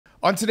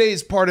On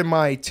today's part of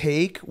my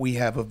take, we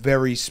have a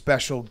very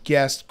special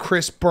guest,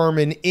 Chris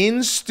Berman,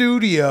 in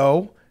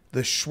studio.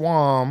 The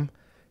Schwam.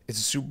 It's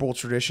a Super Bowl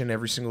tradition.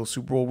 Every single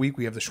Super Bowl week,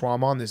 we have the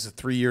Schwam on. This is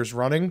 3 years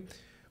running.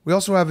 We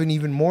also have an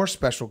even more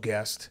special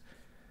guest.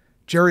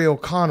 Jerry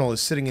O'Connell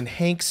is sitting in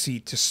Hank's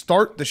seat to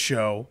start the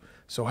show.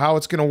 So how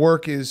it's going to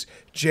work is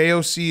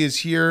JOC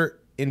is here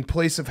in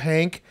place of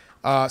Hank.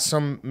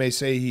 Some may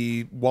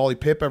say Wally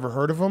Pipp. Ever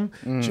heard of him?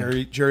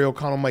 Jerry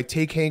O'Connell might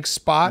take Hank's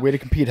spot. Way to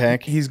compete,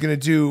 Hank. He's going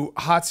to do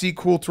hot seat,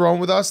 cool throwing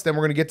with us. Then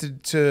we're going to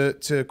get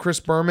to Chris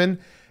Berman.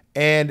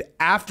 And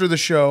after the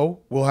show,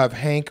 we'll have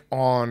Hank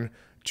on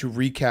to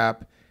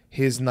recap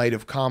his night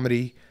of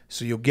comedy.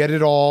 So you'll get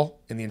it all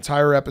in the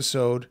entire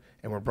episode.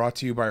 And we're brought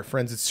to you by our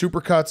friends at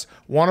Supercuts.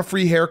 Want a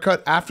free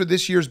haircut after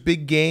this year's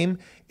big game?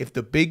 If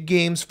the big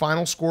game's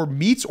final score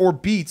meets or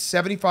beats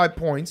 75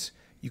 points,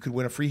 you could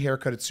win a free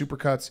haircut at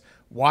Supercuts.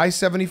 Why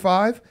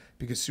 75?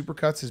 Because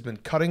Supercuts has been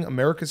cutting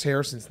America's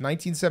hair since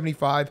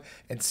 1975,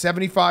 and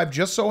 75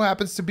 just so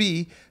happens to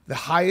be the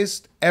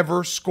highest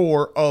ever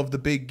score of the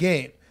big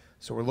game.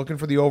 So we're looking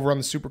for the over on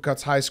the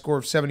Supercuts high score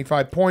of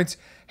 75 points.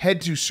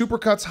 Head to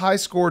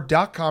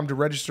supercutshighscore.com to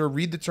register,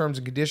 read the terms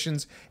and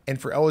conditions, and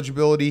for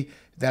eligibility,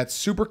 that's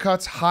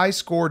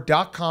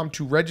supercutshighscore.com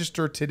to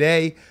register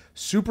today.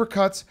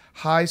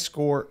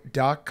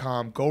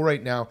 Supercutshighscore.com. Go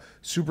right now.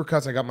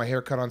 Supercuts. I got my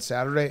hair cut on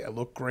Saturday. I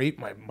look great.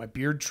 My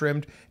beard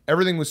trimmed.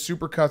 Everything was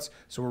Supercuts.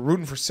 So we're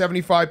rooting for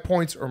 75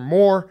 points or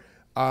more.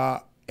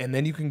 And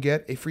then you can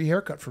get a free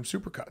haircut from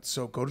Supercuts.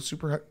 So go to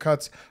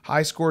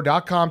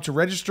supercutshighscore.com to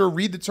register,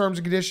 read the terms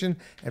and conditions,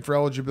 and for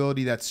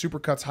eligibility, that's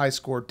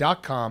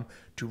supercutshighscore.com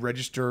to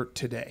register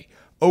today.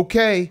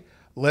 Okay,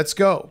 let's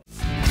go.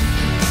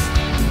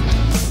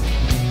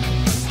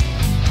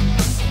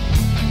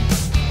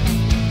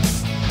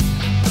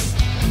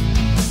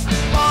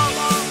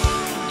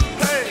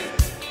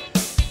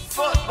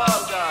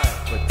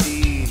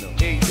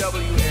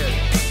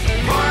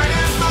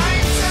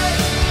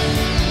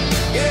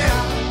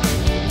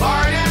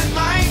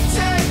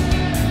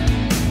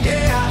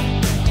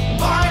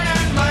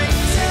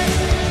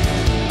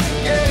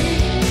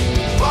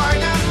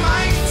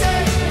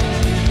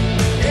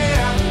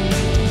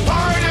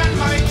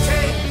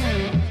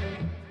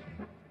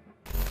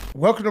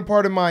 Welcome to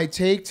Part of My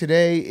Take.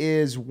 Today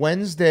is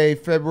Wednesday,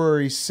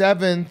 February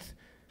 7th.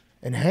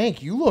 And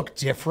Hank, you look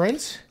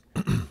different.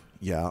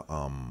 Yeah,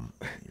 I'm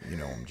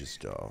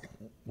just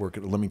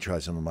working. Let me try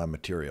some of my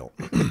material.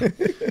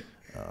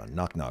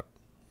 Knock, knock.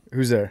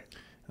 Who's there?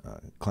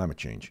 Climate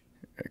change.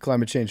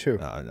 Climate change who?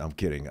 I'm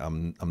kidding.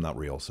 I'm not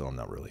real, so I'm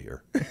not really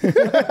here.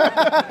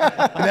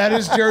 That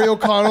is Jerry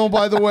O'Connell,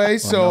 by the way.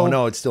 So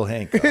no, it's still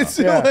Hank. It's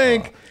still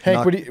Hank.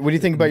 Hank, what do you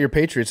think about your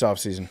Patriots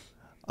offseason?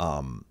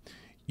 I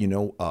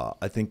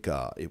think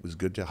it was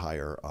good to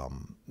hire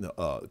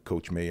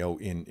Coach Mayo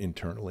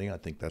internally. I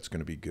think that's going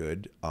to be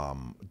good.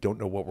 Don't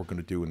know what we're going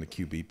to do in the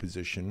QB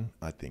position.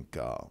 I think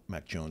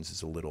Mac Jones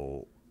is a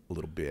little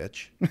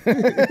bitch.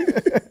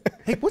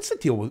 Hey, what's the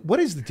deal with? What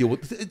is the deal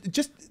with?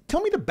 Just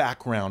tell me the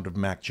background of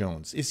Mac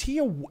Jones. Is he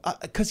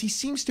because he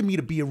seems to me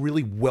to be a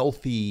really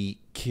wealthy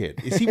kid.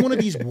 Is he one of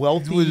these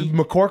wealthy?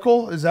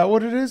 McCorkle? Is that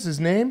what it is?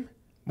 His name?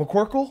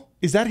 McCorkle?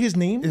 Is that his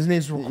name? His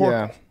name's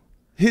McCorkle.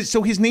 Yeah.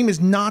 So his name is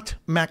not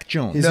Mac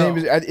Jones. His name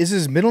is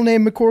his middle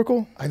name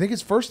McCorkle? I think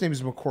his first name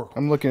is McCorkle.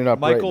 I'm looking it up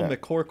Michael right now.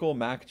 McCorkle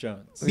Mac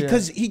Jones.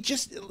 Because he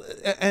just,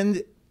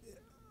 and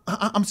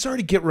I'm sorry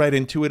to get right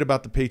into it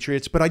about the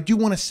Patriots, but I do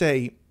want to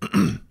say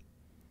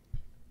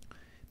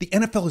the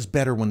NFL is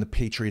better when the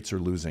Patriots are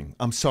losing.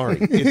 I'm sorry.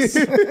 It's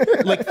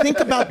like, think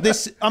about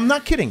this. I'm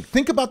not kidding.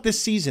 Think about this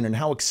season and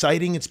how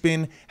exciting it's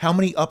been, how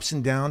many ups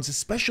and downs,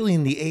 especially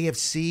in the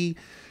AFC.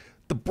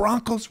 The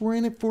Broncos were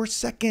in it for a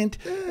second.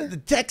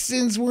 The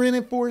Texans were in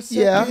it for a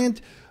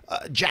second. Yeah.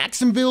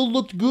 Jacksonville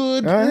looked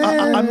good.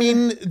 I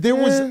mean, there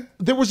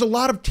was a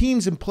lot of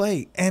teams in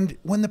play, and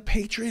when the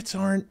Patriots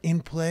aren't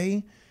in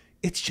play,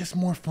 it's just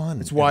more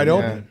fun. It's wide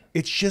open.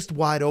 It's just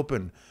wide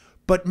open.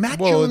 But Mac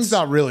Jones, Jones, it's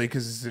not really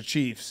because it's the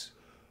Chiefs.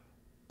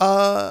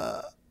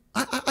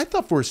 I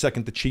thought for a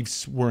second the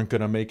Chiefs weren't going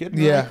to make it.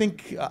 Yeah. I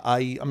think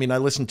I mean I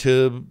listened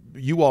to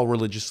you all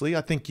religiously.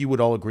 I think you would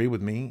all agree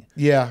with me.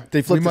 Yeah,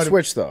 They flipped the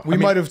switch though. We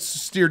might have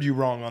steered you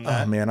wrong on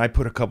that. Oh man, I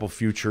put a couple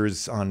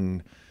futures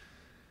on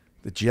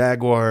the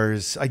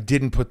Jaguars. I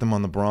didn't put them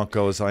on the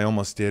Broncos. I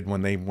almost did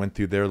when they went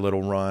through their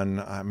little run.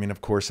 I mean,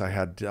 of course, I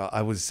had.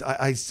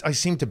 I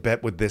seem to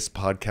bet with this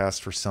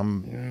podcast for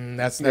some.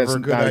 That's never a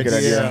good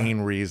idea.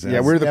 Insane reason. Yeah,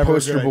 we're the never a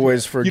poster good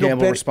boys for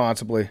gamble bet-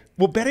 responsibly.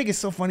 Well, betting is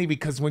so funny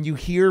because when you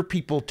hear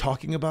people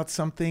talking about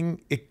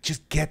something, it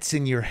just gets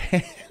in your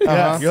head.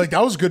 You're like,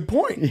 that was a good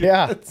point.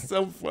 Yeah. It's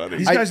so funny.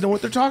 These guys know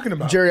what they're talking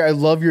about. Jerry, I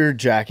love your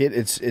jacket.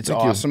 It's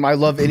awesome. I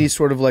love any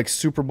sort of like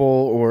Super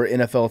Bowl or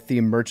NFL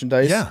themed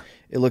merchandise. Yeah.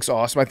 It looks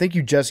awesome. I think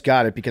you just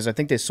got it because I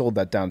think they sold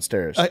that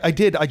downstairs. I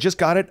did. I just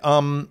got it.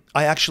 I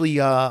actually,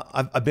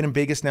 I've been in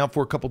Vegas now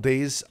for a couple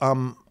days.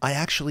 I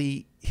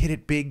actually hit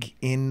it big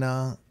in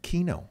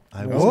Keno.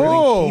 I was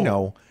winning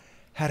Keno.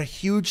 Had a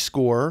huge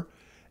score.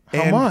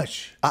 How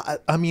much?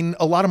 I mean,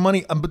 a lot of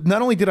money. But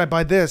not only did I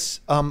buy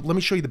this, let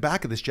me show you the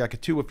back of this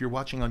jacket too. If you're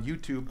watching on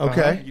YouTube,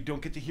 Okay. You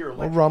don't get to hear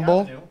A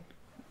rumble.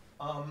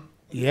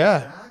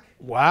 Yeah.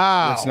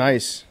 Wow. That's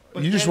nice.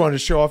 You just wanted to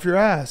show off your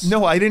ass.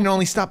 No, I didn't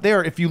only stop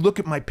there. If you look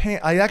at my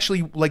pants, I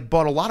actually like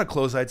bought a lot of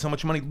clothes. I had so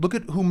much money. Look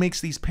at who makes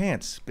these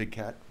pants, Big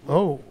Cat.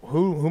 Oh,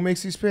 who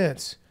makes these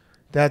pants?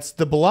 That's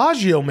the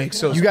Bellagio makes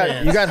those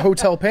pants. You got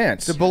hotel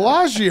pants. The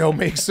Bellagio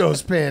makes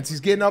those pants.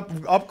 He's getting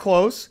up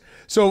close.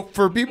 So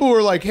for people who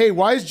are like, hey,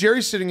 why is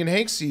Jerry sitting in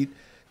Hank's seat?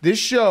 This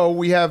show,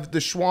 we have the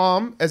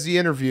Schwam as the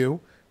interview,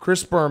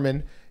 Chris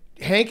Berman.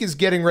 Hank is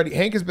getting ready.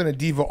 Hank has been a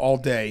diva all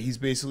day. He's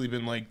basically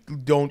been like,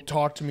 don't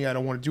talk to me. I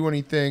don't want to do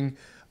anything.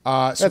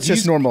 So That's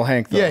just normal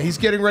Hank, though. Yeah, he's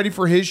getting ready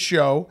for his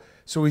show.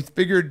 So we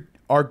figured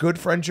our good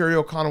friend Jerry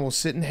O'Connell will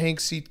sit in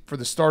Hank's seat for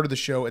the start of the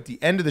show. At the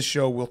end of the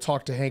show, we'll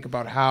talk to Hank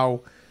about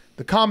how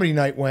the comedy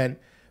night went.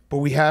 But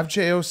we have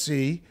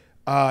JOC.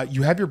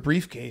 You have your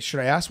briefcase.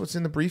 Should I ask what's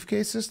in the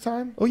briefcase this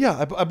time? Oh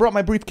yeah, I brought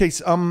my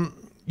briefcase.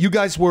 You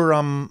guys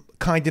were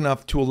kind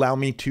enough to allow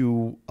me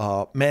to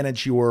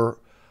manage your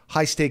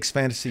high stakes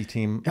fantasy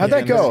team. How'd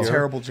that go?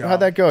 Terrible job. How'd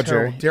that go,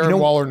 Terrible. Jerry? Darren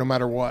Waller, no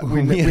matter what.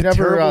 We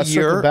never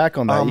circled back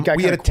on that. You got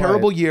we had a kinda quiet.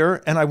 terrible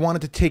year, and I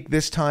wanted to take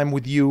this time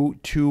with you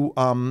to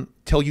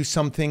tell you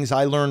some things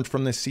I learned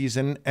from this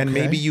season, and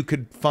maybe you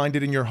could find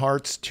it in your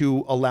hearts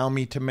to allow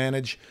me to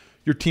manage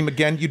your team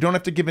again. You don't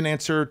have to give an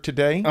answer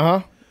today.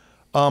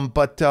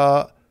 But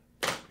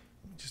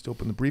just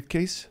open the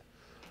briefcase.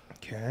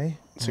 Okay.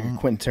 It's like a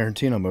Quentin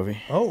Tarantino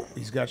movie. Oh,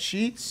 he's got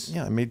sheets.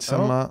 Yeah, I made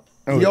some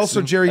He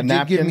also, Jerry, a did give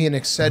napkin? me an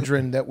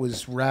Excedrin that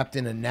was wrapped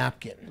in a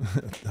napkin.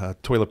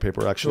 toilet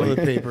paper, actually.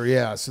 Toilet paper,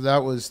 yeah. So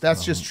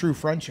that's just true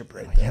friendship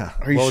right there. Yeah.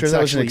 Are you sure it's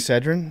that was an actually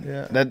Excedrin?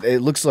 Yeah. That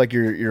it looks like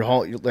you're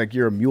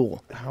a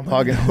mule.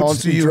 Hauling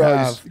notes some do you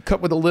drugs. have?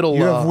 cut with a little.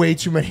 You have way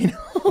too many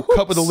notes.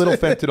 Cut with a little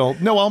fentanyl.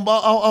 No,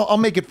 I'll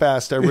make it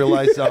fast. I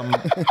realize.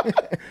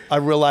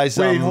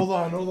 Wait, hold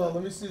on.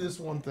 Let me see this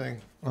one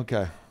thing.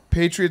 Okay.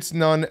 Patriots,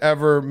 none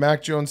ever.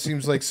 Mac Jones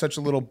seems like such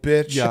a little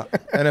bitch. Yeah.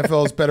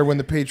 NFL is better when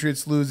the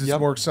Patriots lose. It's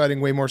more exciting,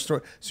 way more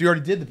story. So you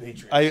already did the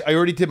Patriots. I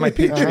already did my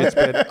Patriots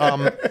bit.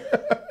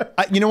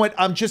 You know what?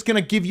 I'm just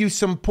gonna give you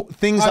some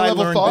things I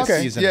High-level learned thoughts? this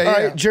Okay. season. Yeah, All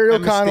right, Jerry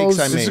And mistakes O'Connell's.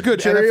 I This is a made. good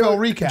NFL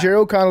recap. Jerry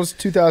O'Connell's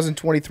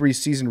 2023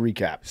 season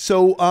recap.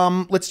 So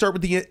let's start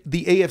with the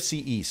AFC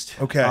East.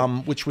 Okay.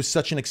 Which was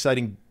such an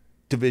exciting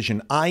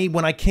division.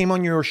 When I came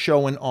on your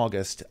show in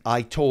August,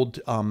 I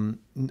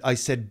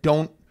said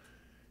don't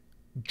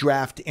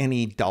draft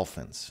any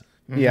Dolphins.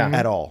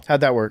 At all. How'd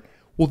that work?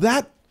 Well,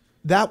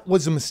 that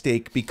was a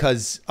mistake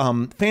because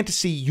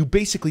fantasy, you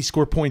basically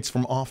score points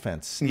from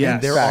offense. Yes.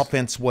 And their Fact.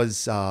 offense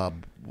was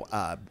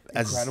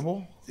as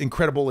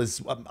incredible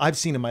as I've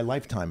seen in my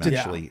lifetime.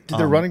 Actually, Did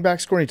the running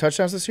back score any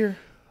touchdowns this year?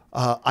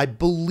 I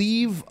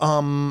believe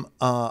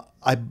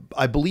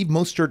I believe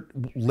Mostert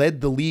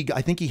led the league.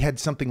 I think he had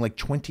something like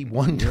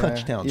 21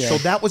 touchdowns. yeah. So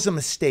that was a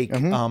mistake.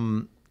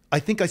 I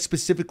think I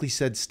specifically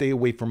said stay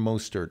away from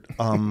Mostert.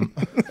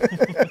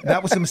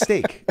 That was a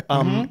mistake.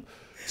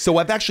 So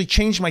I've actually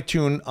changed my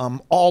tune.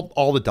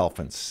 All the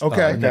Dolphins.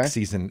 Okay. Next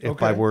season,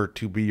 if I were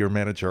to be your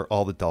manager,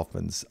 all the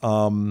Dolphins.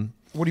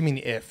 What do you mean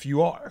if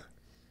you are?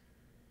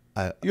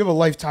 You have a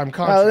lifetime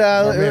contract.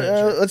 as our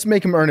manager. Let's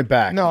make him earn it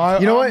back. No,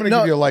 I'm going to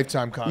give you a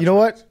lifetime contract. You know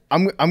what?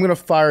 I'm going to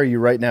fire you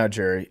right now,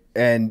 Jerry.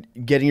 And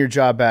getting your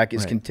job back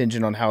is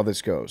contingent on how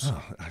this goes.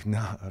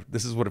 No,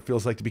 this is what it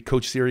feels like to be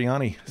Coach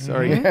Sirianni.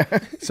 Sorry,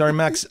 sorry,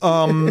 Max.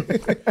 I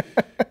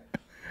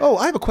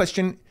have a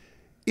question.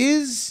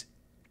 Is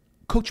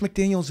Coach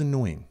McDaniels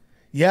annoying?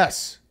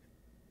 Yes.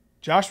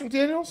 Josh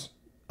McDaniels?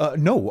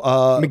 No.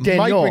 McDaniel.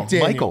 Mike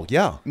McDaniel. Michael,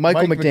 yeah.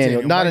 Michael Mike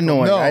McDaniel. McDaniel. Not Michael-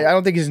 annoying. no. I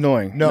don't think he's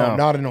annoying. No,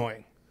 not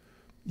annoying.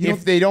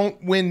 If they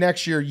don't win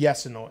next year,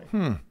 yes,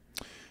 annoying.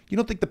 You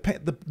don't think the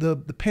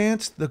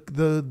pants,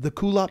 the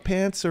culotte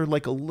pants are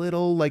like a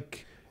little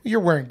like...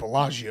 You're wearing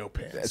Bellagio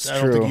pants. That's I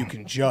don't think true. you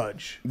can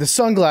judge. The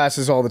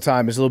sunglasses all the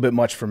time is a little bit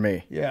much for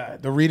me. Yeah,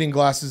 the reading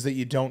glasses that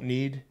you don't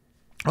need.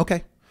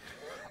 Okay.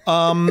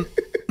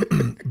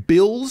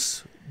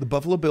 Bills, the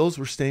Buffalo Bills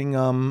were staying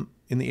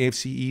in the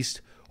AFC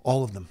East,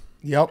 all of them.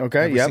 Yep.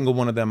 Okay, Every yep. single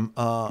one of them.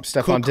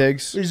 Stephon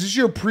Diggs. Is this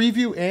your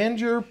preview and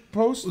your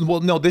post? Well,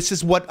 no, this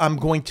is what I'm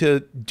going to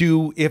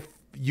do if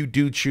you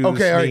do choose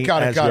Okay, all right, me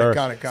got as it. your-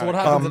 So what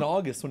happens in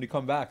August when you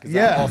come back? Is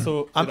yeah. that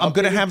also I'm an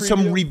going to updated have some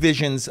preview?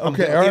 revisions.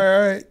 Okay, all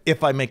right.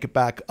 If I make it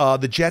back.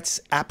 The Jets,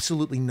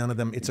 absolutely none of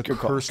them. It's a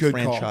cursed Good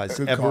call. franchise.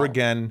 Good Ever call.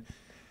 again.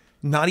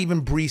 Not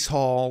even Brees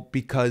Hall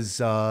because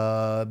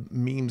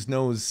Memes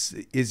knows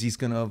Izzy's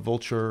going to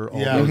vulture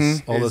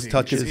all those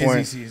touches. It's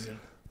Izzy season.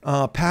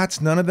 Pats,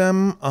 none of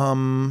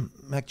them.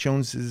 Mac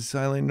Jones is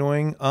highly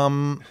annoying.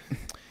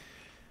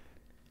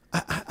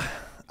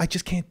 I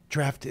just can't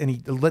draft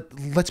any.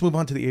 Let's move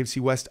on to the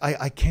AFC West.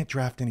 I can't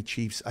draft any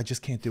Chiefs. I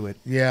just can't do it.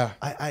 Yeah.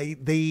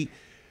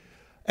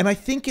 And I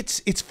think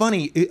it's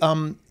funny.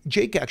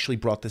 Jake actually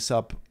brought this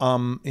up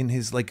in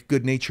his like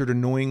good-natured,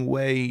 annoying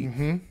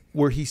way,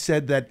 where he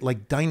said that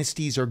like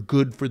dynasties are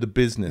good for the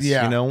business.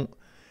 Yeah. You know,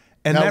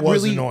 and that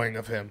was really annoying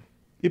of him.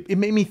 it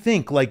made me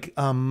think, like,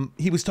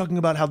 he was talking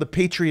about how the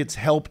Patriots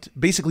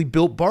basically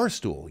built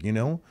Barstool, you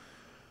know?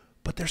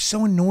 But they're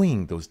so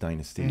annoying, those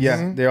dynasties.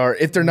 Yeah, they are.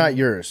 If they're not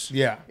yours.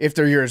 Yeah. If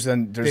they're yours,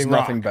 then there's They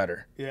nothing rock.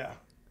 better. Yeah.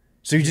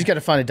 So you just got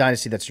to find a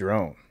dynasty that's your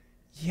own.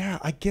 Yeah,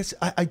 I guess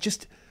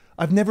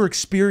I've never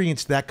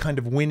experienced that kind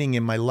of winning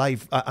in my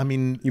life. I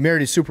mean, You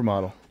married a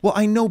supermodel. well,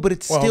 I know, but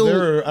it's Well,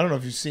 still. I don't know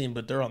if you've seen,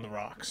 but they're on the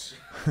rocks.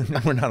 No,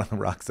 we're not on the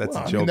rocks. That's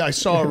Well, a I joke. mean, I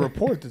saw a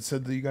report that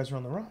said that you guys are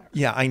on the rocks.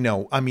 Yeah, I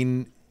know. I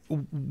mean,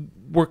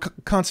 we're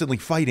constantly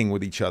fighting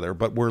with each other,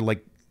 but we're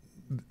like,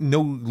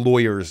 no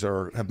lawyers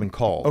have been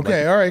called.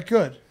 Okay, Like, all right,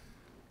 good.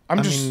 I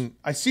mean-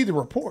 see the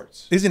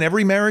reports. isn't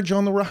every marriage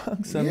on the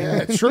rocks? I mean, Yeah,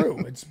 it's true.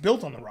 It's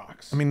built on the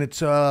rocks. I mean,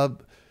 it's a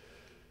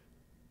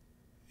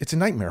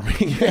nightmare.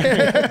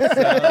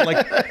 It's,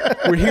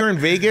 like, we're here in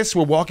Vegas.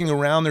 We're walking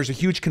around. There's a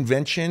huge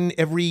convention.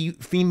 Every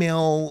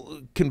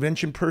female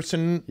convention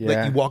person that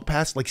Yeah. you walk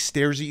past like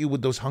stares at you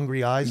with those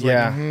hungry eyes.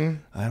 Yeah. Like,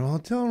 I have a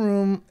hotel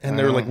room, and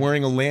they're like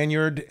wearing a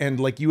lanyard, and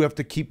like you have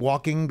to keep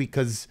walking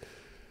because.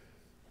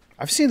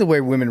 I've seen the way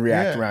women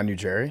react Yeah. around you,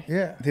 Jerry.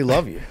 Yeah. They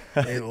love you.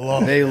 They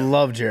love They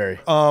love Jerry.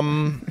 I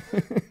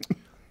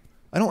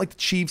don't like the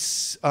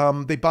Chiefs.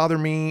 They bother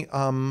me.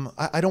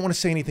 I don't want to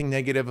say anything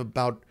negative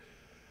about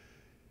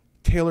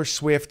Taylor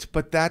Swift,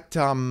 but that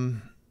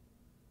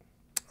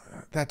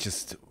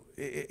just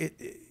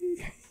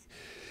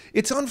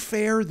it's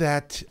unfair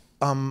that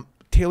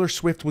Taylor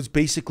Swift was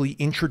basically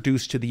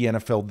introduced to the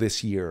NFL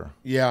this year,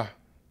 Yeah.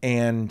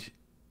 and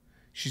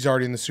She's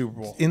already in the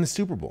Super Bowl. in the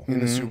Super Bowl. In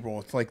the Super Bowl.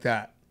 It's like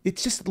that.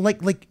 It's just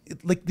like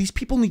these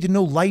people need to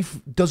know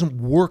life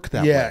doesn't work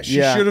that Yeah, way. she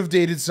Yeah. should have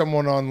dated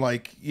someone on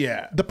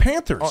the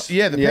Panthers.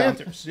 yeah, the Yeah.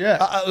 Panthers. Yeah.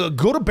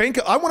 Go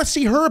to I want to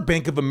see her at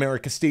Bank of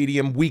America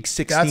Stadium, Week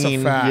 16. That's a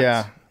fact.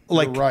 Yeah.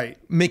 Like You're right.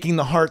 making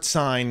the heart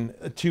sign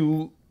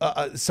to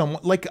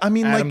someone. Like, I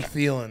mean, Adam like,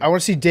 Thielen. I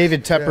want to see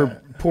David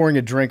Tepper pouring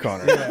a drink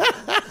on her.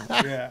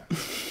 Yeah.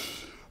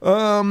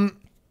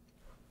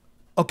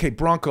 okay,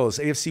 Broncos,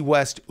 AFC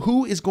West.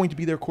 Who is going to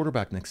be their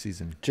quarterback next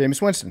season? Jameis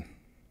Winston.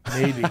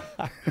 Maybe.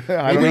 I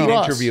don't Great know.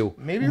 Russ. interview.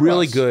 Maybe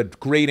really Russ. good.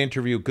 Great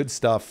interview. Good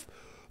stuff.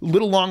 A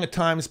little long at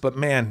times, but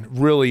man,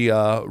 really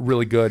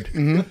good.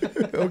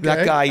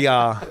 That guy,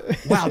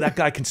 wow, that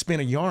guy can spin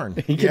a yarn.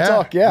 He can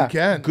talk, yeah. You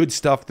can. Good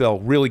stuff, though.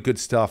 Really good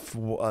stuff.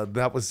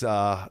 That was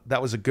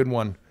a good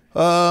one.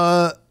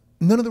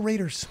 None of the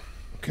Raiders.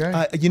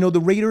 Okay. You know, the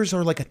Raiders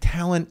are like a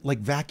talent, like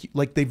vacuum.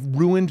 Like they've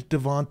ruined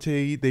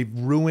Devontae. They've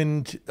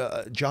ruined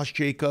Josh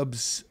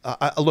Jacobs.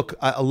 I love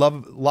a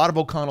lot of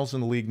O'Connells in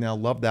the league now.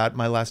 Love that.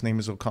 My last name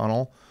is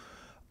O'Connell.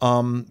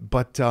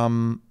 But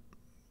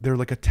they're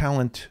like a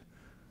talent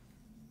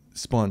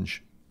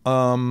sponge.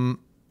 None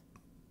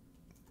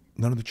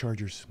of the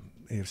Chargers.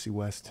 AFC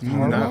West.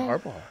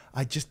 Harbaugh.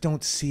 I just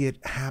don't see it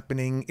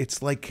happening.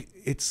 It's like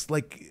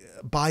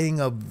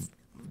buying a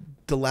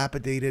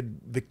dilapidated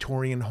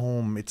Victorian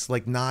home. It's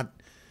like not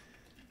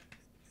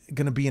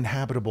going to be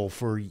inhabitable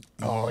for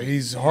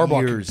He's Harbaugh.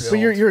 can years. build. But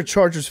you're a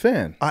Chargers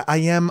fan. I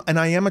am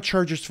a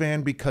Chargers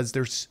fan because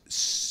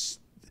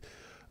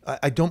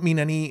I don't mean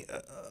any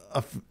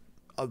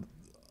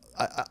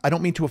I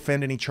don't mean to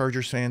offend any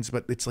Chargers fans,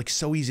 but it's like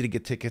so easy to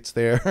get tickets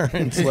there.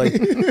 It's like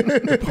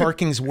the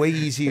parking's way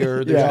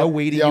easier. There's no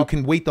waiting. You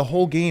can wait the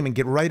whole game and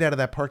get right out of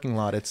that parking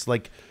lot. It's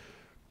like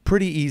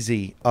pretty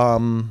easy.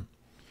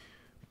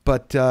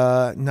 But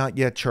not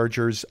yet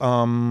Chargers.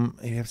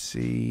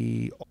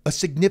 AFC. A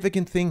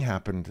significant thing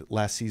happened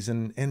last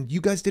season, and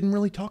you guys didn't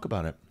really talk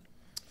about it.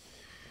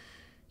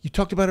 You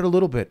talked about it a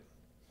little bit.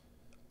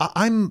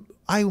 I'm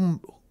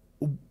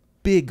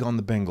big on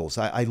the Bengals.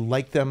 I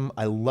like them.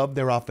 I love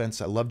their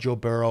offense. I love Joe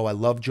Burrow. I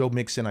love Joe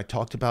Mixon. I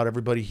talked about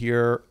everybody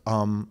here.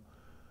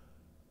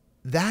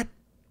 That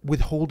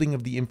withholding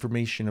of the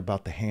information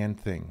about the hand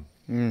thing.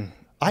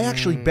 I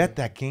actually bet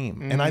that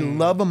game, and I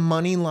love a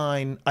money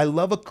line. I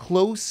love a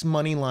close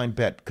money line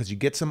bet because you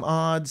get some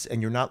odds,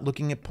 and you're not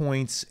looking at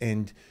points.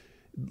 And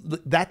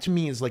that to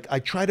me is like I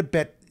try to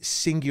bet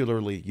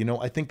singularly. You know,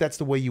 I think that's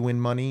the way you win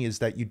money is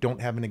that you don't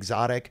have an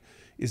exotic,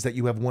 is that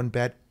you have one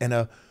bet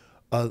and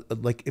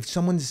like if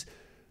someone's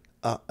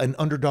an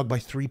underdog by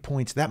 3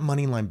 points, that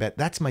money line bet,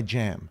 that's my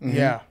jam.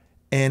 Yeah.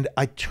 And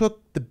I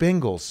took the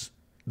Bengals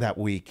that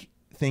week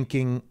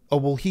thinking, oh,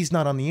 well, he's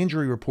not on the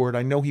injury report.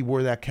 I know he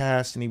wore that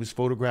cast and he was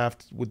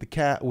photographed with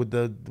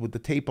the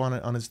tape on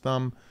it on his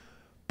thumb,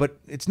 but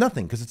it's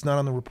nothing because it's not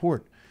on the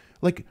report.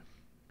 Like,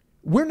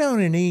 we're now in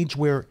an age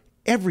where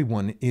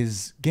everyone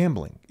is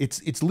gambling.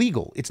 It's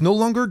legal. It's no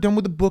longer done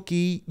with a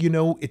bookie. You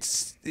know,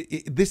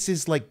 this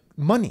is like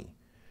money.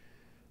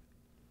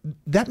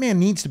 That man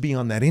needs to be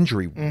on that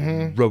injury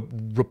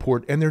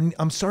report, and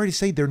I'm sorry to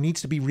say there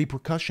needs to be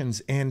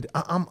repercussions. And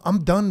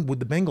I'm done with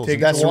the Bengals.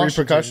 That's the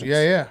repercussions.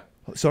 Yeah, yeah.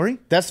 Sorry?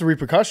 That's the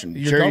repercussion.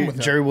 You're done with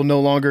that. Jerry will no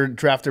longer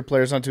draft their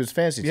players onto his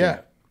fantasy team. Yeah.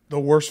 The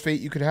worst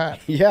fate you could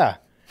have. Yeah.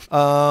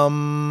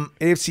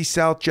 AFC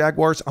South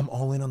Jaguars. I'm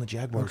all in on the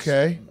Jaguars.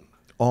 Okay.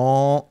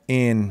 All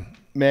in.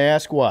 May I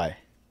ask why?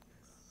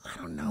 I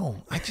don't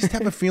know. I just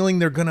have a feeling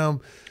they're gonna.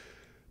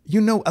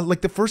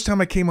 like the first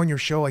time I came on your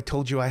show, I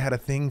told you I had a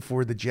thing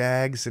for the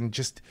Jags, and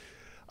just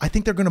I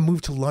think they're going to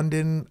move to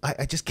London.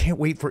 I just can't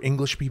wait for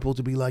English people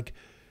to be like,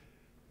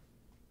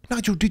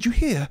 Nigel, did you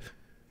hear?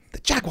 The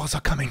Jaguars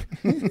are coming.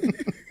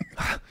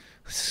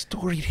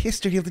 Storied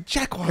history of the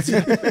Jaguars.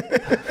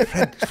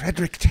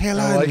 Frederick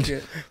Taylor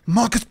and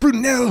Marcus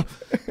Brunel,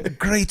 the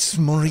great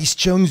Maurice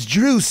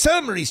Jones-Drew,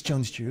 Sir Maurice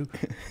Jones-Drew.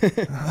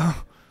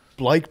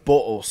 Blake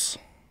Bortles.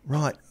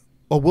 Right.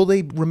 Oh, will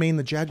they remain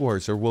the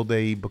Jaguars, or will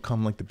they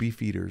become like the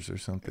Beefeaters or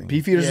something?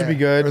 Beefeaters would be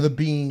good. Or the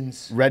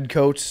Beans.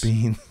 Redcoats.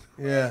 Beans.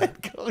 Yeah.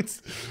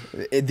 Redcoats.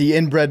 The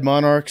inbred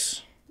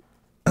Monarchs.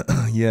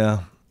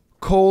 Yeah.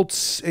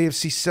 Colts,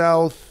 AFC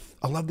South.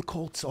 I love the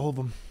Colts, all of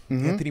them.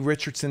 Anthony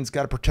Richardson's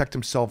got to protect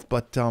himself,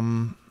 but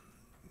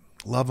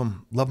love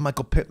him. Love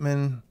Michael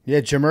Pittman.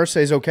 Yeah, Jim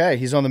Irsay's okay.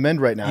 He's on the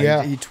mend right now.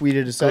 Yeah. He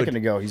tweeted a second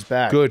ago. He's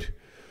back. Good.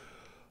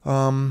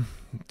 Shout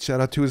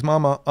out to his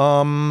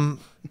mama.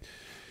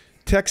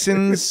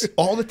 Texans,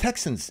 all the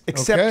Texans,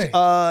 except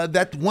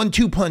that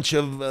 1-2 punch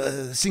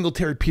of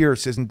Singletary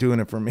Pierce isn't doing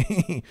it for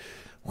me.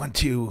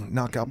 1-2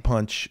 knockout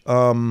punch.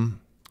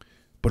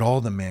 But all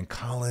of them, man.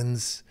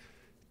 Collins,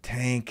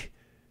 Tank.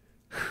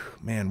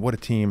 Man, what a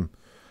team.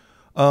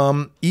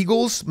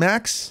 Eagles,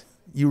 Max,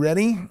 you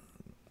ready?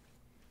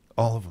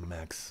 All of them,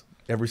 Max.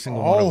 Every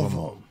single one of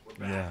them.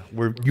 Yeah,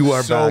 you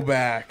are so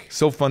back.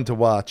 So fun to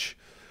watch.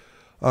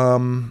 How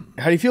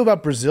do you feel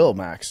about Brazil,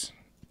 Max?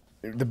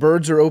 The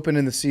Birds are open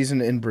in the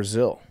season in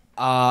Brazil.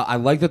 I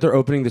like that they're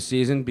opening the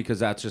season because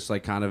that's just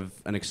like kind of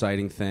an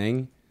exciting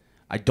thing.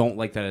 I don't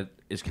like that it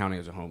is counting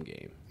as a home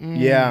game.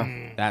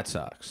 Yeah. That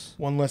sucks.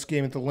 One less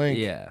game at the link.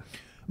 Yeah.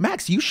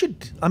 Max, you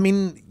should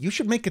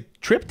make a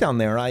trip down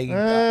there. I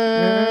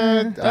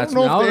don't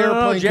know if the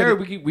airplane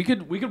Jared, we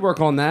could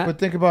work on that. But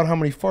think about how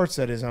many farts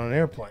that is on an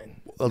airplane.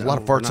 A lot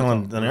of farts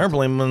on an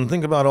airplane, and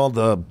think about all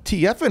the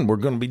TFing we're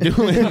going to be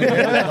doing.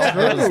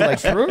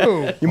 That's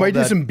true. You might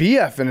do some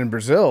BFing in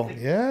Brazil.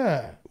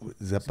 Yeah.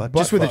 Is that butt?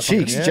 Just with the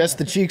cheeks. Yeah. Just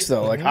the cheeks,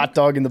 though. Like hot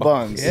dog in the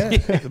buns. Yeah.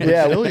 The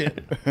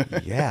Brazilian.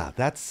 Yeah,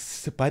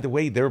 that's, by the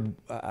way, they're,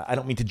 I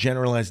don't mean to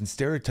generalize and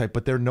stereotype,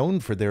 but they're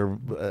known for their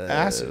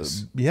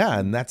asses. Yeah,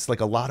 and that's like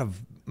a lot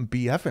of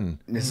BFing.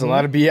 There's a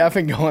lot of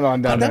BFing going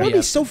on down there. That would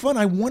be so fun.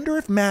 I wonder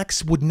if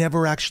Max would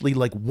never actually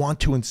like want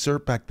to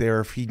insert back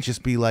there, if he'd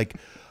just be like,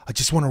 I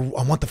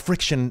want the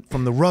friction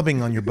from the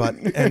rubbing on your butt.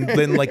 And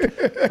then like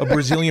a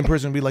Brazilian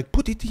person would be like,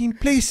 put it in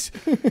place.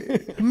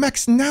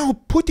 Max,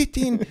 now put it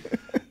in.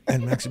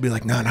 And Max would be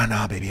like, no,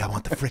 baby, I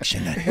want the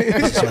friction.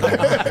 This is what I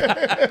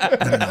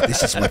want. No,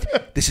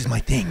 this is my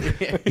thing.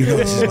 You know,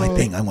 this is my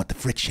thing. I want the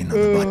friction on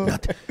the butt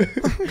nut.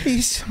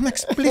 Please,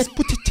 Max, please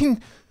put it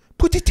in.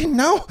 Put it in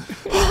now.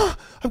 Oh,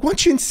 I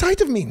want you inside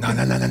of me. No.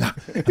 I'm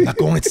not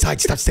going inside.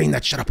 Stop saying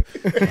that. Shut up.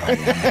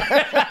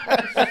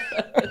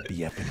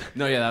 BFing.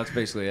 No, yeah, that's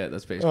basically it.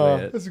 That's exactly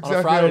On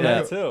a Friday how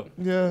night too.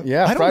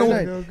 Yeah, I don't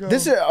Friday know. night.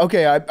 This is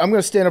okay. I'm going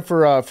to stand up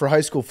for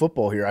high school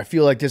football here. I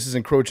feel like this is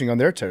encroaching on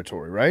their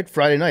territory, right?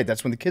 Friday night.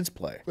 That's when the kids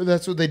play. But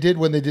that's what they did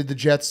when they did the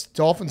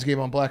Jets-Dolphins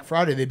game on Black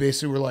Friday. They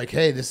basically were like,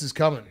 hey, this is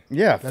coming.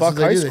 Yeah, That's fuck what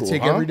they high do. school, They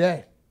take huh? every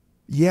day.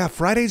 Yeah,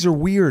 Fridays are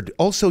weird.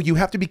 Also, you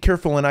have to be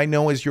careful, and I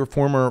know as your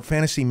former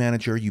fantasy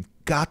manager, you've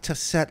got to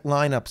set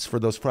lineups for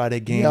those Friday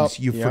games.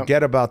 You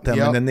forget about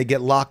them, and then they get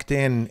locked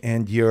in,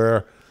 and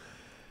you're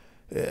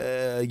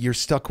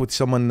stuck with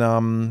someone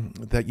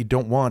that you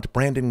don't want,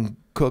 Brandon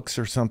Cooks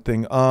or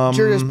something.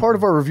 Jerry, as part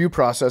of our review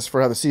process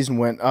for how the season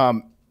went,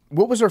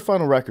 what was our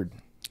final record?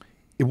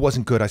 It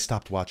wasn't good. I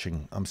stopped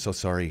watching. I'm so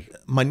sorry.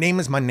 My name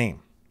is my name,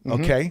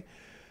 okay?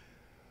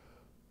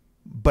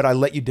 But I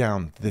let you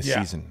down this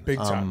season. Big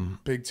time.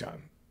 Big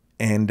time.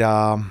 And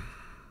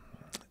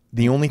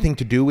the only thing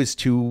to do is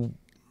to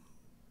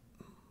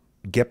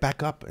get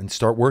back up and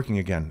start working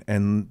again.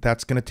 And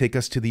that's going to take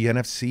us to the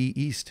NFC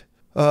East.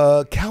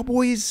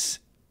 Cowboys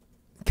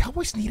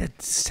need a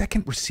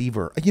second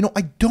receiver. You know,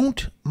 I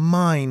don't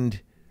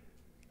mind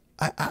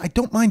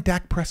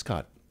Dak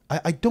Prescott.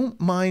 I don't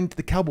mind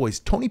the Cowboys.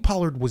 Tony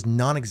Pollard was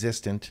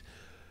non-existent.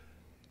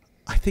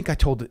 I think I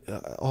told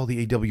all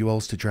the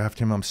AWLs to draft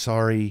him. I'm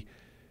sorry.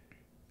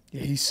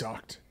 Yeah, he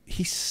sucked.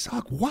 He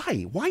sucked.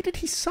 Why? Why did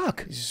he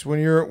suck? It's just when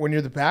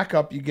you're the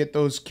backup, you get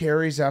those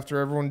carries after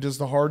everyone does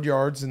the hard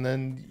yards, and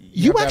then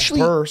You have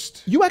actually that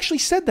burst. You actually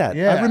said that.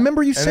 Yeah, I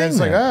remember you and then saying it's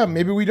that. like,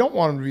 maybe we don't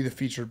want him to be the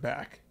featured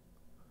back.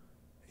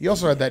 He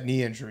also had that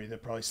knee injury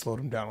that probably slowed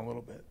him down a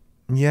little bit.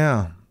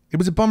 Yeah, it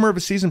was a bummer of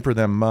a season for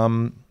them.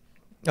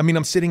 I mean,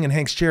 I'm sitting in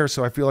Hank's chair,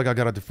 so I feel like I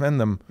got to defend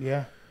them.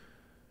 Yeah.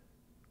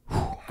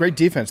 Great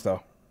defense,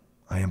 though.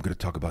 I am going to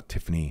talk about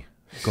Tiffany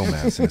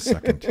Gomez in a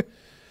second.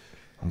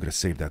 I'm going to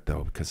save that,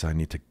 though, because I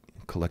need to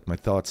collect my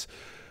thoughts.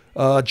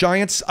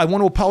 Giants, I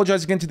want to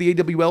apologize again to the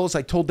AWLs.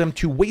 I told them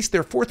to waste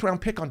their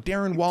 4th-round pick on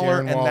Darren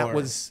Waller, that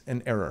was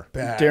an error.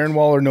 Bad. Darren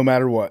Waller, no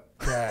matter what.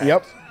 Bad.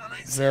 Yep.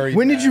 Very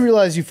When bad. did you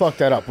realize you fucked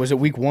that up? Was it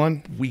week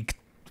 1?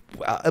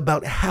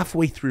 About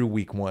halfway through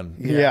week 1.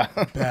 Yeah.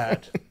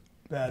 Bad.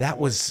 That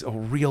was a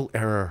real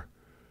error.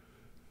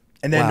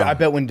 And then Wow. I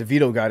bet when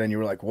DeVito got in, you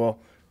were like, well,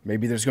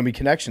 Maybe there's going to be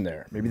connection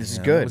there. Maybe this is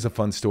It good. was a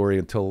fun story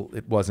until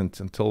it wasn't,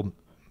 until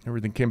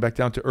everything came back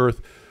down to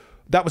earth.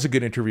 That was a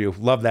good interview.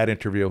 Love that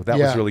interview. That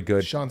was really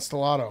good. Sean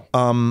Stellato.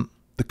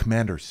 The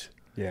Commanders.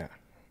 Yeah.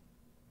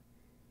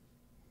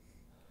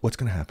 What's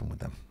going to happen with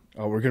them?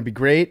 Oh, we're going to be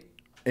great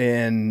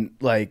in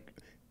like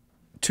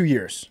 2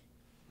 years.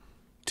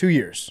 2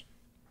 years.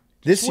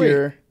 This Sweet.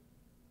 year,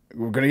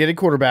 we're going to get a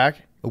quarterback.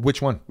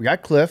 Which one? We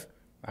got Cliff.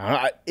 I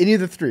don't know, any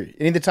of the three.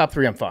 Any of the top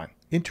three, I'm fine.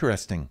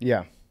 Interesting.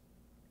 Yeah.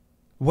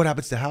 What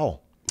happens to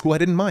Howell, who I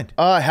didn't mind?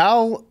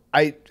 Howell's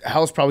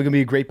probably going to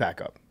be a great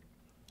backup.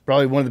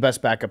 Probably one of the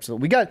best backups.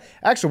 We got,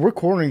 actually, we're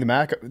cornering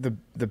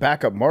the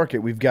backup market.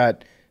 We've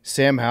got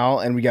Sam Howell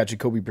and we got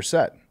Jacoby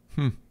Brissett.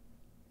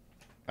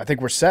 I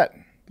think we're set.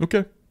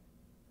 Okay.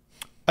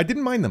 I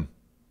didn't mind them.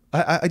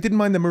 I didn't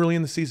mind them early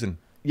in the season.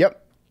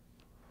 Yep.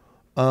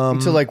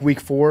 Until like week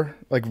 4,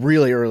 like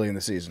really early in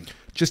the season.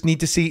 Just need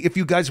to see, if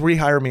you guys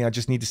rehire me, I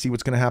just need to see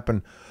what's going to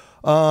happen.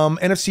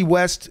 NFC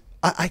West,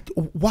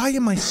 why do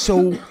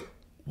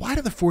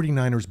the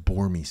 49ers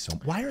bore me so?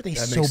 Why are they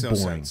That so makes no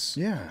boring? sense.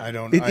 Yeah. I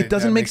don't. It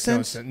doesn't that make makes no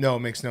sense? sen- No, it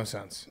makes no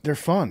sense. They're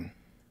fun.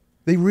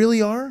 They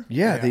really are?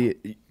 Yeah. Yeah.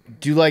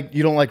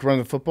 You don't like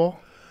running the football?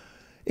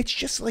 It's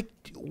just like,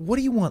 what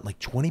do you want? Like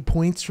 20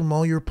 points from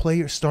all your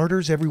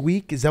starters every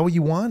week? Is that what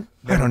you want?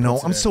 I don't know.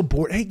 puts it I'm in. so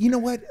bored. Hey, you know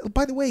what?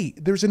 By the way,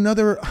 there's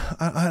another,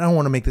 I don't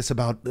want to make this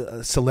about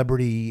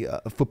celebrity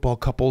football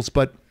couples,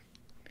 but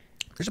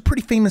there's a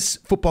pretty famous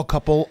football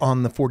couple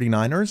on the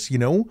 49ers, you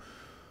know?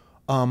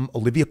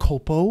 Olivia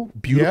Culpo,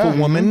 beautiful Yeah,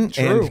 woman,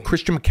 true. and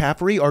Christian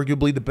McCaffrey,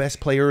 arguably the best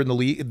player in the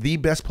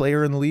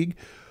league,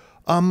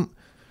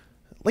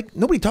 Like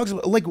nobody talks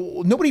about, like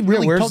nobody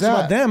really where's talks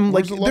about that? them.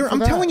 Where's Like the love for I'm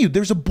that? telling you,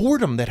 there's a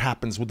boredom that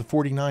happens with the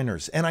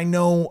 49ers. And I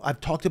know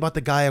I've talked about the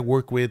guy I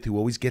work with who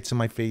always gets in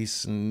my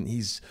face, and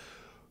he's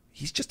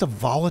just a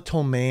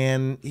volatile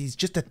man. He's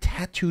just a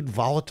tattooed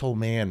volatile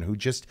man who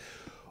just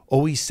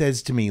always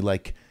says to me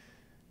like,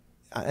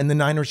 and the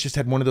Niners just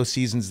had one of those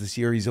seasons this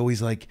year. He's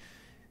always like,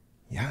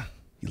 yeah,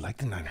 you like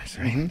the Niners,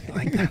 right? You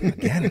like them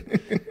again,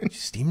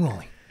 just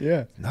steamrolling.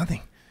 Yeah.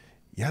 Nothing.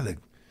 Yeah, the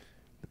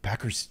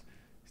Packers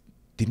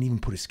didn't even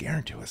put a scare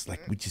into us. Like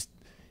we just,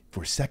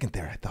 for a second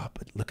there, I thought,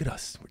 but look at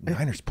us.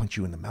 Niners punch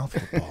you in the mouth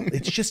football.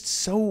 It's just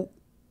so,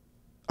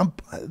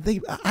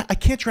 I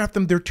can't draft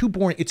them. They're too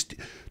boring. It's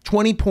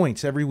 20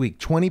 points every week,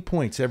 20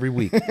 points every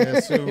week.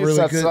 That's a really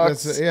That good.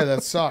 sucks.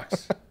 That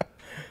sucks.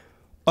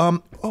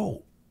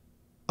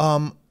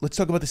 Let's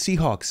talk about the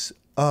Seahawks.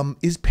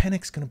 Is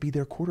Penix going to be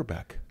their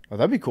quarterback? Oh,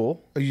 that'd be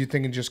cool. Are you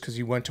thinking just because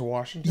you went to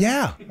Washington?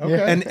 Yeah.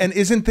 Okay. And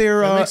isn't there,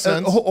 That makes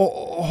sense.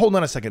 hold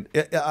on a second.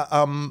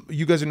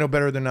 You guys know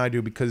better than I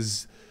do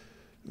because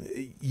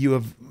you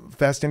have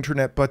fast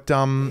internet, but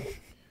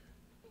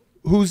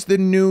who's the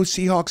new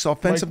Seahawks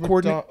offensive Mike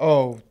coordinator?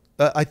 Oh,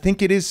 I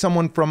think it is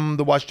someone from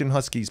the Washington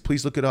Huskies.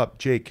 Please look it up.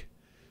 Jake.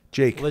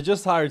 Well, they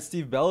just hired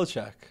Steve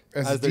Belichick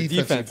As as the their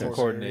defensive defensive coordinator,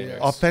 coordinator.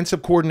 yeah.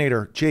 Offensive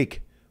coordinator.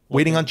 Jake.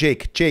 Waiting on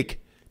Jake. Jake.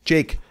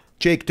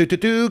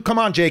 Do. Come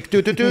on, Jake.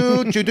 Do.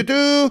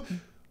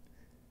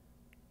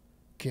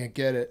 can't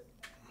get it.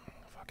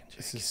 Fucking Jake.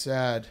 This is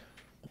sad.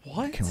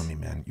 What? Killing me,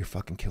 man. You're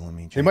fucking killing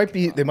me, Jake.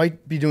 They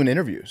might be doing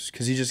interviews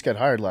because he just got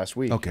hired last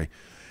week. Okay.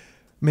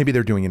 Maybe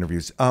they're doing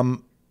interviews. I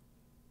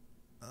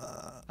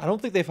don't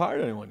think they've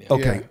hired anyone yet.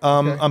 Okay. Yeah,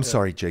 okay, I'm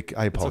sorry, Jake.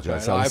 I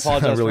apologize. No, I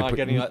apologize for not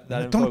getting that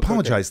info Don't quicker.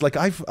 apologize. Like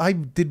I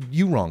did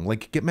you wrong.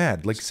 Like get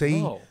mad. Like say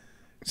No.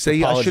 I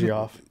Apology should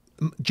off.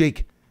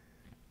 Jake,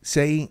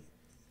 say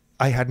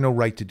I had no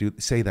right to do.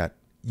 Say that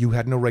you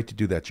had no right to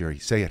do that, Jerry.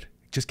 Say it.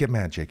 Just get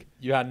mad, Jake.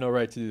 You had no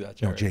right to do that,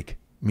 Jerry. No, Jake.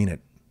 Mean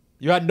it.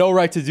 You had no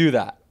right to do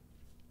that.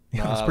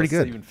 Yeah, that's pretty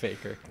good. Even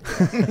faker.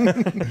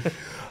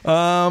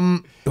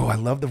 Oh, I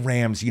love the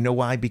Rams. You know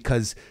why?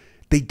 Because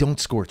they don't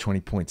score 20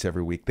 points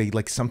every week. They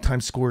like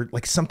sometimes score,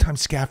 like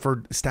sometimes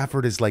Stafford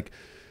is like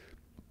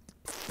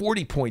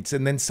 40 points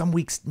and then some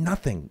weeks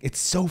nothing. It's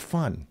so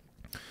fun.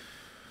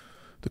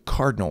 The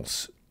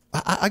Cardinals.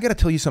 I got to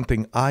tell you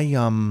something. I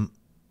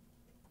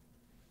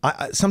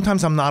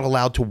sometimes I'm not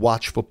allowed to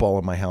watch football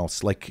in my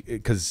house, like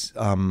because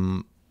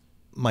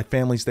my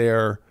family's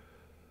there.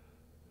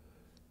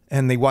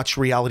 And they watch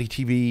reality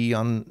TV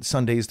on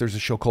Sundays. There's a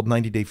show called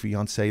 90 Day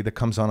Fiancé that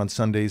comes on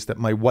Sundays that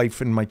my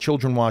wife and my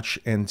children watch.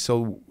 And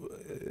so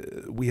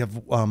we have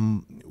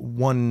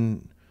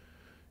one.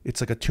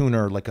 It's like a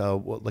tuner, like a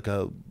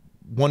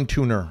one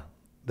tuner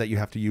that you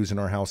have to use in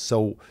our house.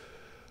 So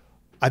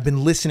I've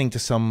been listening to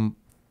some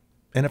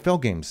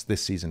NFL games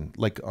this season,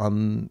 like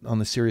on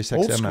the Sirius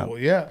Old XM school,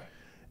 app. yeah.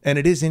 And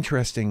it is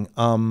interesting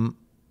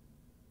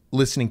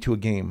listening to a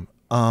game.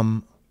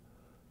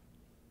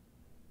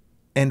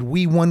 And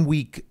we one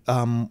week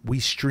we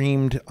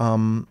streamed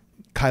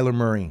Kyler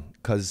Murray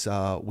because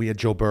we had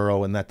Joe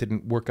Burrow and that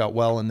didn't work out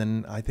well. And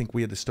then I think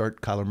we had to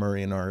start Kyler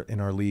Murray in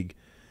our league.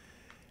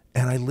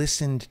 And I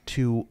listened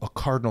to a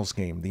Cardinals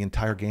game, the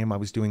entire game. I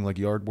was doing like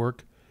yard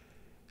work,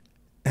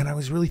 and I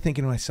was really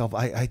thinking to myself,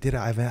 I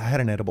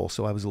had an edible,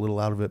 so I was a little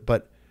out of it,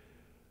 but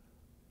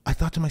I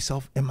thought to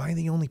myself, am I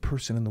the only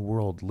person in the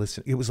world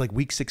listening? It was like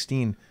week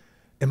 16.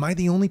 Am I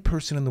the only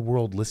person in the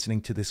world listening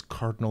to this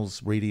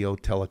Cardinals radio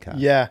telecast?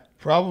 Yeah.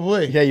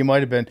 Probably. Yeah, you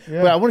might have been.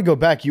 Yeah. But I want to go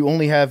back. You're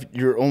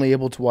only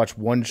able to watch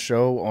one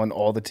show on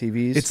all the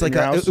TVs. It's in like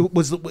your house?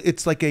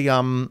 it's like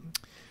a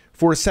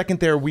for a second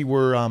there we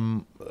were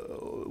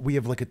we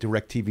have like a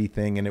DirecTV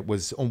thing, and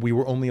we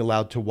were only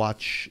allowed to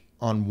watch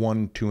on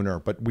one tuner,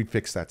 but we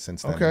fixed that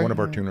since then. Okay. One of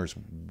our tuners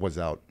was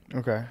out.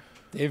 Okay.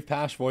 Dave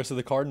Pash, voice of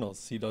the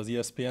Cardinals. He does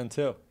ESPN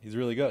too. He's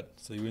really good.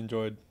 So you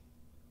enjoyed.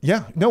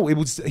 Yeah, no, it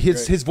was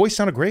his voice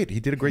sounded great. He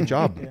did a great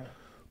job. Yeah.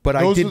 But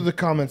Those I did are the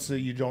comments that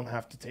you don't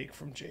have to take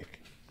from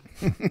Jake.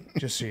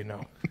 Just so you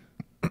know.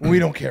 We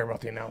don't care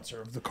about the announcer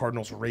of the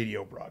Cardinals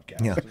radio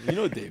broadcast. Yeah. You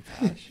know Dave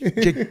Pash.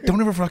 Jake, don't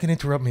ever fucking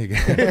interrupt me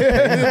again.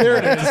 There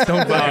it is.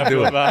 Don't fucking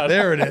do it.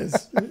 There it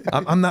is.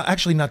 I'm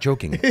not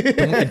joking. Don't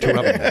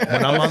interrupt me.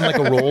 When I'm on like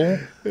a roll,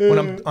 when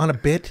I'm on a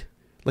bit,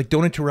 like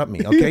don't interrupt me,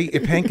 okay?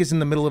 If Hank is in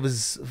the middle of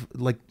his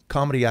like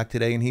comedy act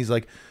today and he's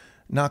like,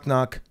 knock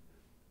knock,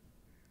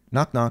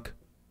 knock knock,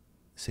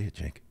 say it,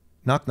 Jake.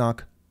 Knock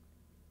knock.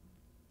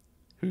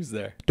 Who's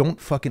there?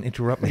 Don't fucking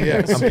interrupt me.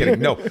 Yes. I'm kidding.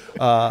 No.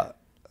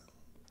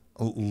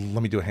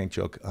 Let me do a Hank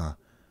joke.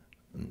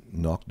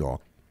 Knock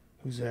knock.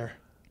 Who's there?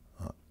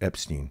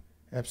 Epstein.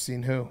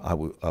 Epstein who? I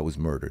was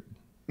murdered.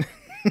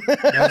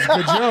 That's a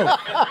good joke.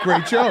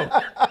 Great joke.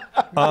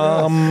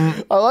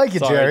 I like it,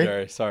 Sorry, Jerry.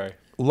 Jerry. Sorry.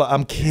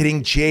 I'm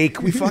kidding,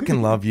 Jake. We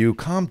fucking love you.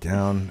 Calm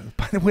down.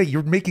 By the way,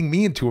 you're making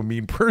me into a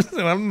mean person.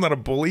 I'm not a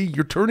bully.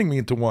 You're turning me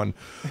into one.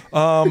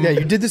 Yeah,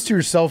 you did this to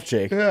yourself,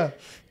 Jake. Yeah.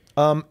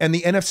 And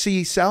the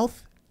NFC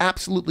South,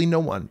 absolutely no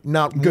one.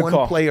 Not Good one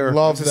call. player.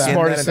 Love It's the that.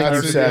 smartest thing That's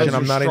you've your- said. that's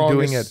I'm your not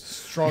doing it.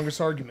 Strongest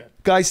argument.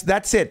 Guys,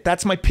 that's it.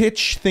 That's my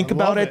pitch. Think I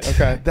about love it. it.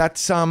 Okay.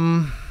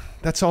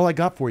 That's all I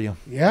got for you.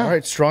 Yeah. All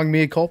right, strong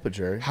mea culpa,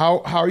 Jerry.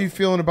 How are you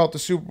feeling about the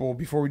Super Bowl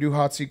before we do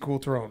hot seat cool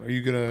throne? Are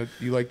you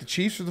like the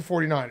Chiefs or the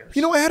 49ers?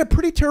 You know, I had a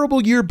pretty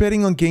terrible year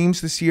betting on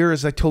games this year.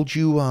 As I told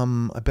you,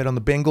 I bet on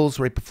the Bengals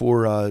right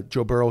before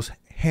Joe Burrow's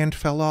hand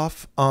fell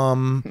off.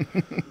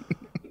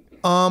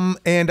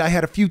 And I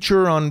had a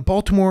future on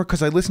Baltimore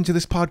because I listened to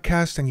this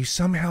podcast and you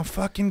somehow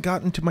fucking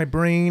got into my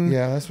brain.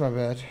 Yeah, that's my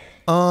bad.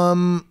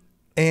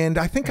 And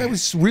I think I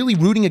was really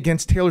rooting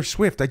against Taylor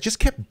Swift. I just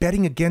kept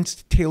betting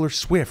against Taylor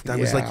Swift. I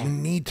was like, Yeah. you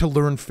need to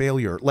learn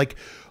failure. Like,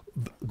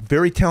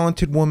 very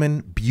talented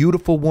woman,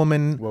 beautiful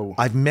woman. Whoa.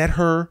 I've met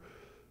her.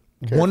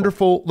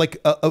 Wonderful, like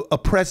a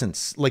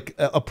presence, like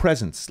a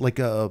presence, like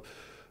a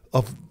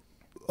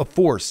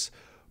force.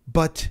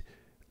 But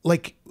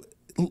like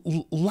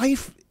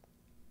life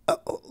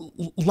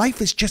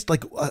is just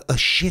like a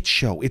shit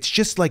show. It's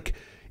just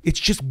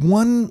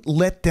one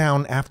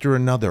letdown after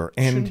another.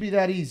 And Shouldn't be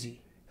that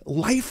easy.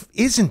 life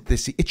isn't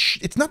this.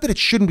 It's not that it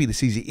shouldn't be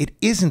this easy. It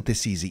isn't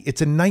this easy.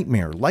 It's a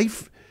nightmare.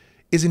 Life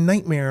is a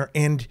nightmare,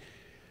 and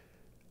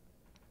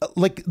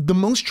like the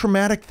most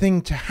traumatic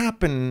thing to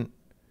happen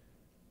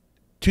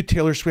to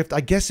Taylor Swift,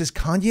 I guess, is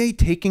Kanye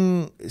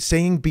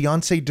saying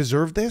Beyonce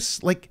deserved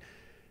this. Like,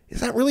 is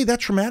that really that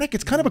traumatic?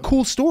 It's kind of a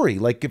cool story.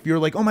 Like, if you're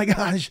like, oh my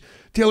gosh,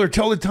 Taylor,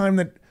 tell the time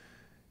that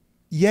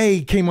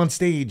Ye came on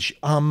stage.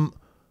 I'm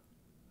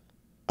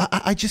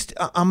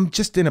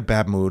just in a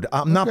bad mood.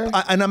 I'm not,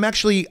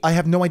 I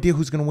have no idea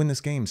who's going to win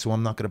this game, so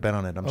I'm not going to bet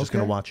on it. I'm just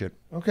going to watch it.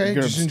 Okay, You're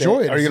gonna just stay-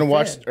 enjoy it. Are you as going a to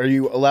watch? fan. Are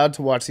you allowed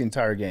to watch the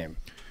entire game?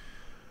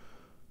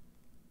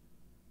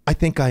 I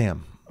think I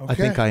am. I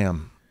think I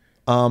am.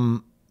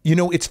 You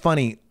know, it's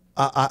funny.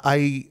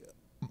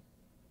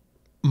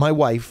 My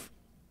wife,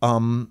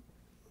 former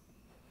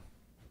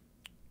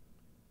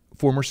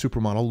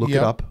supermodel, look it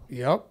up.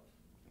 Yep.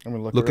 I'm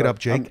gonna Look it up,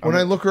 Jake. When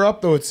I look her up,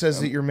 though, it says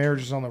that your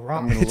marriage is on the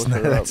rock. It's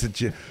not. That's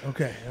Okay.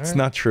 all It's right.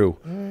 not true.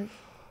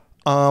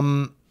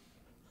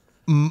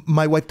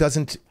 My wife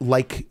doesn't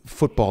like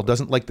football.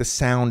 Doesn't like the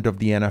sound of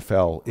the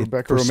NFL.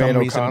 Rebecca for some Romaine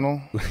reason-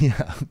 O'Connell?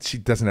 Yeah, she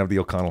doesn't have the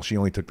O'Connell. She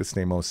only took the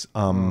Stamos.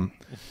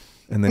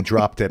 And then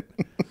dropped it.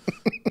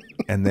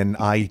 And then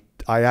I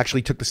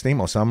actually took the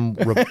Stamos. I'm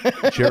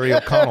Jerry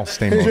O'Connell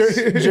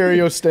Stamos. Jerry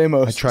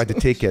Ostamos. I tried to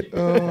take it.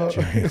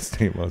 Jerry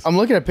Stamos. I'm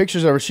looking at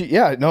pictures of her. She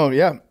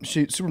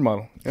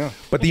supermodel. Yeah.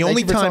 But the Thank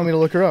only you for telling time me to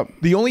look her up.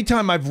 The only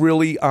time I've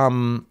really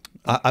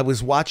I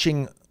was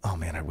watching. Oh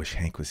man, I wish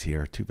Hank was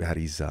here. Too bad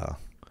he's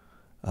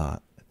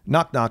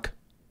knock knock.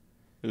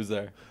 Who's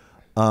there?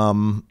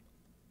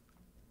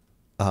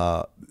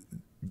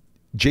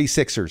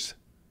 J6ers.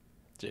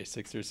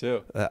 J6ers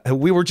too.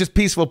 We were just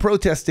peaceful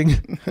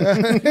protesting.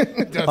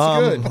 That's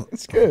good.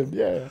 It's good.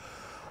 Yeah.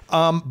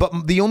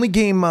 But the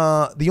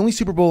only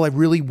Super Bowl I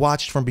really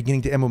watched from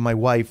beginning to end with my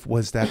wife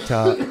was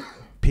that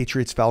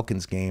Patriots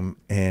Falcons game,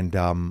 and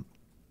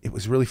it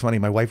was really funny.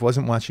 My wife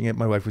wasn't watching it.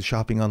 My wife was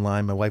shopping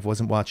online. My wife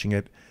wasn't watching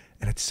it,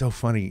 and it's so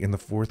funny. In the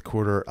fourth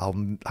quarter,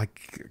 I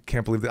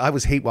can't believe that I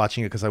was hate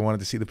watching it because I wanted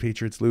to see the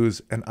Patriots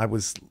lose, and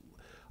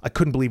I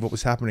couldn't believe what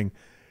was happening.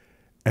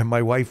 And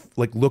my wife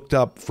like looked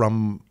up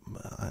from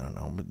I don't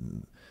know,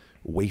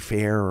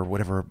 Wayfair or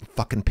whatever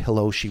fucking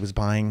pillow she was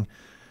buying,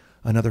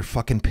 another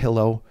fucking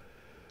pillow.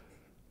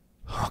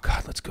 Oh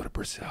God, let's go to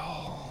Brazil,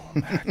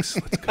 Max.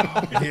 Let's go.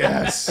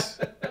 Yes.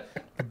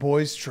 The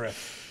boys' trip.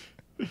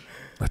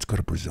 Let's go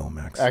to Brazil,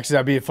 Max. Actually,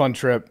 that'd be a fun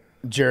trip.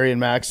 Jerry and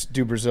Max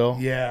do Brazil.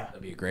 Yeah.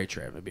 That'd be a great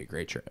trip. That'd be a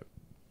great trip.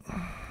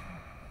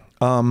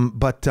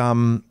 But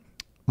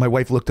my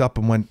wife looked up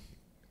and went,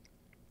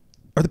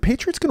 "Are the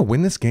Patriots going to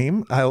win this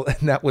game?"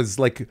 And that was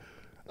like,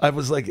 I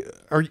was like,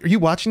 "Are you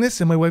watching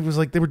this?" And my wife was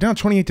like, "They were down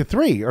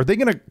 28-3. Are they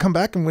going to come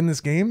back and win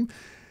this game?"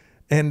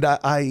 And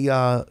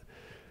I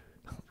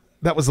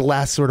that was the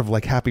last sort of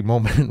like happy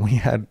moment we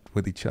had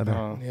with each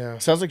other. Yeah.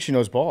 Sounds like she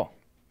knows ball.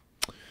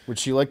 Would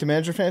she like to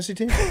manage her fantasy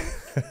team?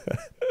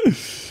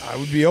 I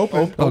would be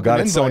open. Oh God,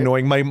 it's so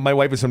invite. annoying. My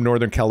wife is from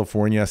Northern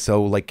California,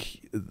 so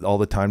like all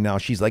the time now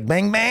she's like,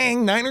 "Bang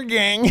bang, Niner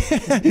gang,"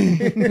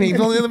 and he's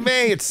only in the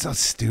Bay. It's so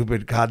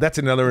stupid. God, that's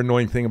another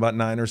annoying thing about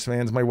Niners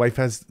fans. My wife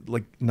has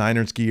like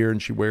Niners gear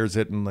and she wears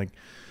it, and like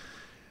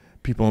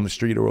people on the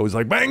street are always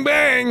like, "Bang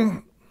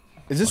bang."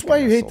 Is this why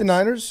you hate the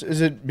Niners?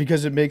 Is it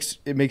because it makes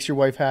your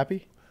wife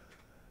happy?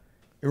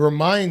 It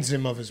reminds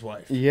him of his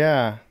wife.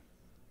 Yeah.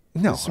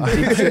 No, no.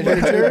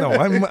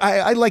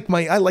 I like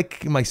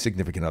my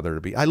significant other to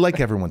be. I like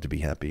everyone to be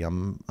happy.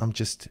 I'm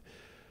just.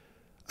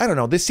 I don't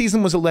know. This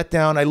season was a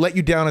letdown. I let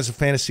you down as a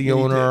fantasy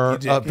owner, You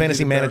did. You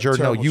fantasy did a manager.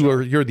 No,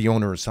 terrible you're the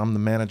owner. So I'm the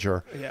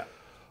manager. Yeah.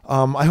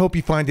 I hope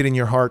you find it in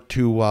your heart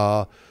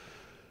to,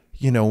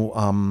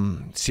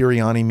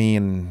 Sirianni me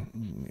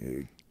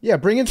and Yeah,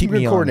 bring in some Keep good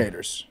me on.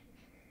 coordinators.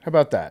 How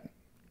about that?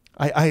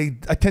 I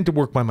tend to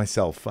work by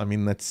myself. I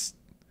mean, that's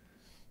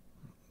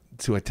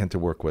who I tend to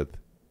work with.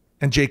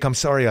 And Jake, I'm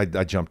sorry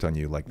I jumped on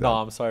you like that. No,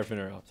 I'm sorry for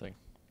interrupting.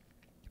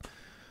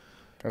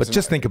 But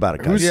just think about it,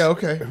 guys. Who's, Yeah,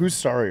 okay. Who's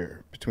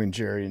sorrier between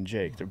Jerry and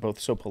Jake? They're both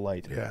so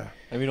polite. Yeah.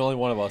 I mean, only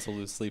one of us will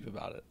lose sleep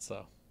about it.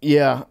 So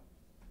Yeah.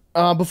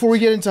 Before we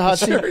get into hot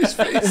seat, Jerry's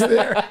face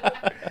there.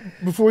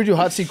 before we do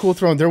hot seat cool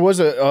throne, there was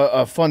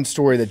a fun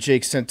story that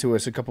Jake sent to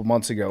us a couple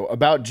months ago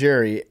about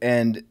Jerry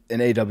and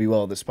an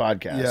AWL. This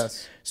podcast.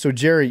 Yes. So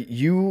Jerry,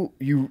 you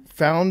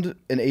found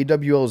an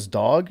AWL's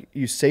dog.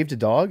 You saved a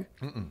dog.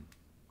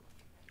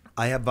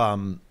 I have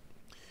man,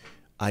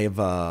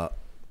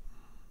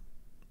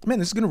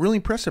 this is going to really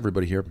impress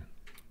everybody here.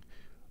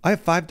 I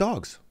have 5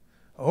 dogs.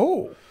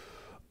 Oh.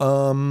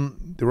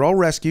 They're all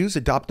rescues,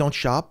 adopt, don't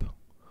shop.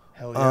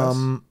 Hell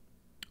yes.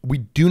 We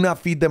do not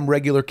feed them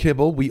regular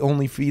kibble. We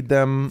only feed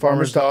them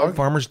Farmer's dog.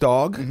 Farmer's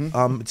dog.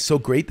 It's so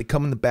great. They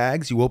come in the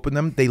bags. You open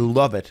them. They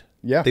love it.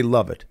 Yeah. They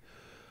love it.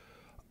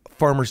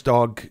 Farmer's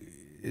dog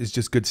is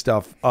just good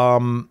stuff.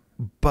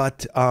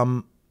 But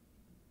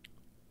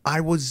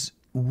I was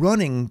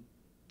running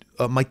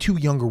my 2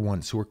 younger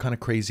ones who are kind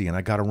of crazy, and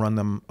I got to run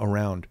them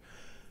around.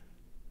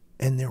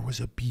 And there was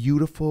a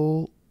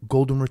beautiful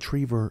golden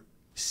retriever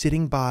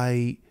sitting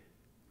by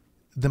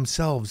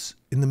themselves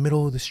in the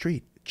middle of the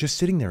street, just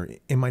sitting there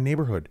in my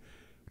neighborhood,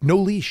 no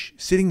leash,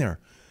 sitting there.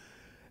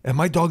 And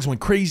my dogs went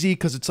crazy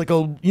because it's like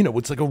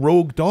a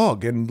rogue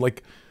dog, and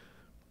like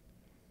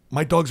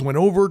my dogs went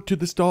over to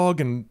this dog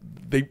and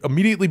they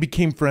immediately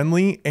became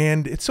friendly.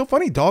 And it's so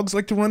funny, dogs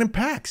like to run in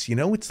packs.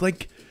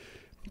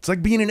 It's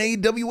like being an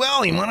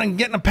AWL. You want to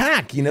get in a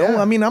pack,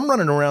 Yeah. I mean, I'm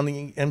running around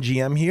the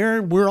MGM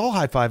here. We're all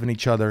high-fiving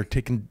each other,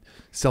 taking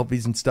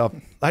selfies and stuff.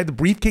 I had the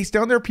briefcase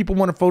down there. People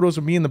wanted photos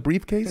of me in the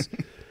briefcase.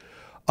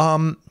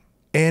 I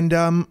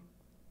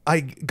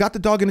got the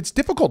dog, and it's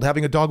difficult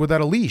having a dog without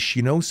a leash,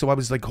 So I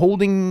was like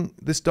holding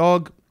this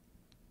dog,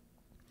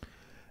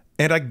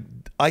 and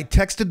I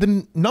texted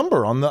the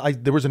number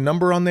there was a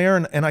number on there,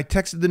 and I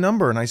texted the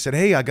number, and I said,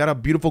 "Hey, I got a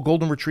beautiful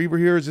golden retriever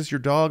here. Is this your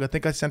dog?" I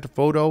think I sent a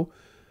photo.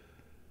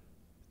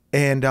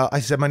 And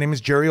I said, "My name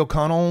is Jerry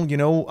O'Connell.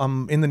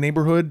 I'm in the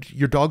neighborhood.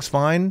 Your dog's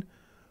fine.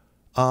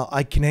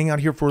 I can hang out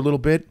here for a little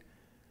bit."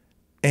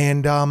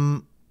 And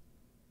I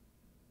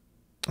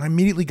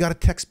immediately got a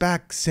text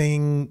back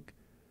saying,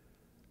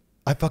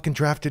 "I fucking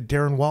drafted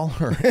Darren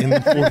Waller in the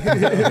 4th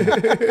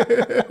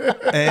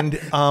round." And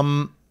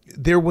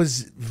there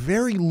was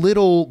very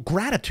little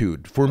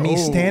gratitude for me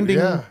standing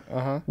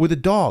with a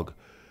dog.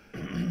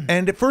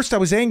 And at first I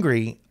was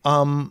angry.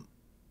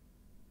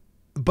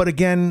 But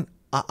again,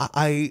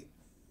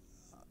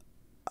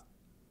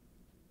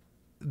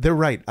 they're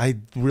right. I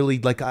really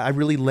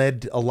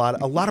led a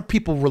lot of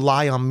people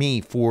rely on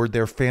me for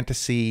their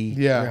fantasy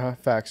Yeah.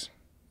 Facts.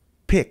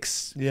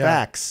 picks, Yeah.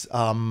 facts,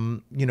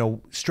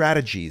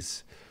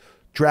 strategies,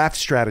 draft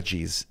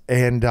strategies.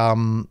 And,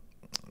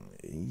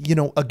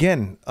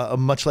 again,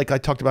 much like I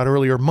talked about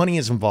earlier, money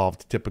is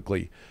involved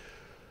typically.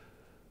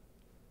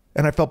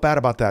 And I felt bad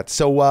about that.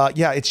 So,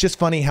 it's just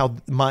funny how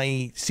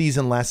my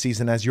last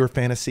season as your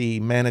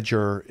fantasy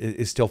manager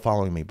is still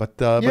following me. But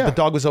the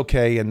dog was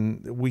okay,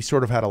 and we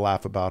sort of had a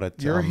laugh about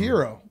it. You're a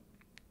hero.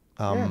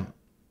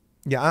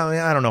 Yeah,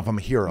 I don't know if I'm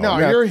a hero. No,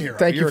 Yeah, you're a hero.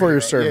 thank you You're a for your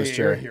hero. service, Yeah,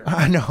 you're a Jerry. hero.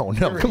 I know.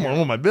 No, come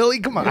on, my Billy,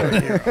 come on.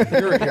 You're a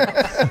hero.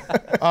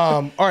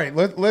 All right,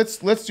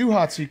 let's do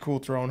Hot Seat Cool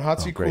Throne.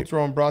 Hot Seat Cool great.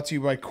 Throne brought to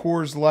you by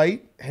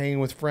Coorslight. Hanging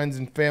with friends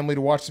and family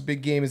to watch the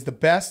big game is the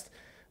best,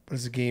 but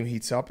as the game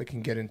heats up, it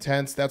can get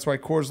intense. That's why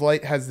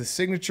Coorslight has the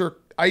signature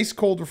ice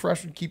cold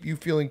refreshment to keep you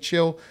feeling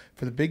chill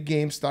for the big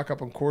game. Stock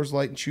up on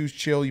Coorslight and choose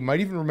chill. You might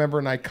even remember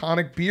an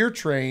iconic beer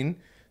train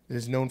that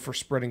is known for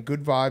spreading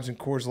good vibes and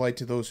Coors Light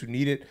to those who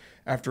need it.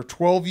 After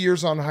 12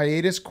 years on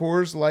hiatus,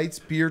 Coors Light's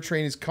beer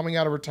train is coming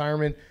out of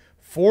retirement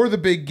for the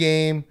big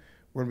game.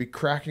 We're going to be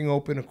cracking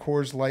open a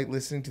Coors Light,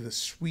 listening to the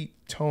sweet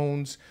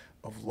tones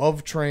of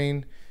Love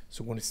Train.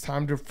 So when it's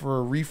time for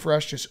a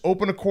refresh, just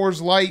open a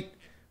Coors Light.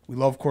 We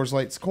love Coors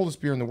Light. It's the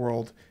coldest beer in the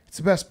world. It's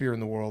the best beer in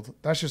the world.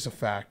 That's just a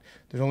fact.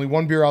 There's only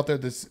one beer out there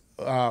that's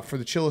for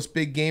the chillest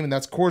big game, and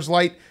that's Coors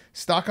Light.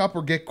 Stock up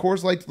or get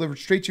Coors Light delivered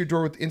straight to your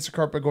door with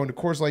Instacart by going to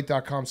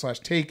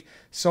CoorsLight.com/take.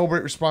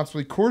 Celebrate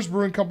responsibly. Coors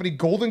Brewing Company,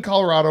 Golden,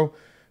 Colorado.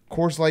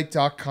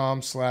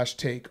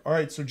 CoorsLight.com/take. All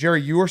right, so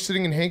Jerry, you are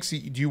sitting in Hank's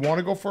seat. Do you want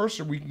to go first,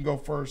 or we can go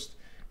first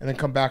and then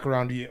come back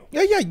around to you?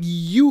 Yeah.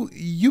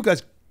 You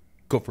guys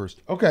go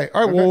first. Okay.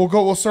 All right. Well,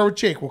 we'll start with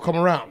Jake. We'll come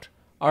around.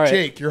 All right.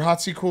 Jake, your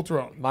hot seat, cool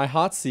throne. My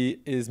hot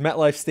seat is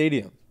MetLife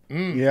Stadium.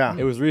 Yeah.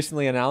 It was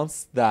recently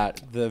announced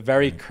that the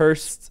very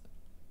cursed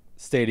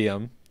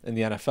stadium in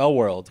the NFL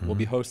world will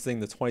be hosting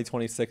the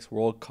 2026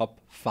 World Cup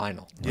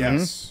final.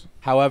 Yes.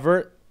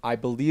 However, I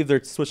believe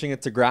they're switching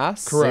it to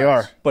grass. Correct. They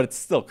are. But it's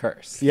still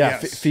cursed. Yeah,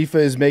 Yes. FIFA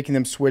is making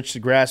them switch to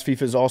grass.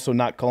 FIFA is also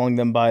not calling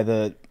them by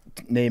the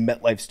name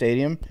MetLife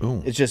Stadium.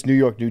 Ooh. It's just New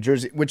York, New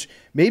Jersey, which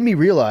made me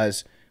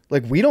realize,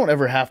 like, we don't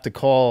ever have to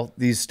call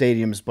these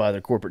stadiums by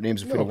their corporate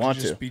names if we No, don't it want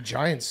could to. just be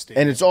Giants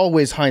Stadium. And it's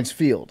always Heinz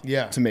Field.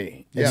 Yeah. To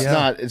me,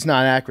 Yeah. it's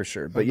not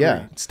Acrisure, but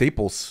yeah,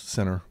 Staples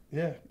Center.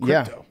 yeah.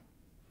 Yeah. Crypto.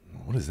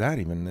 What is that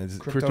even? Is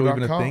crypto Crypto.com.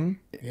 even a thing?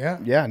 Yeah.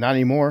 yeah, not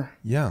anymore.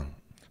 Yeah.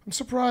 I'm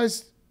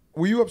surprised.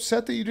 Were you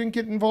upset that you didn't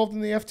get involved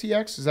in the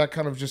FTX? Is that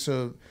kind of just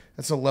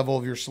that's a level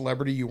of your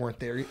celebrity you weren't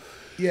there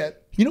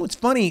yet? You know, it's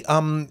funny.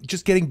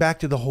 Just getting back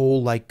to the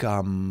whole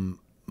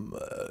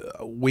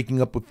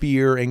waking up with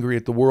fear, angry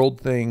at the world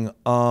thing.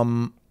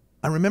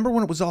 I remember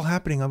when it was all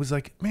happening, I was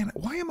like, man,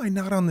 why am I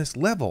not on this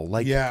level?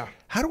 Like, Yeah.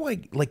 how do I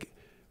like?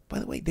 By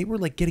the way, they were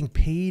like getting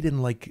paid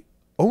in like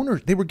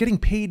owners. They were getting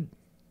paid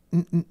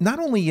not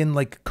only in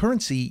like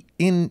currency,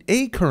 in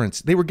a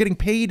currency. They were getting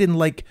paid in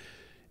like.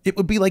 It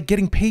would be like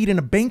getting paid in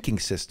a banking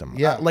system.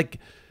 Yeah.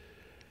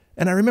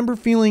 And I remember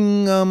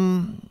feeling,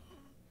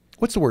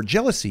 what's the word?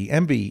 Jealousy,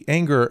 envy,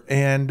 anger.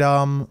 And,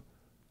 man,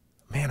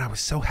 I was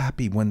so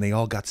happy when they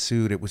all got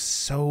sued. It was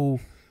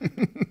so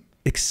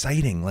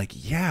exciting. Like,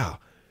 yeah,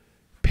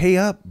 pay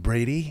up,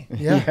 Brady.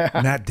 Yeah.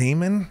 Matt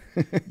Damon,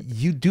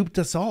 you duped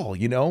us all,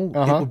 you know?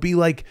 Uh-huh. It would be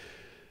like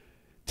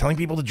telling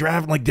people to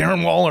draft like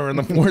Darren Waller in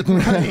the fourth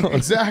round.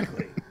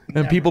 Exactly.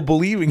 And people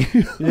believing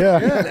you.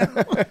 Yeah,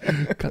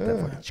 Cut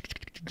that.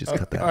 Just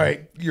cut that. All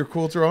right. Your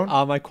cool throne?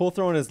 My cool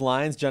throne is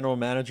Lions general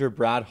manager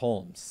Brad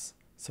Holmes.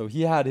 So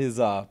he had his,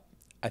 I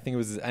think it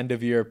was his end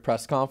of year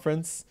press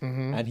conference,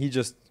 and he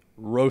just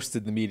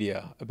roasted the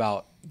media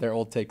about their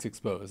old takes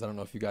exposed. I don't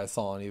know if you guys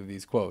saw any of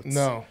these quotes.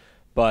 No.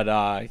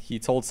 But he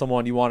told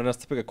someone, you wanted us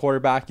to pick a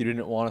quarterback. You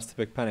didn't want us to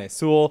pick Penei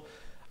Sewell.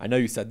 I know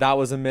you said that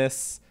was a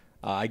miss.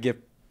 I give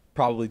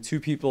probably two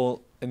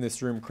people in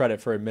this room credit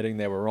for admitting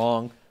they were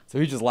wrong. So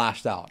he just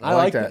lashed out. I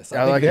like that. this. I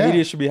I think like the that.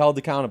 media should be held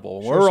accountable.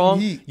 When Show we're some wrong,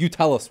 heat. you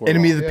tell us we're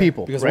enemy wrong. of the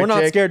people. Because right, we're not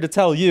Jake? scared to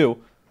tell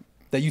you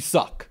that you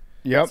suck.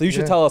 Yep. So you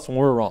should tell us when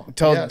we're wrong.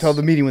 Tell Yes. tell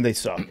the media when they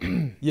suck.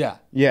 Yeah.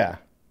 Yeah.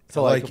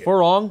 So I like like if it. we're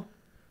wrong,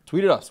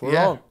 tweet at us. We're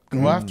Yeah. wrong.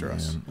 Go after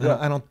us.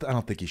 I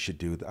don't think you should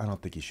do that. I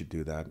don't think you should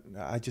do that.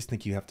 I just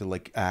think you have to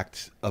like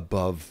act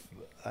above.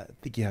 I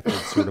think you have to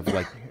sort of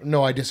like.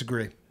 No, I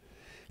disagree.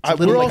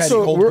 little We're like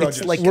also hold we're,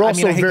 grudges. like- we're I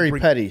mean, also I hate to very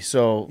bring- petty.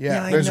 So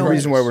Yeah, I there's a know.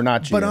 reason why we're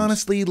not GMs. But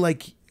honestly,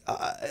 like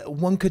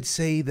one could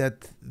say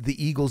that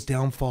the Eagles'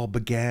 downfall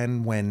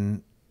began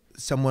when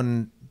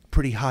someone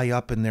pretty high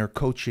up in their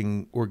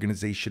coaching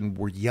organization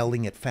were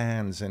yelling at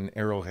fans in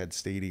Arrowhead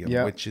Stadium,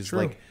 Yeah, which is true.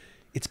 like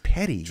it's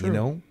petty, you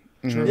know.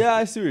 True. Yeah,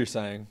 I see what you're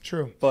saying.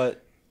 True.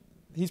 But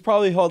he's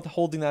probably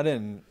holding that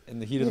in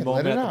the heat of the Yeah,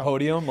 let moment it at the out.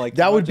 podium. Like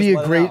that you would might be just a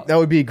let it great out. that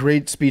would be a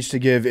great speech to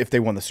give if they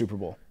won the Super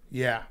Bowl.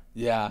 Yeah.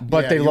 Yeah.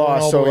 But Yeah, they you went all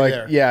lost, the so way like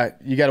there. yeah,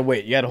 you got to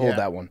wait. You got to hold Yeah.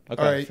 that one.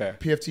 Okay, All right. fair.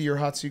 PFT, your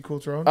hot seat, cool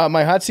throne?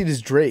 My hot seat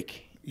is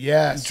Drake.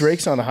 Yes.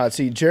 Drake's on the hot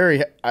seat.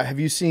 Jerry, have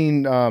you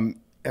seen the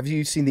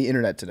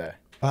internet today?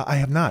 I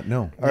have not.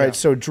 No. All right,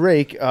 so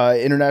Drake,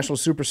 international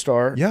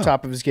superstar, Yeah.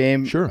 top of his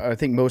game. Sure. I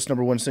think most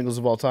number one singles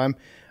of all time.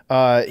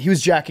 He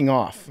was jacking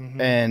off,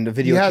 and a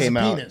video He has came a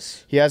out.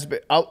 penis. He has.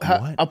 I'll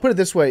What? put it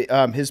this way: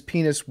 his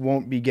penis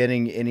won't be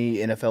getting any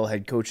NFL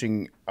head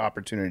coaching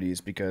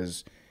opportunities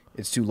because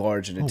it's too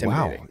large and Oh,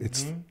 intimidating.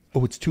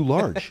 wow. It's too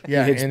large.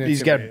 Yeah, He's- and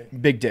he's got a intimidating.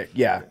 big dick.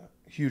 Yeah.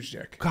 Huge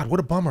dick. God, what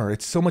a bummer.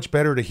 It's so much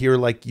better to hear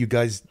like you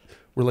guys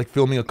were like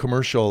filming a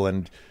commercial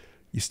and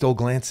you stole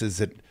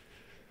glances at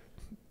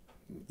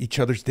each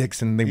other's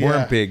dicks and they Yeah.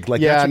 weren't big.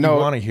 Like Yeah, that's what no, you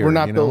want to hear. we're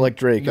not you built know? like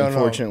Drake, No, no.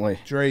 unfortunately.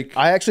 Drake.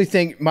 I actually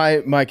think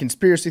my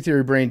conspiracy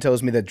theory brain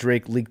tells me that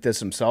Drake leaked this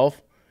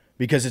himself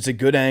because it's a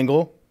good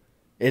angle.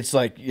 It's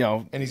like,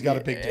 And he's got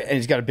a big dick. And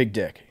he's got a big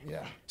dick.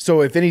 Yeah.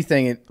 So if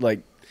anything, it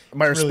like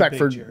my It's really respect big,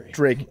 for Jerry.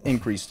 Drake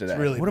increased today.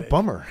 Really What a big.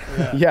 bummer.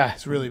 Yeah,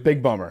 It's really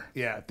big bummer.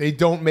 Yeah. They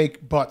don't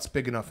make butts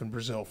big enough in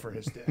Brazil for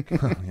his dick.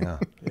 Yeah.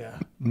 Yeah.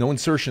 No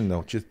insertion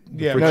though. Just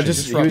the Yeah, friction, No,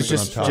 Friction, he was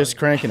just rubbing it on just top.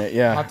 cranking it.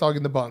 Yeah, Hot dog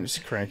in the bun.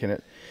 just cranking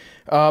it.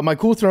 My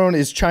cool throne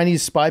is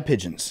Chinese spy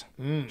pigeons.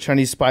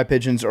 Chinese spy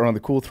pigeons are on the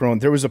cool throne.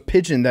 There was a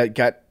pigeon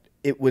that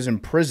was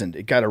imprisoned.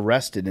 It got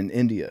arrested in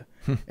India.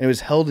 And it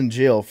was held in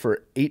jail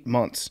for 8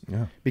 months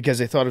because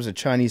they thought it was a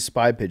Chinese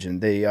spy pigeon.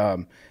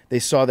 They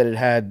saw that it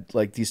had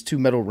like these 2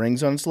 metal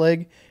rings on its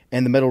leg,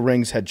 and the metal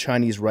rings had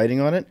Chinese writing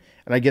on it.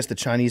 And I guess the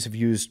Chinese have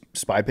used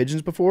spy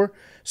pigeons before.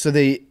 So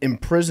they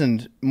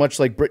imprisoned, much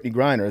like Brittany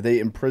Griner, they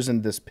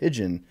imprisoned this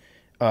pigeon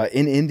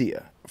in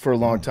India for a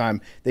long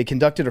time. They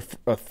conducted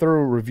a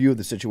thorough review of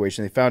the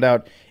situation. They found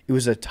out it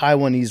was a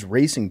Taiwanese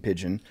racing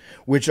pigeon,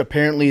 which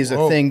apparently is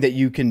a thing that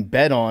you can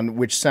bet on,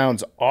 which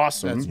sounds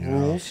awesome. That's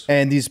rules.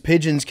 And these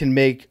pigeons can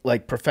make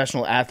like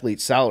professional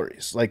athlete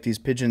salaries. Like these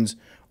pigeons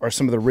are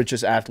some of the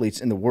richest athletes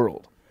in the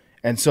world.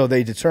 And so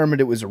they determined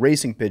it was a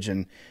racing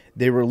pigeon.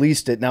 They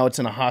released it. Now it's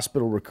in a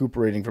hospital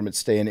recuperating from its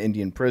stay in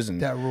Indian prison.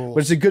 That rules.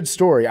 But it's a good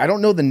story. I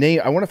don't know the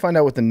name. I want to find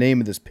out what the name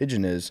of this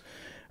pigeon is.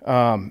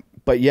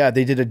 But yeah,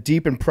 they did a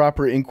deep and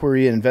proper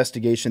inquiry and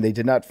investigation. They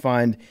did not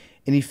find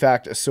any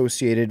fact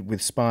associated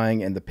with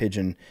spying and the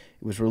pigeon.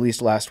 It was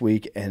released last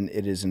week, and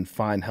it is in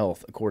fine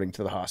health, according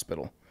to the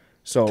hospital.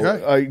 So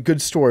a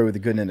good story with a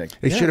good ending.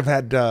 They should have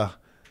had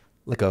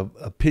like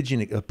a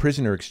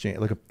prisoner exchange,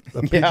 like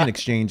a pigeon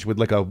exchange with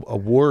like a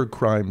war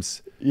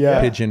crimes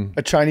pigeon.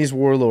 A Chinese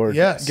warlord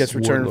gets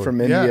returned from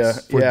India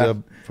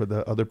for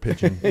the other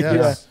pigeon.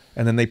 Yes.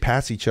 And then they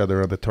pass each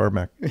other on the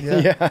tarmac.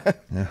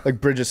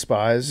 Like Bridge of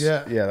Spies.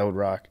 Yeah. Yeah, that would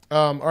rock.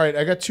 All right,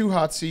 I got 2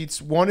 hot seats.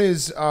 One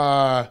is,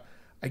 I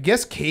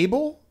guess,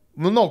 cable.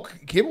 Well, no,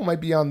 cable might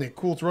be on the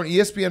cool throne.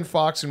 ESPN,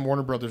 Fox, and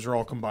Warner Brothers are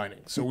all combining,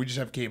 so we just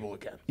have cable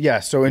again.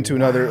 Yeah, so into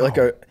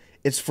another,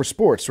 it's for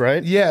sports,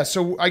 right? Yeah,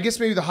 so I guess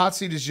maybe the hot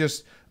seat is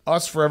just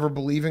us forever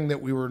believing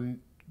that we were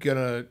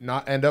gonna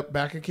not end up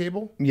back at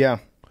cable. Yeah.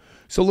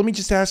 So let me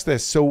just ask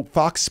this. So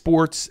Fox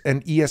Sports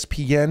and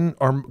ESPN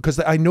are, because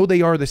I know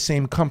they are the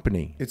same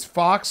company. It's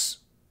Fox,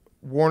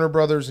 Warner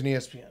Brothers, and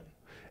ESPN.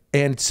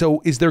 And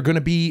so is there going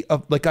to be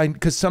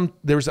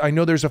I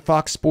know there's a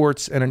Fox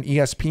Sports and an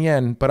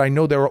ESPN, but I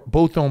know they're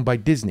both owned by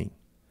Disney.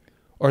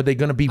 Are they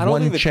going to be I don't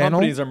one think the channel?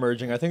 companies are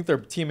merging. I think they're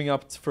teaming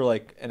up for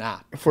like an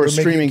app. For a They're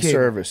making streaming cable.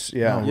 service.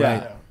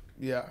 Yeah.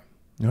 Yeah.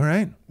 All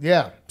right.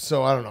 Yeah.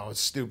 So I don't know. It's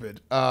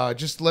stupid.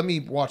 Just let me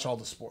watch all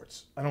the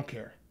sports. I don't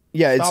care.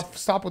 Yeah,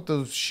 Stop with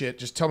the shit.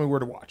 Just tell me where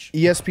to watch.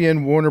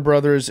 ESPN, Warner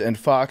Brothers, and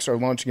Fox are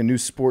launching a new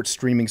sports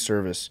streaming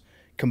service,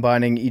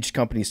 combining each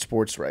company's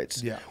sports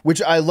rights. Yeah.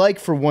 Which I like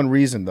for one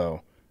reason,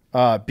 though,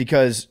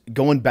 because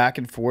going back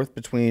and forth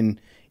between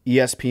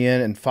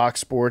ESPN and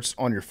Fox Sports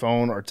on your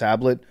phone or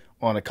tablet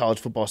on a college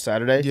football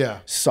Saturday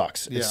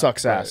sucks. It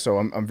sucks ass. Right. So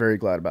I'm very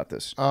glad about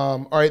this.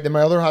 All right, then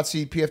my other hot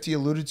seat, PFT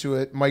alluded to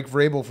it, Mike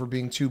Vrabel for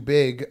being too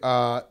big.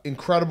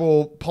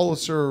 Incredible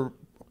Pulitzer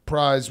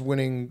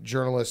Prize-winning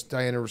journalist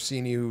Diana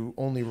Rossini, who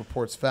only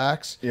reports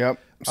facts. Yep.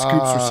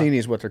 Scoops Rossini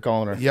is what they're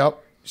calling her.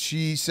 Yep.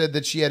 She said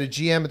that she had a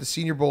GM at the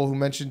Senior Bowl who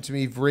mentioned to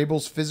me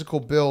Vrabel's physical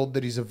build,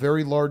 that he's a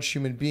very large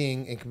human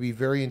being and can be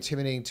very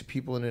intimidating to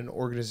people in an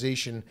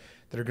organization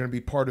that are going to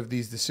be part of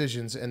these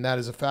decisions, and that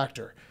is a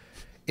factor.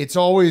 It's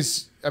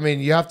always, I mean,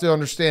 you have to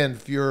understand,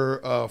 if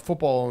you're a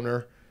football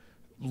owner,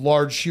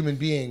 large human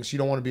beings, you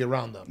don't want to be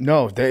around them.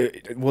 No,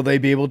 will they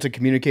be able to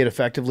communicate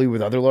effectively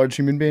with other large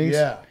human beings?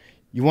 Yeah.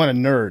 You want a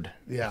nerd.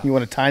 Yeah. You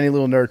want a tiny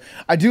little nerd.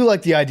 I do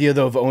like the idea,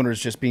 though, of owners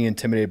just being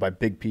intimidated by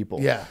big people.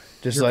 Yeah.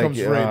 Just Here like, comes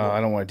Vrabel. I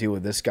don't want to deal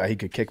with this guy. He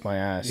could kick my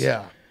ass.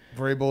 Yeah.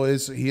 Vrabel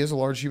is a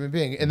large human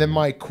being. And then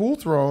my cool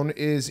throne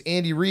is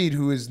Andy Reid,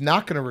 who is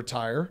not going to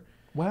retire.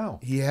 Wow.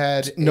 He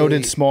had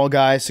Noted small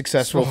guy,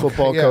 successful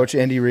football coach,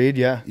 Andy Reid,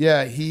 yeah.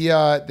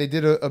 Yeah, they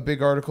did a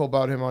big article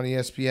about him on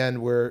ESPN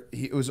where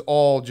it was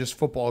all just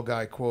football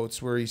guy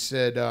quotes, where he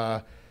said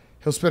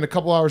he'll spend a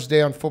couple hours a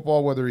day on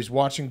football, whether he's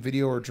watching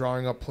video or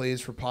drawing up plays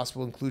for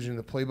possible inclusion in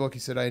the playbook. He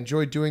said, I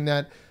enjoy doing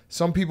that.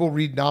 Some people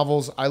read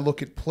novels. I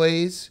look at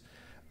plays.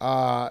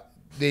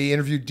 They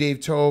interviewed Dave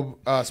Tobe,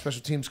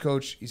 special teams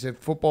coach. He said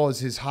football is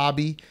his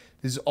hobby.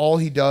 This is all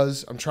he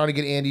does. I'm trying to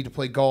get Andy to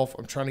play golf.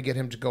 I'm trying to get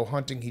him to go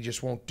hunting. He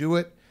just won't do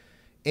it.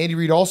 Andy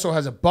Reid also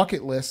has a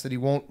bucket list that he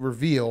won't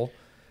reveal,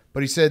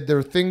 but he said there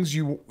are things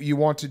you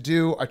want to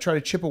do. I try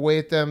to chip away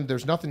at them.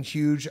 There's nothing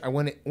huge. I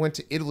went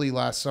to Italy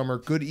last summer.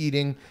 Good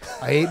eating.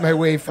 I ate my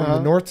way from the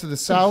north to the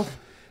south.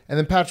 And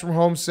then Patrick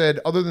Mahomes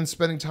said, other than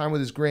spending time with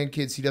his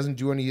grandkids, he doesn't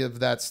do any of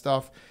that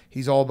stuff.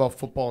 He's all about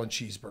football and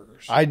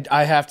cheeseburgers.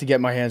 I have to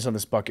get my hands on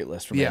this bucket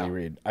list from Andy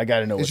Reid. I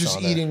got to know It's what's just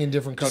on there. eating in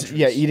different countries.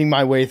 Yeah, eating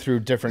my way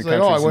through different It's like,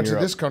 countries. I went in to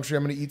Europe. this country.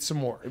 I'm going to eat some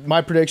more.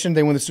 My prediction,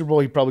 they win the Super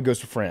Bowl, he probably goes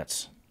to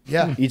France.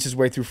 Yeah. Eats his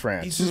way through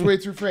France. Eats his way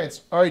through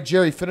France. All right,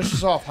 Jerry, finish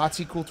us off. Hot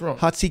seat, cool throne.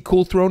 Hot seat,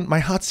 cool throne. My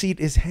hot seat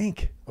is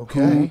Hank,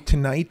 who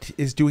tonight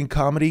is doing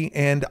comedy.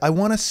 And I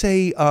want to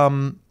say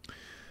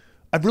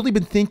I've really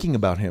been thinking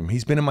about him.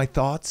 He's been in my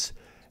thoughts.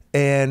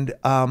 And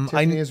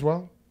Tiffany as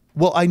well?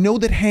 Well, I know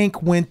that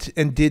Hank went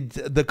and did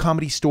the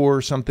Comedy Store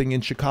or something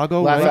in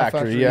Chicago. Laugh right?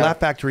 Factory, yeah.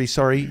 Laugh Factory,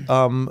 sorry.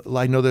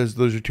 I know those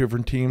are two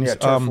different teams. Yeah,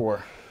 Turf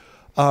War.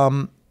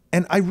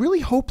 And I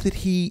really hope that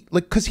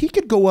because he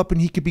could go up and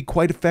he could be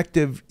quite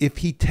effective if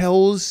he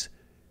tells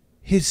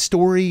his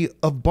story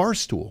of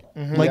Barstool.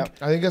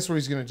 Like, I think that's what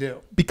he's going to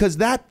do. because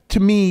that to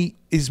me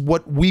is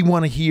what we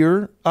want to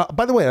hear.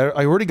 By the way,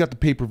 I already got the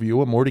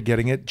pay-per-view. I'm already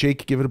getting it.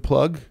 Jake, give it a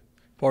plug.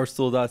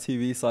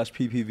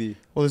 Barstool.tv/PPV.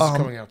 Well, this is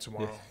coming out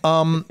tomorrow.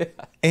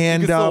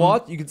 And You can still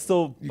watch. You can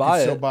still buy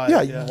it. still buy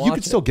yeah, it. you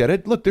can still get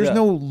it. Look, there's Yeah.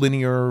 no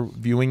linear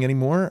viewing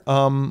anymore,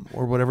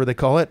 or whatever they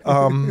call it.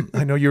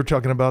 I know you were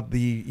talking about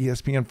the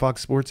ESPN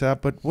Fox Sports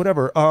app, but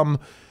whatever.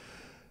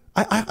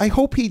 I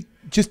hope he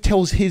just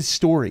tells his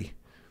story.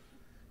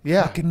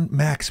 Yeah. Fucking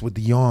Max with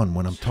the yawn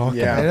when I'm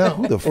talking. Yeah. I know.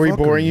 Who the Are we fuck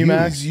boring you,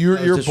 Max? You're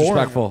boring.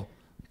 disrespectful.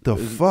 The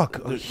fuck?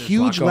 A there's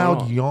huge a lot going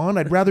loud on. yawn?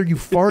 I'd rather you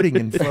farting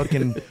in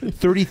fucking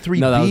 33B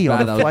No, that was bad,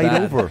 on that a was flight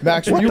bad. over.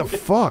 Max, what were the you-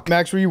 fuck?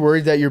 Max, were you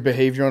worried that your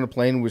behavior on a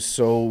plane was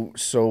so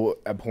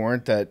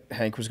abhorrent that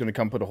Hank was going to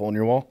come put a hole in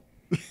your wall?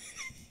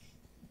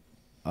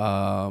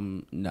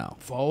 No.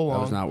 Follow I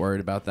was along. not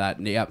worried about that.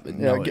 Yep. Yeah,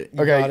 No, okay, it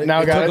got it. now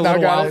took got a it. Now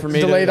little got while it. for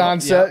me Delayed to,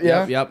 onset,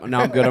 yeah. Yep. No,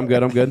 I'm good. I'm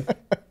good. I'm good.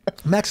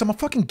 Max, I'm a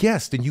fucking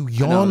guest, and you know,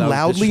 yawn that was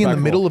loudly in the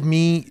disrespectful. middle of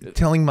me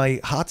telling my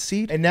hot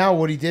seat? And now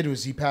what he did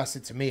was he passed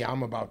it to me.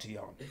 I'm about to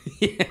yawn.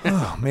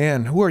 Oh,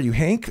 man. Who are you,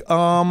 Hank?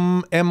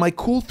 And my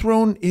cool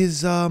throne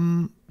is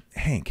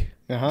Hank.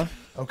 Uh-huh.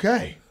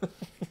 Okay.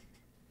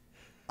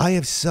 I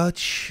have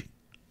such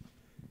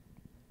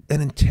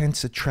an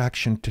intense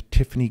attraction to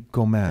Tiffany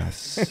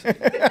Gomez.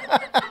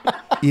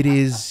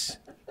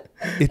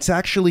 It's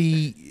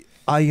actually,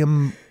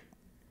 I'm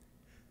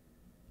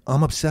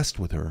obsessed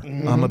with her.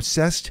 I'm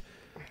obsessed,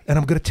 and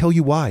I'm going to tell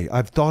you why.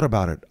 I've thought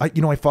about it. I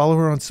follow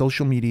her on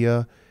social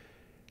media,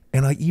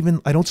 and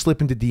I don't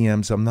slip into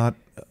DMs. I'm not.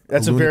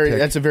 That's a lunatic.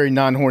 that's a very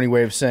non-horny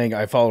way of saying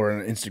I follow her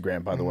on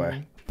Instagram, by the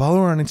way. Follow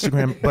her on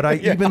Instagram, but I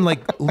even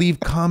like leave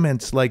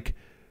comments like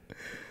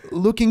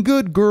looking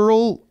good,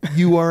 girl,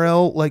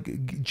 URL,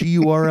 like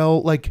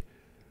GURL, like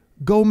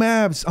go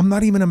Mavs. I'm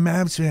not even a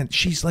Mavs fan.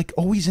 She's like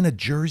always in a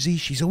jersey.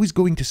 She's always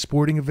going to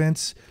sporting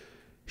events.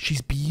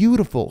 She's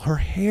beautiful. Her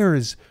hair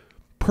is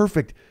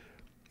perfect.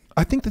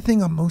 I think the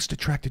thing I'm most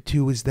attracted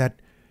to is that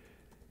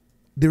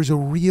there's a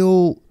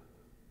real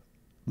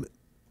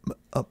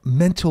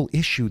mental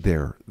issue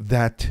there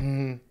that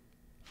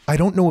I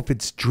don't know if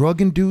it's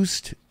drug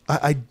induced.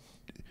 I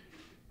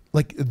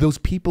like those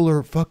people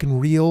are fucking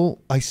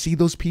real. I see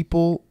those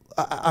people.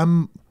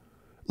 I'm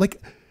like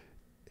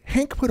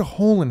Hank put a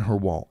hole in her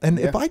wall, and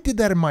if I did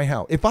that in my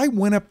house, if I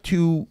went up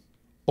to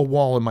a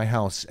wall in my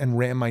house and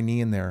ran my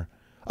knee in there,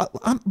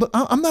 I'm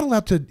not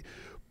allowed to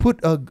put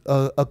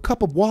a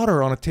cup of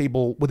water on a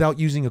table without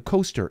using a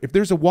coaster. If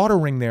there's a water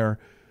ring there,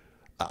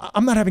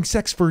 I'm not having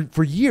sex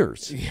for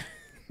years.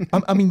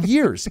 I mean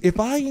years. If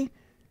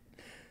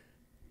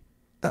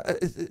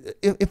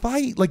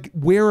I like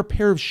wear a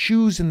pair of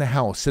shoes in the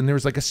house and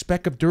there's like a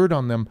speck of dirt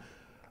on them,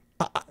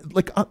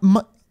 I'm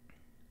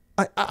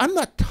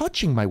not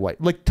touching my wife,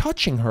 like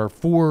touching her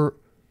for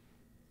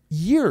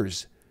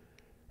years.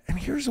 And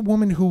here's a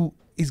woman who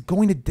is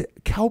going to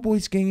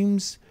Cowboys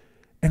games,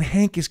 and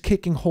Hank is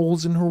kicking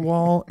holes in her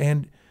wall,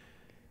 and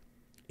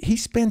he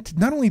spent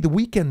not only the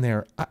weekend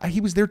there,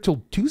 he was there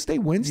till Tuesday,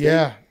 Wednesday.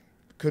 Yeah.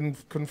 Couldn't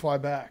fly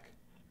back.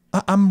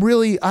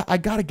 I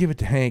got to give it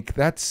to Hank.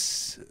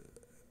 It's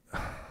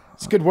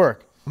good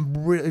work.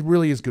 It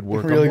really is good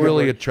work. Really I'm good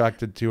really work.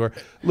 attracted to her.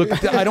 Look,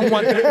 I don't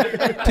want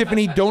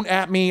Tiffany. Don't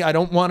at me. I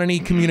don't want any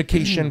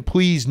communication.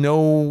 Please,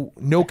 no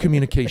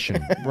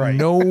communication. Right.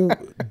 No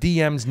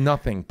DMs.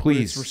 Nothing.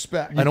 Please. it's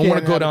respect. I don't You want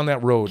to can't go have down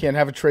that road. Can't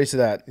have a trace of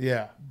that.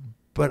 Yeah.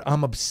 But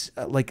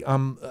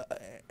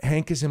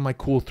Hank is in my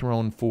cool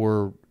throne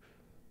for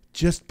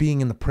just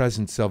being in the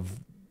presence of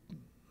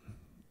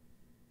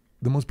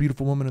the most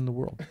beautiful woman in the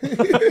world.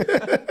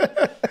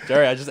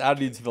 Jerry, I just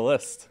added you to the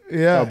list.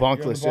 Yeah. Oh, bonk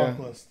you're on list, the bonk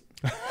yeah. list.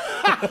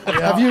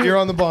 Yeah, you're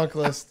on the bonk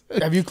list.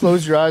 Have you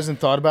closed your eyes and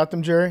thought about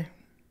them, Jerry?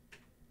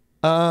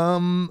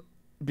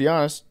 Be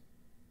honest.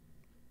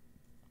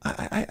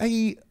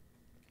 I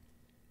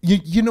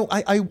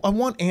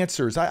want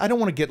answers. I don't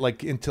want to get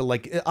like into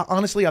like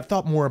honestly. I've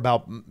thought more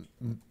about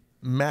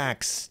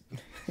Max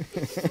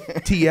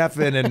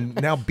TFing and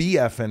now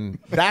BFing.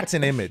 That's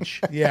an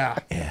image. Yeah.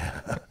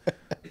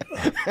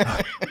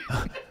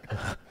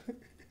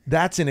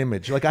 That's an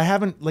image. Like I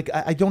haven't like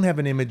I don't have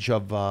an image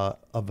of a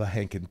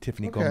Hank and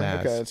Tiffany Gomez.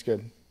 Okay, that's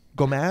good.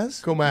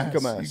 Gomez. Gomez.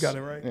 Gomez. You got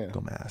it right. Yeah.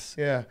 Gomez.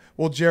 Yeah.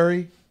 Well,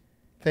 Jerry,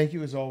 thank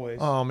you as always.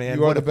 Oh, man,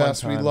 you are what the a fun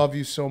best. We time. love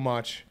you so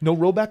much. No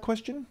Rhoback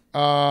question.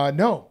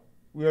 No,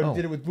 we already Oh.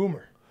 did it with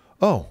Boomer.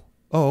 Oh.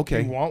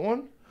 Okay. You want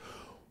one?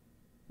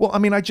 Well, I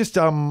mean, I just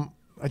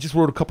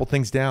wrote a couple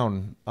things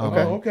down.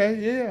 Okay.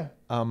 Yeah.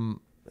 Into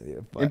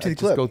the just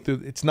clip. go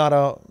through. It's not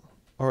a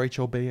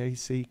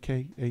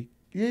RHOBACKA.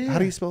 Yeah. How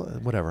do you spell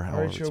it? Whatever.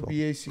 However it's spelled.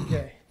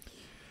 RHOBACK.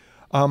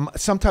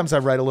 Sometimes I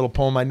write a little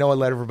poem. I know I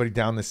let everybody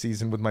down this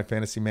season with my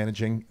fantasy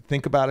managing.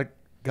 Think about it,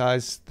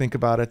 guys. Think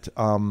about it.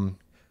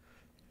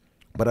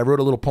 But I wrote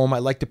a little poem. I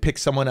like to pick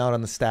someone out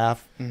on the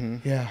staff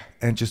Yeah.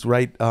 and just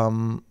write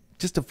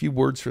just a few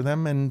words for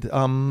them.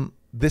 And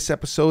this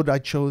episode, I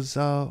chose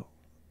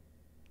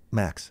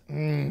Max.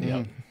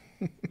 Yeah.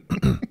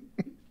 This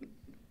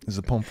is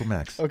a poem for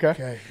Max. Okay.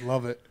 Okay.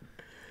 Love it.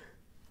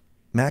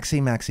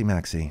 Maxie, Maxie,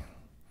 Maxie.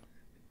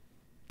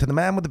 To the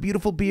man with the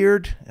beautiful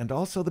beard and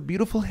also the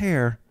beautiful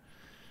hair.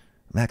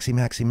 Maxie,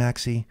 Maxie,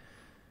 Maxie.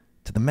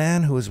 To the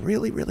man who is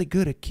really, really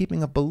good at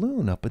keeping a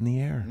balloon up in the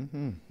air.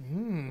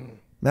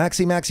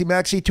 Maxie, Maxie,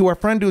 Maxie. To our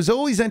friend who is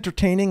always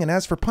entertaining, and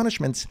as for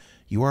punishments,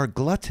 you are a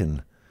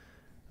glutton.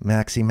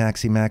 Maxie,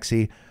 Maxie,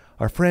 Maxie.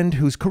 Our friend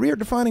whose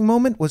career-defining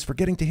moment was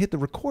forgetting to hit the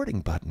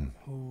recording button.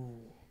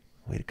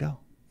 Way to go.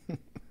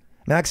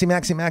 Maxie,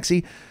 Maxie,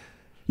 Maxie.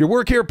 Your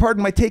work here,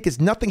 pardon my take, is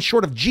nothing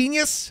short of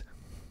genius.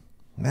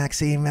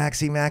 Maxie,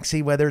 Maxie,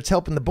 Maxie, whether it's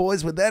helping the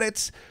boys with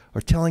edits or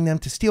telling them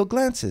to steal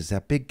glances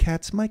at Big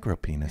Cat's micro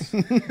penis.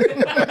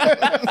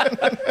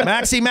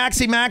 Maxie,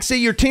 Maxie, Maxie,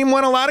 your team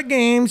won a lot of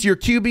games. Your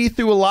QB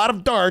threw a lot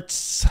of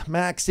darts.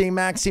 Maxie,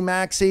 Maxie,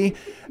 Maxie,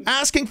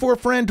 asking for a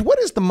friend, what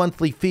is the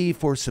monthly fee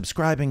for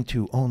subscribing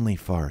to Only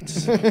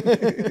Farts?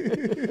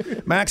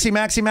 Maxie,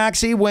 Maxie,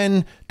 Maxie,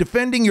 when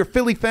defending your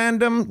Philly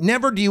fandom,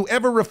 never do you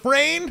ever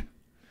refrain.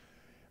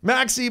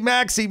 Maxie,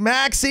 Maxie,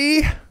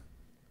 Maxie.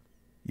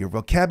 Your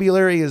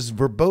vocabulary is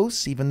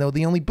verbose, even though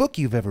the only book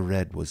you've ever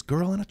read was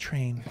Girl on a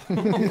Train.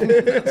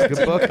 That's a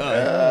good book.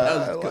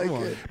 I like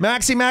it.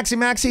 Maxie, Maxie,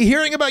 Maxie,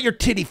 hearing about your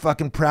titty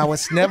fucking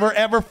prowess never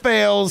ever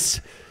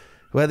fails.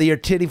 Whether you're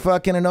titty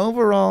fucking in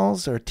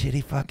overalls or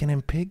titty fucking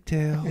in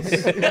pigtails.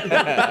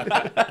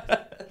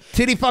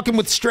 Titty fucking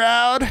with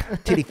Stroud,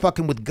 titty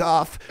fucking with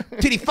Goff,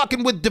 titty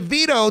fucking with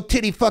DeVito,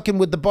 titty fucking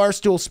with the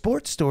Barstool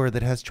Sports store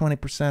that has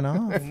 20%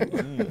 off.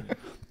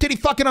 Titty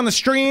fucking on the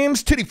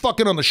streams, titty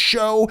fucking on the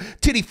show,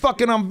 titty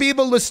fucking on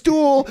Viva La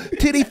Stool,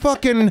 titty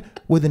fucking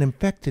with an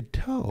infected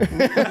toe.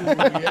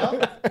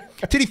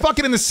 Titty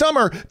fucking in the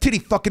summer, titty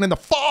fucking in the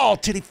fall,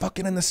 titty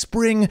fucking in the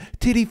spring,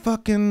 titty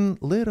fucking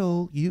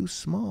little, you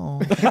small.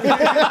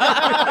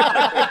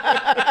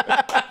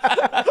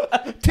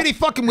 Titty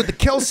fucking with the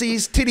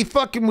Kelseys, titty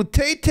fucking with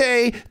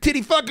Tay-Tay,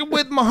 titty fucking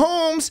with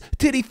Mahomes,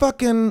 titty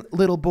fucking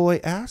little boy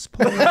ass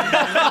play.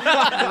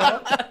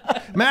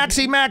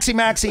 Maxie, Maxie,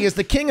 Maxie is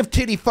the king of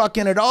titty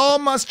fucking. It all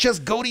must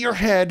just go to your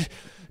head.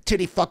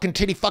 Titty fucking,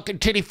 titty fucking,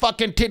 titty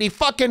fucking, titty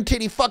fucking,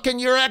 titty fucking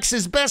your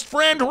ex's best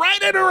friend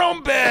right in her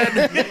own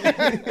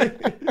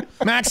bed.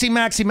 Maxie,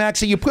 Maxie,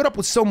 Maxie, you put up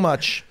with so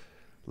much.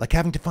 Like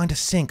having to find a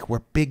sink where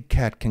Big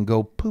Cat can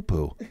go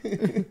poo-poo.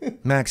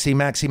 Maxie,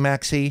 Maxie,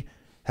 Maxie,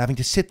 having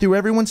to sit through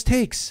everyone's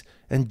takes.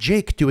 And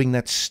Jake doing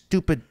that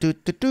stupid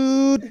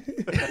doot-doot-doot.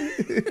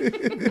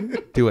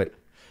 Do it.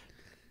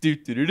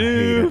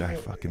 Do-do-do-do. I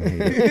fucking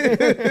hate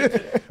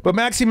it. But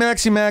Maxie,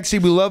 Maxie, Maxie,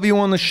 we love you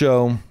on the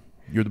show.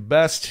 You're the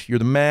best. You're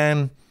the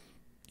man.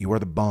 You are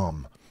the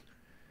bomb.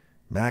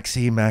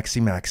 Maxie, Maxie,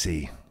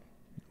 Maxie.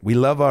 We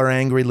love our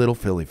angry little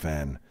Philly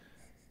fan.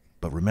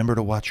 But remember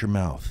to watch your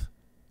mouth,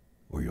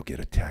 or you'll get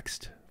a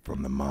text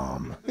from the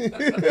mom.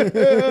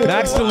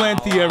 Max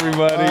Talenti,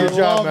 everybody. Good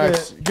job,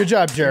 Max. Good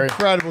job, Jerry.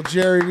 Incredible,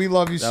 Jerry. We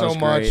love you That so was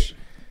much. great.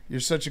 You're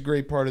such a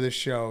great part of this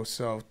show.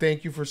 So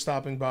thank you for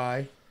stopping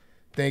by.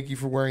 Thank you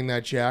for wearing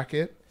that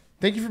jacket.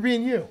 Thank you for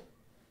being you.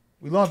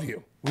 We love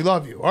you. We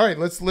love you. All right,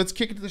 let's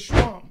kick it to the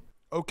Schwam.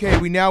 Okay,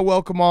 we now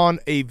welcome on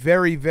a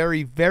very,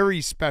 very, very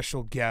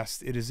special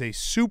guest. It is a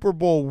Super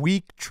Bowl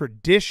week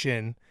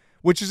tradition,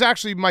 which is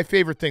actually my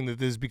favorite thing that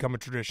this has become a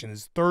tradition.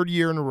 It's third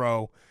year in a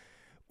row.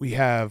 We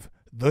have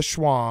the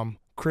Schwam,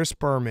 Chris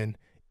Berman,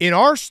 in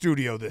our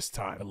studio this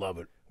time. I love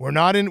it. We're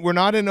not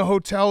in a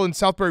hotel in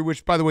Southbury,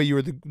 which, by the way, you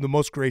were the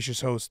most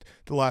gracious host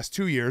the last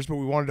 2 years, but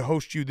we wanted to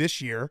host you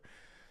this year.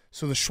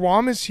 So the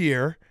Schwam is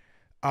here.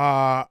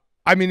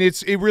 I mean,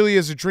 it really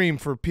is a dream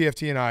for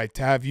PFT and I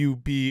to have you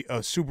be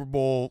a Super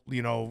Bowl,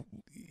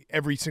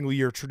 every single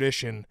year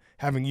tradition,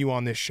 having you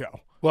on this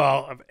show.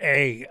 Well,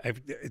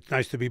 it's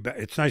nice to be back.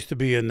 It's nice to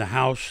be in the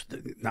house,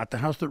 not the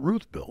house that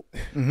Ruth built,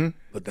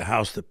 but the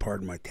house that,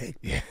 pardon my take,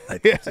 I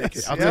think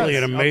it's really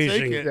an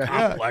amazing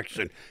complex.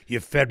 And you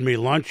fed me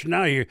lunch.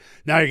 Now you're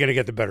going to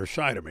get the better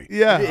side of me.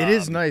 Yeah, It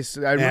is nice.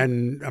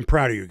 And I'm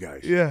proud of you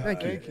guys. yeah.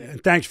 Thank you.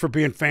 And thanks for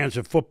being fans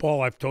of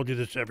football. I've told you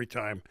this every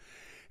time.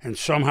 And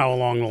somehow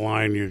along the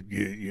line,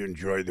 you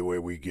enjoyed the way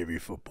we give you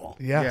football.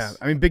 Yes. Yeah,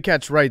 I mean, Big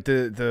Cat's right.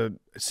 The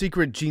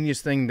secret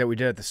genius thing that we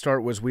did at the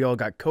start was we all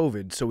got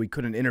COVID, so we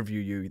couldn't interview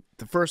you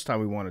the first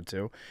time we wanted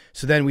to.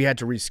 So then we had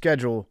to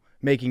reschedule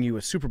making you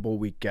a Super Bowl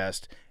week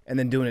guest and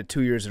then doing it 2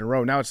 years in a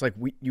row. Now it's like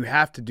you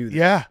have to do this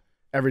Yeah.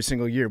 every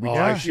single year. We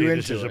I got see. you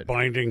This into is it. a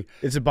binding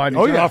It's a binding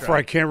offer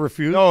I can't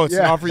refuse. No, it's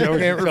an Yeah. offer you Is that what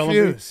can't you're telling me?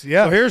 refuse.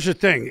 Yeah. So here's the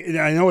thing.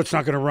 I know it's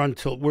not going to run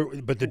till,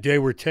 but the day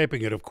we're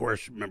taping it, of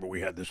course, remember we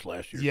had this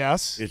last year.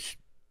 Yes. It's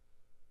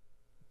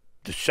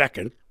the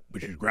second,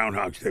 which is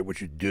Groundhog's Day,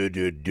 which is day. It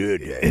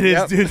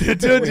is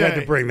We had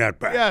to bring that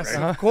back. Yes,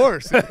 right? of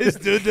course. It is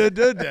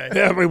day.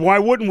 Yeah, I mean, why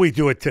wouldn't we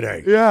do it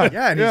today? Yeah.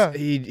 Yeah, and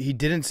he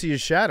didn't see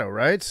his shadow,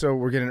 right? So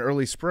we're getting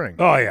early spring.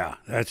 Oh yeah,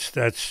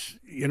 that's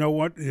you know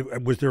what?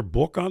 Was there a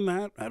book on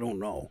that? I don't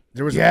know.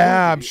 There was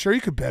Yeah, I'm sure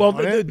you could bet Well,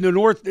 on it. the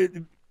North,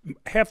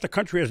 half the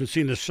country hasn't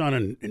seen the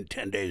sun in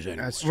 10 days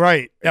anyway. That's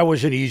Right. That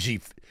was an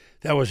easy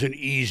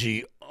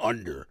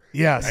under.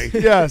 Yes.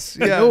 Yes.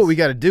 You know what we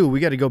got to do? We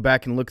got to go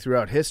back and look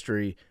throughout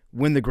history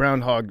when the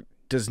groundhog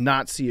does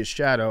not see a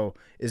shadow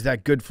is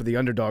that good for the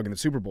underdog in the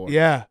Super Bowl.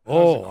 Yeah.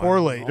 Oh,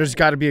 correlate. There's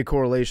got to be a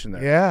correlation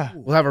there. Yeah.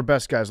 We'll have our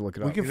best guys look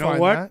it up. We can You know find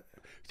what? that.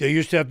 They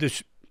used to have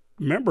this.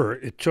 Remember,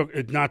 it took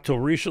it not till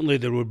recently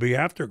that it would be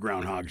after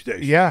Groundhog's Day. So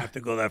Yeah. you have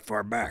to go that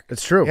far back.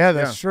 It's true. Yeah,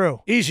 that's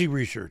true. Easy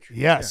research.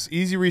 Yes,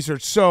 easy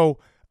research. So,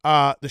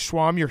 the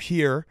Schwam, you're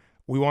here.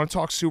 We want to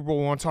talk Super Bowl.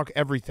 We want to talk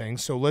everything.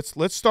 So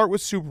let's start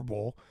with Super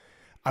Bowl.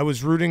 I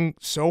was rooting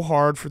so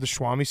hard for the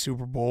Schwami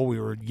Super Bowl. We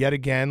were yet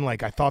again I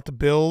thought the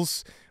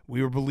Bills.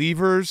 We were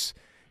believers.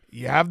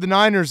 You have the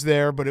Niners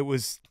there, but it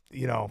was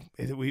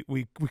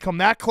we come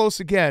that close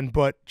again.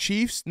 But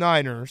Chiefs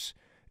Niners.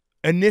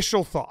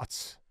 Initial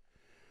thoughts.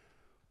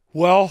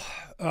 Well,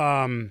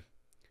 I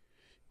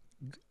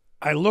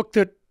looked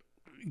at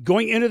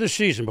going into the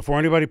season before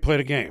anybody played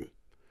a game.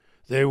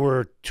 They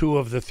were 2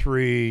 of the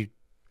 3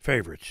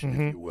 favorites,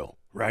 if you will,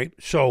 right?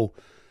 So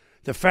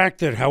the fact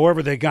that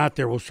however they got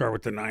there, we'll start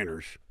with the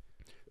Niners.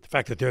 The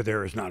fact that they're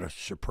there is not a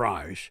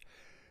surprise.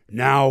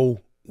 Now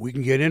we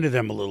can get into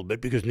them a little bit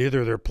because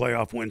neither of their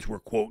playoff wins were,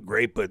 quote,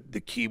 great, but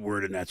the key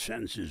word in that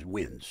sentence is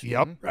wins.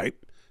 Yep. Right?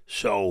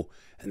 So,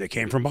 and they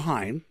came from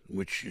behind,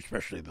 which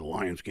especially the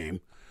Lions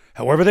game.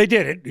 However they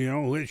did it,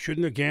 it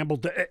shouldn't have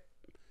gambled.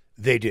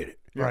 They did it.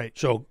 Right.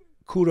 So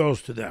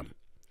kudos to them.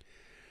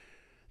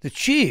 The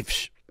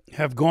Chiefs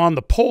have gone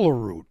the polar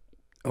route.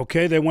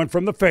 Okay, they went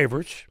from the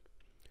favorites,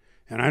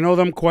 and I know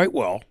them quite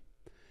well.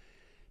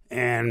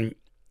 And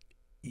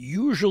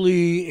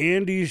usually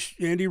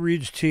Andy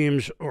Reid's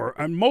teams,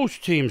 and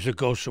most teams that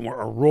go somewhere,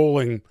 are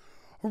rolling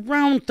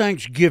around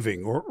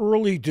Thanksgiving or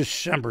early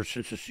December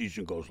since the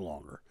season goes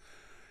longer.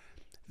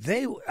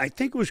 I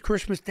think it was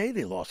Christmas Day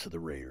they lost to the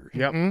Raiders.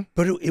 Yep.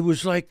 But it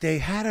was like they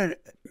kind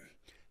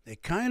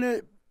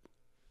of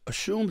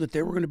assumed that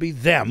they were going to be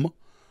them.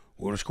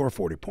 We're going to score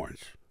 40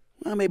 points.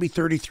 Well, maybe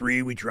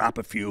 33. We drop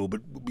a few,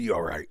 but we'll be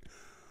all right.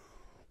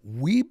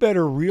 We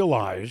better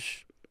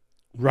realize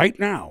right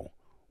now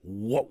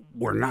what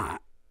we're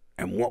not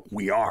and what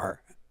we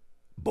are,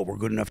 but we're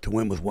good enough to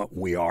win with what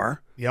we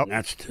are. Yep. And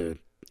that's to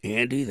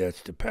Andy,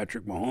 that's to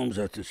Patrick Mahomes,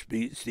 that's to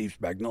Steve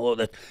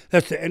Spagnuolo,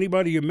 that's to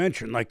anybody you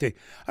mentioned. I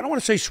don't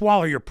want to say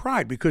swallow your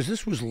pride because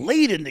this was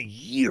late in the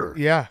year.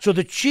 Yeah. So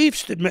the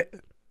Chiefs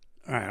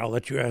all right, I'll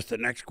let you ask the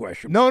next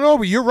question. No,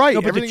 but you're right.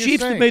 No, but the Everything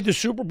Chiefs you're that saying. made the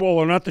Super Bowl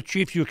are not the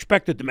Chiefs you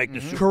expected to make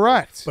the Super Bowl.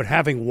 Correct. But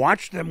having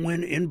watched them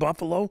win in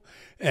Buffalo,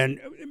 and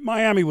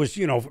Miami was,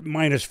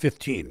 minus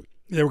 15.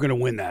 They were going to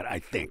win that, I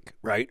think,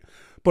 right?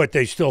 But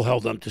they still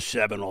held them to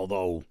 7,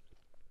 although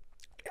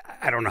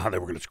I don't know how they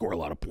were going to score a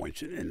lot of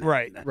points in that.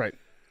 Right. Right.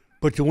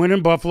 But to win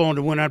in Buffalo and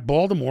to win at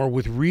Baltimore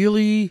with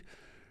really,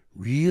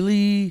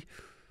 really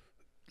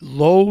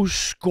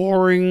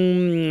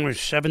low-scoring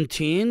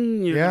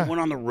 17. You went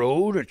on the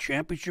road, a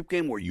championship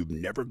game where you've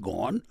never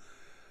gone.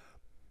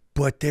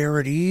 But they're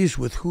at ease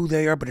with who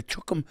they are. But it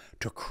took them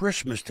to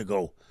Christmas to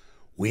go,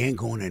 we ain't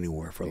going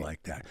anywhere for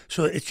like that.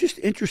 So it's just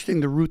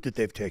interesting the route that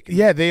they've taken.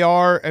 Yeah, they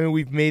are. I mean,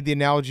 we've made the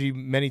analogy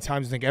many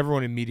times. I think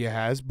everyone in media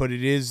has. But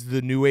it is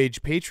the new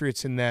age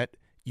Patriots in that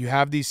you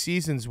have these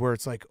seasons where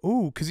it's like,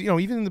 ooh, because,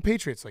 even in the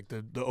Patriots, like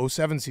the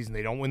 07 season,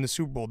 they don't win the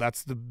Super Bowl.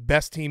 That's the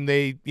best team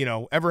they,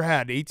 ever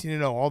had,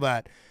 18-0, all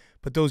that.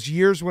 But those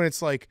years when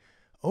it's like,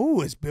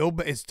 oh, is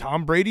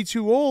Tom Brady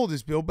too old?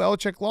 Is Bill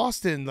Belichick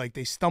lost in? Like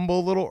they stumble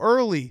a little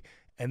early.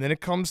 And then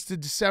it comes to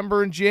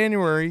December and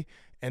January,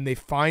 and they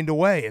find a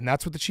way. And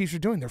that's what the Chiefs are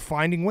doing. They're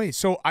finding ways.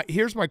 So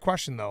here's my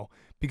question, though,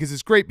 because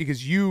it's great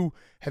because you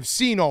have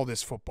seen all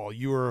this football.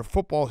 You are a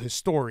football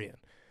historian.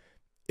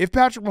 If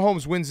Patrick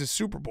Mahomes wins this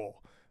Super Bowl,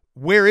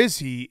 where is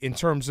he in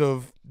terms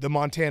of the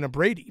Montana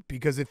Brady?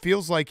 Because it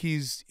feels like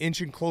he's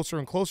inching closer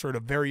and closer at a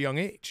very young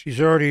age. He's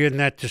already in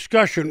that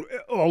discussion,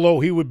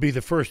 although he would be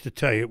the first to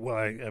tell you, well,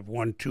 I have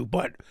 1, 2.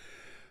 But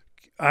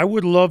I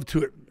would love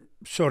to,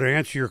 so to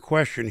answer your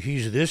question,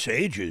 he's this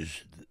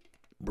age's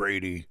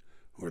Brady,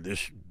 or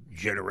this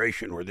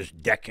generation, or this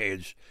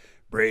decade's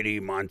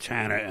Brady,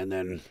 Montana, and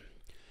then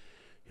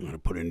you want to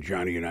put in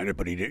Johnny United,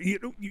 but he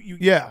did.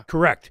 Yeah.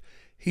 Correct.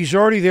 He's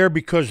already there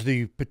because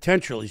the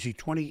potential, is he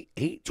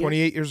 28?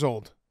 28 years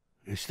old.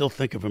 I still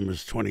think of him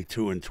as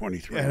 22 and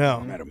 23. I know.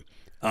 I met him.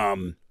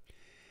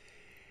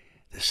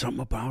 There's something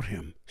about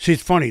him. See,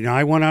 it's funny. Now,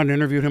 I went out and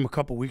interviewed him a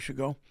couple weeks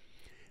ago,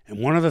 and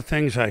one of the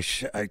things I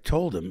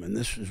told him, and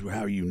this is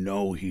how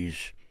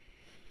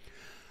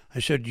I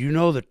said,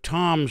 that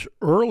Tom's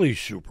early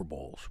Super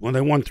Bowls, when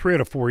they won 3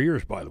 out of 4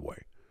 years, by the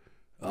way,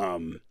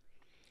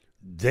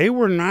 they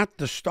were not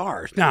the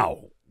stars.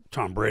 Now,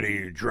 Tom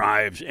Brady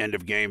drives, end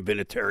of game,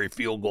 Vinatieri,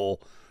 field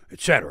goal,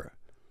 etc.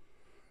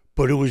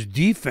 But it was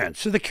defense.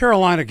 So the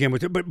Carolina game,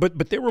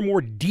 but they were more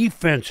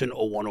defense in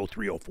 01,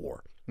 03,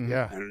 04.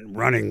 Yeah. And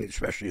running,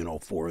 especially in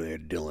 04, they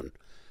had Dillon.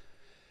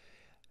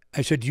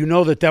 I said,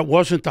 that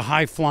wasn't the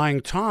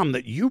high-flying Tom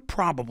that you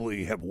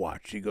probably have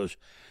watched? He goes,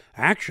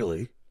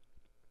 actually,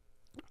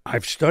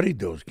 I've studied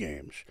those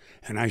games,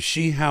 and I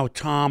see how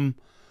Tom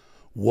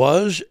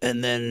was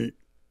and then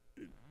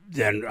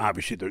then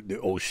obviously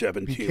the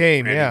 07 team,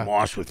 Became, Randy yeah.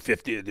 Moss with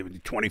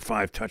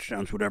 25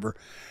 touchdowns, whatever.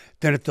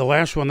 Then at the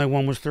last one they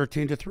won was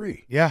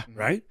 13-3. Yeah.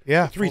 Right?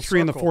 Yeah,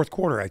 3-3 in the full fourth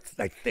quarter, I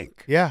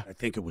think. Yeah. I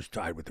think it was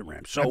tied with the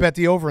Rams. So I bet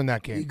the over in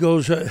that he game.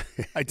 goes,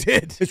 I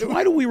did. it's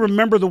why do we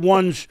remember the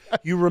ones,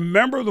 you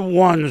remember the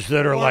ones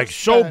that are like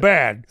so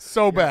bad,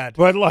 So bad.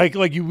 but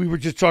we were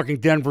just talking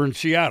Denver and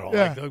Seattle.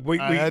 Yeah.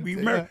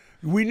 Like,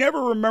 we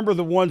never remember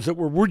the ones that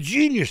were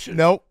geniuses.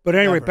 Nope. But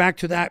anyway, Never. back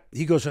to that.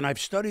 He goes, and I've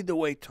studied the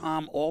way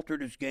Tom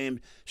altered his game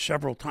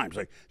several times.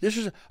 Like,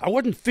 I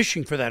wasn't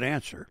fishing for that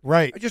answer.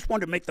 Right. I just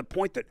wanted to make the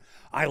point that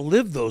I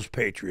lived those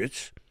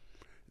Patriots.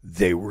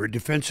 They were a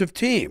defensive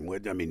team.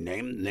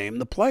 Name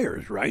the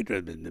players, right?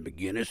 The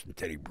McGinnis and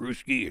Teddy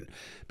Bruschi and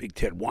Big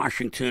Ted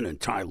Washington and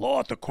Ty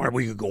Law at the corner.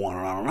 We could go on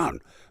and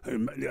on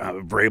and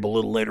on. Vrabel a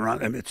little later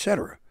on, et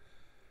cetera.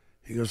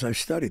 He goes, I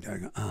studied that. I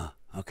go,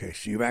 okay,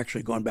 so you've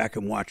actually gone back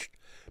and watched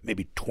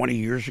maybe 20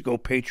 years ago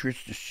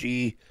Patriots to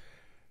see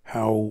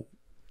how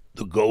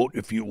the GOAT,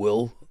 if you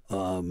will,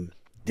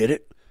 did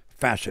it?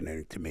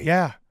 Fascinating to me.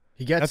 Yeah.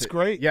 He gets That's it.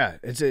 great. Yeah,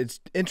 it's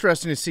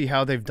interesting to see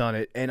how they've done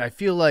it, and I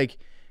feel like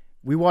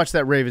we watched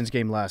that Ravens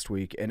game last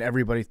week, and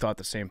everybody thought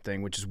the same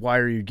thing, which is why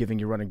are you giving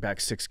your running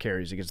back 6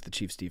 carries against the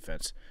Chiefs'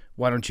 defense?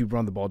 Why don't you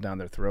run the ball down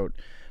their throat?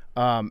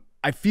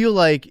 I feel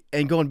like,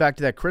 and going back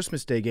to that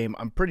Christmas Day game,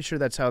 I'm pretty sure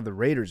that's how the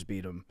Raiders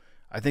beat them.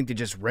 I think they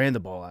just ran the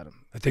ball at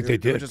them. I think they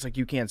They were did. just like,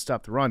 you can't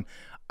stop the run.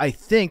 I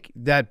think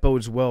that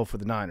bodes well for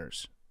the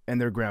Niners and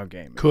their ground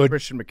game. Could.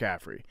 Christian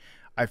McCaffrey.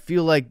 I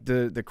feel like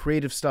the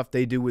creative stuff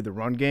they do with the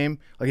run game,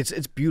 like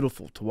it's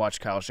beautiful to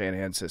watch Kyle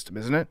Shanahan's system,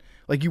 isn't it?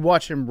 Like you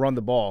watch him run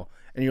the ball,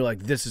 and you're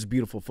like, this is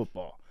beautiful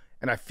football.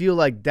 And I feel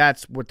like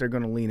that's what they're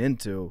going to lean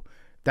into.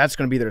 That's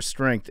going to be their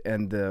strength,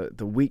 and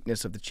the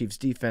weakness of the Chiefs'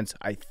 defense,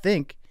 I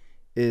think,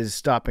 is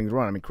stopping the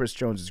run. I mean, Chris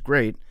Jones is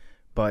great,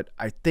 but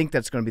I think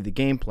that's going to be the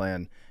game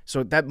plan.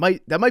 So that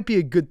might be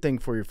a good thing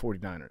for your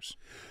 49ers.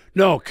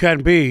 No,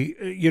 can be.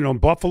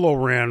 Buffalo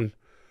ran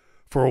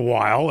for a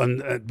while,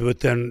 but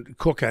then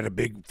Cook had a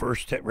big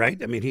first hit,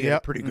 right? I mean, he had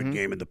a pretty good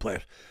game in the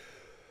playoffs.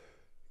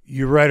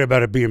 You're right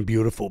about it being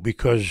beautiful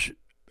because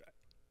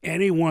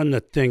anyone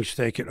that thinks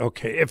they can,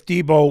 if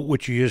Debo,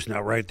 which he is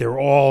now, right, they're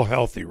all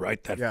healthy,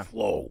 right, that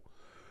flow.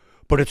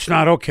 But it's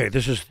not okay.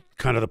 This is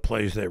kind of the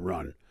plays they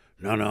run.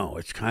 No,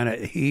 it's kind of,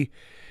 he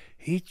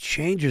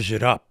changes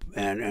it up.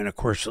 And of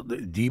course,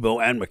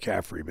 Debo and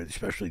McCaffrey, but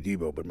especially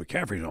Debo, but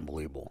McCaffrey's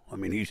unbelievable. I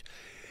mean,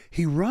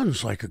 he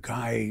runs like a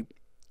guy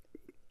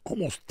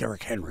almost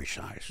Derrick Henry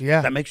size. Yeah.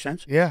 Does that make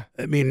sense? Yeah.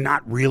 I mean,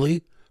 not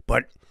really,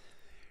 but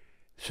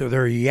so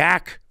their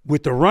yak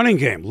with the running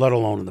game, let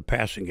alone in the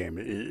passing game,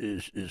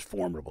 is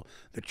formidable.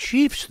 The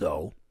Chiefs,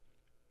 though,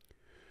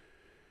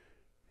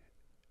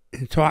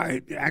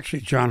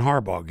 actually, John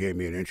Harbaugh gave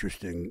me an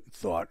interesting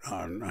thought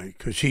on,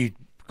 because he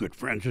good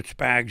friends with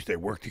Spags. They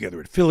worked together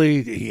at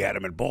Philly. He had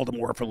him in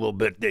Baltimore for a little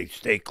bit. They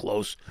stay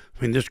close.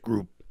 I mean, this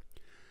group.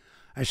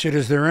 I said,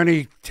 is there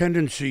any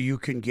tendency you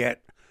can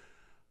get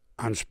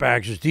on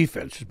Spags'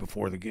 defenses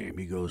before the game?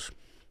 He goes,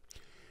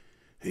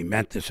 he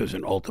meant this as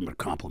an ultimate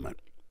compliment,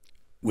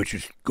 which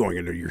is going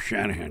into your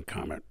Shanahan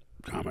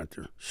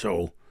commenter.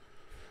 So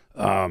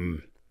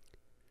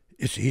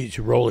he's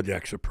a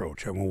Rolodex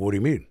approach. I went, what do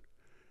you mean?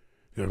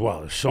 He goes, well,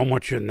 there's so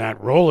much in that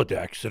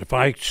Rolodex that if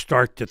I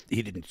start to,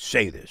 he didn't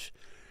say this,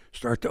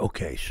 so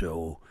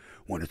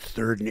when it's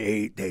 3rd and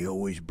 8, they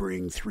always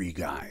bring 3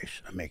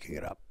 guys. I'm making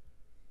it up.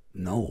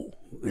 No,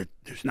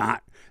 there's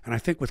not. And I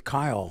think with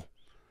Kyle,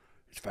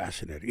 it's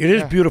fascinating. It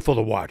is beautiful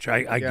to watch.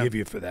 I give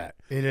you for that.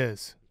 It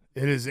is.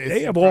 It's they have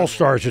incredible.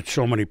 all-stars at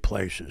so many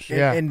places.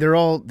 Yeah. And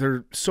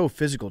they're so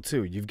physical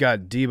too. You've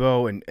got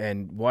Debo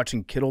and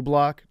watching Kittle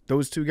block,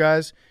 those 2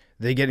 guys,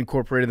 they get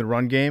incorporated in the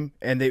run game,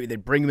 and they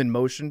bring them in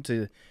motion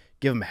to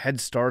give them head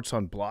starts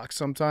on blocks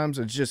sometimes.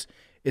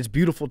 It's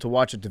beautiful to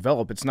watch it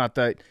develop. It's not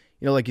that,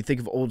 like you think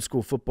of old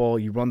school football,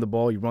 you run the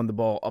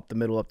ball up the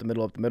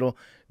middle.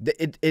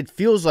 It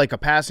feels like a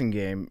passing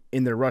game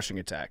in their rushing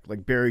attack,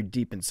 like buried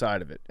deep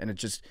inside of it. And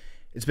it's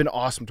been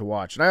awesome to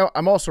watch. And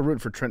I'm also rooting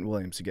for Trent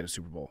Williams to get a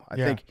Super Bowl. I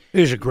think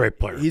He's a great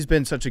player. he's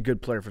been such a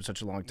good player for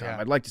such a long time.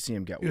 Yeah. I'd like to see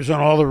him get He one. was on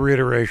all the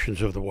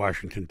reiterations of the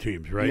Washington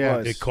teams, right?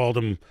 Yes. They called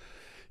him.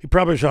 He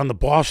probably was on the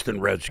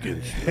Boston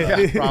Redskins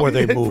before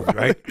probably. they moved,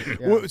 right?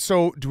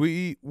 So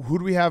who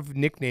do we have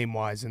nickname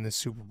wise in this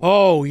Super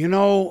Bowl?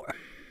 Oh,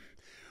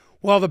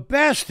 well, the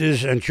best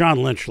is, and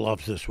John Lynch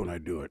loves this when I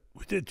do it,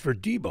 for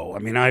Debo. I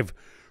mean, I've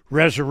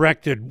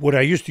resurrected what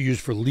I used to use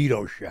for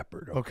Lido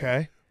Shepherd.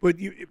 Okay. But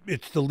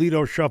it's the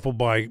Lido Shuffle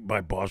by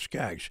Boss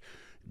Skaggs.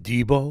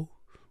 Debo,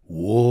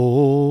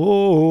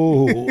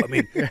 whoa. I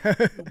mean,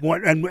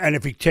 and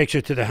if he takes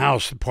it to the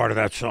house, part of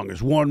that song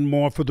is One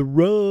More for the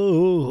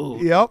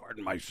Road. Yep.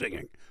 Pardon my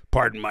singing.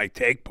 Pardon my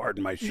take.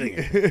 Pardon my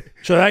singing.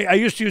 So I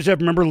used to use that.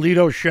 Remember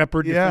Lido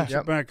Shepherd? Yeah.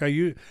 Defensive back.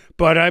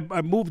 But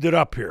I moved it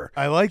up here.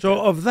 I like So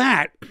that. of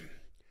that,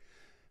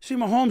 see,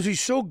 Mahomes, he's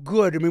so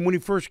good. I mean, when he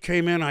first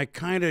came in, I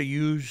kind of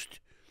used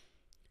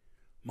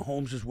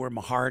Mahomes is where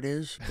my heart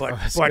is.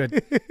 But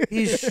good.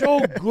 he's so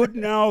good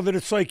now that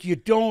it's like you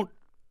don't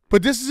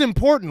But this is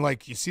important.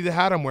 Like, you see the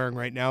hat I'm wearing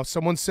right now.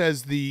 Someone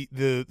says the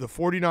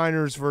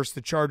 49ers versus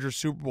the Chargers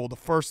Super Bowl. The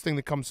first thing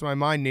that comes to my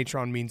mind,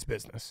 Natron means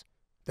business.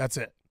 That's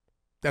it.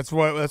 That's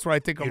what I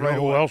think of You right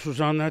know who away. else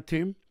was on that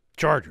team?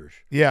 Chargers.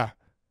 Yeah.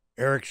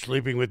 Eric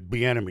sleeping with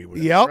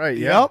Bieniemy. Yep. Right,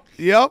 yeah.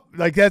 Yep.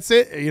 Like, that's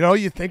it. You know,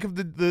 you think of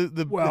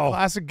the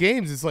classic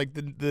games. It's like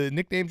the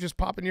nicknames just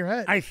pop in your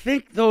head. I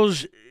think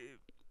those.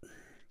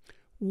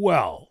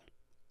 Well,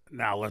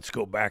 now let's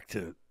go back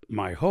to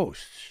my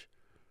hosts.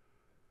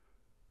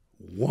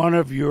 One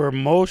of your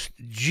most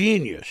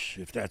genius,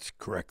 if that's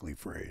correctly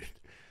phrased,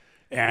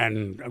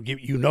 and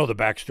you know the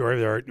backstory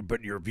there,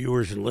 but your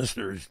viewers and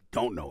listeners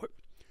don't know it.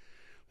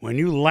 When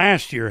you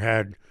last year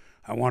had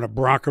I Want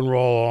to Rock and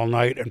Roll All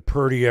Night and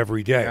Purdy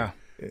Every Day. Yeah.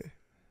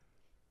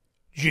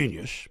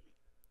 Genius.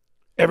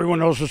 Everyone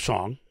knows the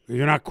song.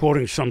 You're not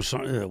quoting some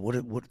song.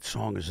 What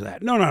song is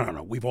that?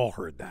 No. We've all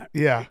heard that.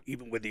 Yeah.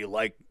 Even whether you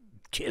like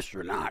Kiss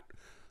or not.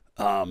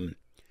 And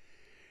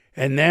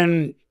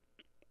then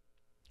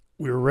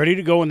we were ready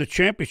to go in the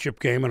championship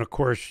game, and, of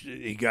course,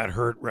 he got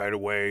hurt right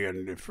away,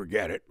 and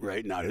forget it,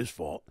 right? Not his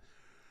fault.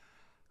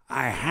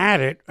 I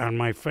had it on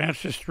my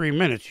fastest 3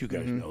 minutes. You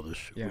guys know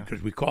this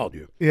because we called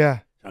you. Yeah.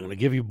 I'm going to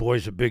give you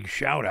boys a big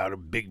shout-out, a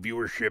big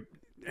viewership.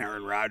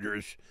 Aaron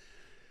Rodgers,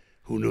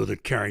 who knew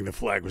that carrying the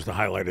flag was the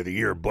highlight of the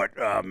year. But,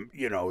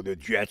 the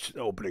Jets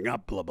opening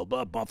up, blah, blah,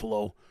 blah,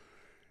 Buffalo.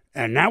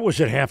 And that was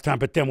at halftime.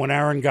 But then when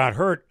Aaron got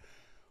hurt,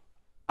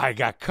 I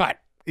got cut.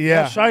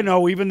 Yeah. Yes, I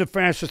know. Even the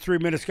fastest 3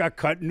 minutes got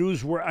cut.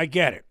 News where I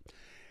get it.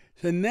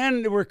 And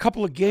then there were a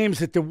couple of games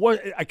that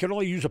I could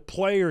only use a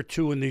play or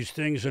two in these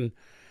things. And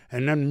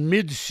then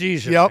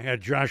mid-season, I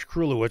had Josh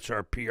Krulowitz,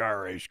 our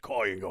PR ace,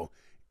 call you and go,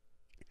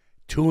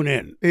 tune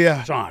in. Yeah.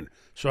 It's on.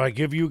 So I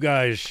give you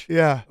guys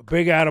a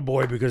big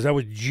attaboy because that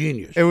was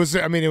genius. It was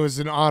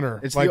an honor.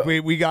 It's like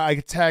I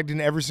got tagged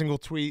in every single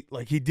tweet.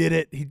 Like, he did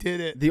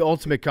it. The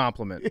ultimate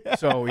compliment. Yeah.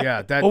 So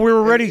yeah, that. Well, we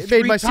were ready it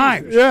three made my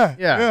times. Season.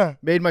 Yeah.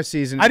 Made my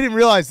season. I didn't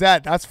realize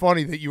that. That's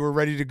funny that you were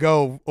ready to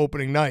go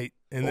opening night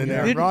and then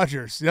Aaron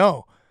Rodgers.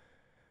 No.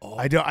 Oh.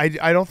 I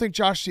don't think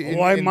Josh.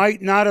 I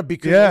might not have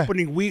because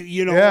opening week.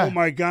 Oh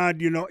my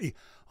God.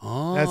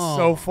 Oh, that's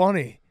so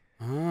funny.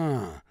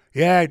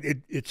 Yeah,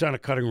 it's on a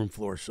cutting room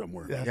floor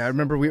somewhere. Yeah, I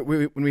remember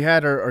when we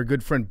had our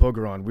good friend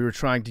Booger on, we were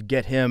trying to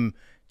get him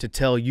to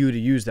tell you to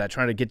use that,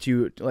 trying to get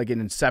you like an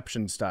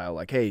Inception style,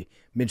 like, hey,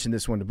 mention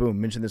this one to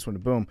Boom, mention this one to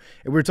Boom.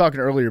 And we were talking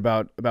earlier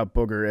about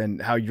Booger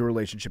and how your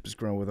relationship has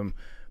grown with him.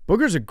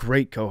 Booger's a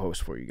great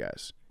co-host for you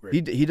guys.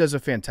 He does a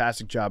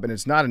fantastic job, and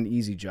it's not an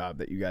easy job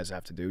that you guys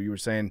have to do. You were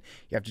saying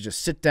you have to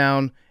just sit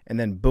down, and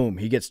then boom,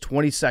 he gets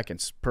 20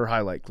 seconds per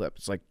highlight clip.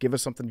 It's like, give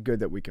us something good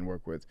that we can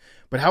work with.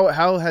 But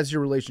how has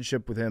your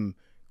relationship with him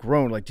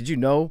grown? Like, did you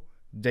know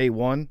day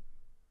one,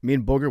 me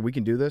and Booger, we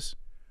can do this?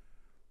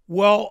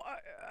 Well,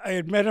 I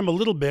had met him a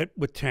little bit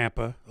with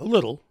Tampa, a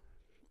little.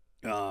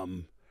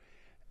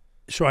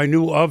 So I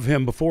knew of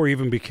him before he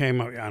even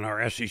became on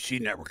our SEC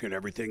network and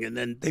everything. And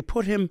then they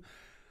put him.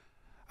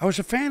 I was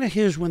a fan of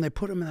his when they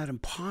put him in that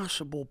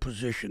impossible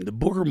position, the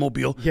Booger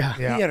Mobile. Yeah.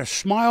 He had a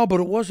smile, but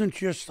it wasn't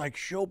just like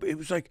show. It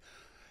was like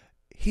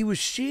he was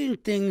seeing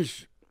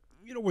things,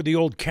 where the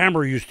old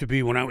camera used to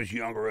be when I was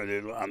younger,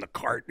 on the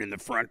cart in the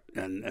front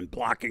and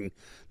blocking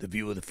the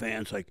view of the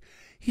fans. Like,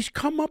 he's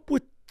come up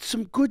with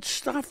some good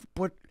stuff,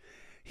 but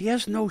he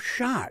has no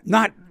shot.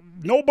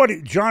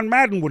 Nobody. John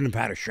Madden wouldn't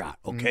have had a shot,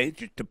 okay,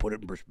 just to put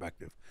it in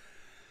perspective.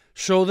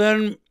 So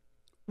then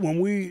when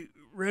we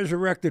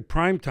resurrected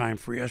primetime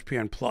for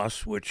ESPN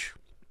Plus, which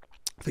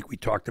I think we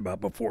talked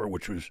about before,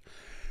 which was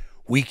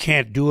we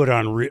can't do it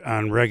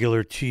on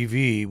regular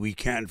TV. We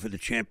can for the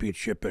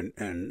championship and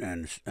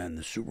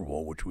the Super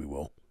Bowl, which we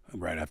will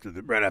right after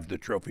the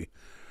trophy.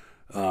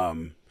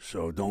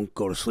 So don't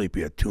go to sleep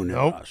yet. Tune in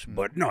to us.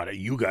 But no,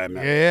 you guys,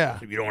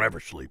 you don't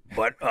ever sleep.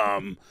 But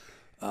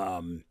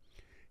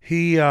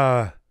he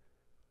and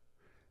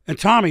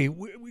Tommy,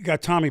 we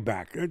got Tommy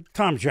back.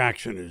 Tom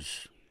Jackson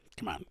is,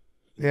 come on,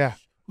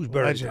 who's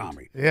better Legend. than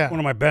Tommy? Yeah, one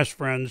of my best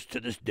friends to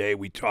this day.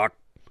 We talk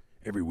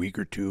every week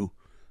or two,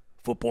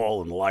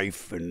 football and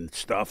life and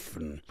stuff,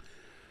 and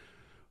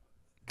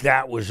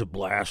that was a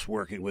blast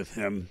working with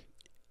him.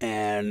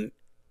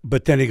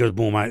 But then he goes,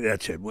 boom,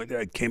 that's it.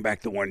 I came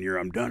back the 1 year,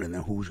 I'm done, and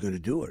then who's going to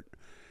do it?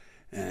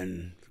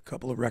 And a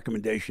couple of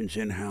recommendations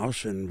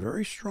in-house, and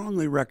very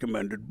strongly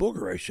recommended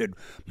Booger. I said,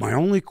 my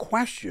only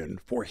question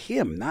for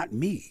him, not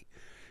me,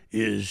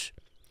 is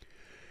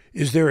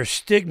there a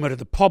stigma to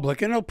the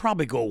public? And it'll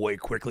probably go away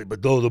quickly,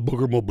 but though the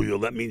Booger Mobile,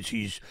 that means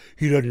he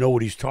doesn't know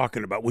what he's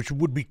talking about, which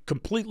would be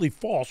completely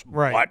false,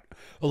 right. But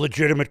a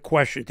legitimate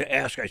question to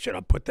ask. I said,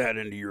 I'll put that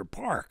into your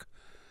park.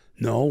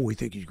 No, we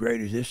think he's great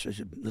at this. I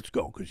said, let's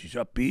go, because he's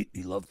upbeat.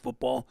 He loved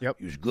football. Yep.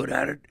 He was good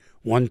at it.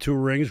 Won 2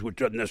 rings, which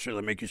doesn't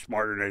necessarily make you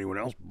smarter than anyone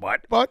else,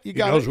 but you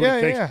got knows it.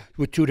 what it takes.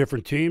 With 2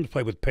 different teams,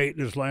 played with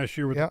Peyton his last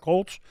year with Yep. the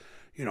Colts,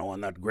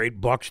 on that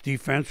great Bucks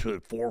defense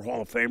with 4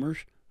 Hall of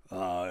Famers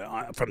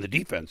from the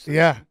defense.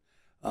 Yeah.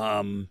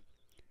 And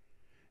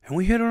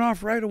we hit it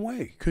off right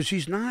away because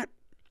he's not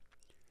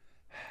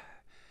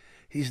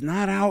He's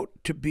not out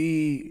to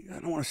be, I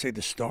don't want to say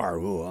the star.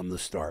 Oh, I'm the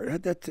star.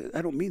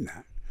 I don't mean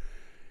that.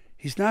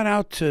 He's not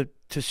out to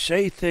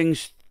say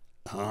things,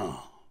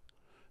 oh,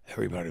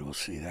 everybody will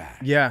see that.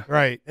 Yeah.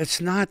 Right.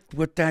 It's not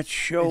what that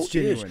show It's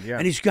genuine, is. yeah.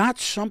 And he's got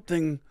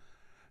something.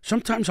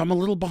 Sometimes I'm a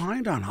little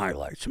behind on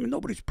highlights. I mean,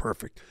 nobody's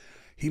perfect.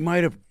 He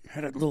might have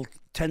had a little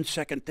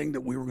 10-second thing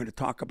that we were going to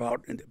talk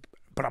about,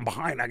 but I'm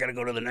behind. I got to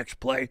go to the next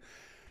play.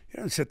 You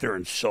don't sit there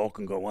and sulk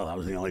and go, well, that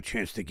was the only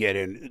chance to get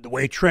in. The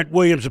way Trent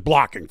Williams is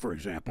blocking, for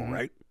example,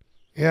 right?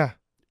 Yeah.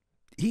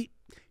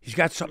 He's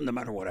got something no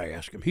matter what I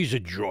ask him. He's a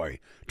joy.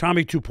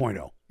 Tommy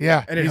 2.0.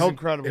 Yeah. And it he's helps.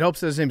 incredible. It helps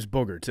that his name's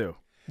Booger too.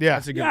 Yeah.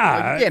 That's a good.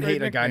 Yeah, you can't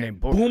hate a guy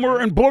named Booger. Boomer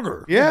and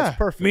Booger. Yeah. That's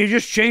perfect. I mean, you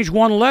just change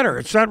one letter.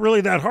 It's not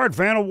really that hard.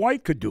 Vanna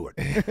White could do it.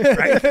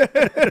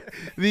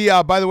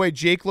 Right? By the way,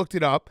 Jake looked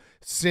it up.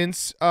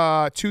 Since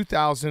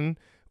 2000,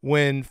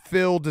 when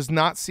Phil does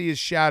not see his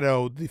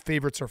shadow, the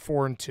favorites are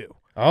 4-2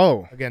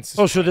 Oh. against.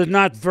 Oh, so there's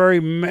not very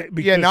many.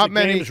 Yeah, not the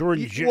many. games were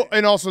in Well,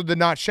 and also the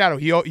not shadow.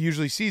 He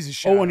usually sees his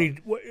shadow. when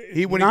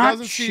he not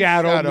doesn't see his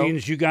shadow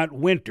means you got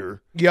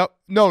winter. Yep.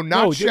 No,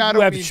 not No, shadow.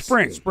 you have means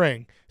spring.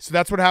 Spring. So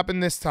that's what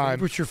happened this time.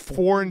 Favorites are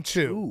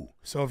 4-2.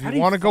 So if How you do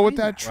you want to go with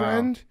find that that?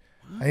 trend,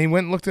 and he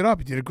went and looked it up.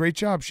 He did a great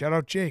job. Shout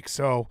out Jake.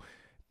 So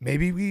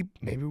maybe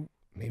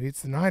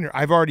it's the Niner.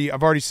 I've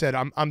already said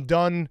I'm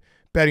done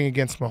betting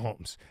against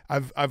Mahomes.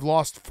 I've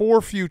lost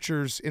 4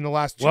 futures in the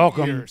last 2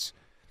 Welcome years.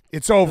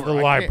 It's over. to the I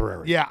can't-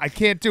 library. Yeah, I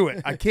can't do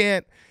it. I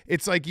can't.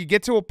 It's like you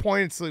get to a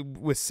point. It's like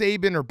with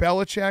Saban or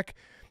Belichick,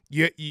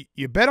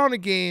 you bet on a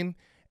game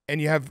and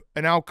you have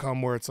an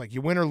outcome where it's like you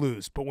win or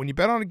lose. But when you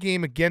bet on a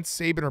game against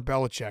Saban or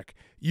Belichick,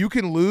 you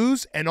can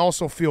lose and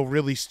also feel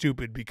really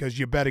stupid because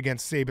you bet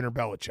against Saban or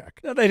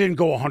Belichick. Now, they didn't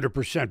go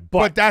 100%,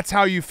 But that's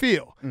how you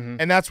feel.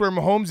 And that's where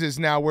Mahomes is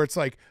now, where it's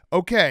like,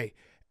 okay,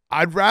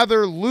 I'd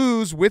rather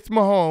lose with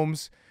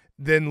Mahomes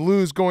than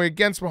lose going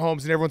against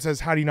Mahomes. And everyone says,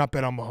 how do you not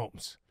bet on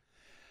Mahomes?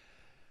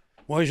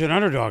 well, he's an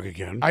underdog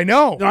again. I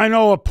know. I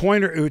know a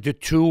pointer to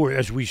 2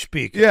 as we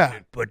speak. Yeah.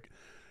 But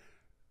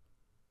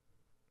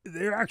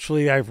they're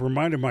actually, I've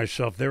reminded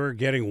myself, they were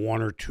getting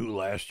 1 or 2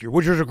 last year,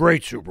 which was a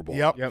great Super Bowl.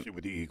 Yep. obviously,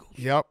 with the Eagles.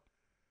 Yep.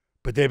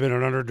 But they've been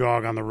an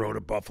underdog on the road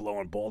at Buffalo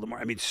and Baltimore.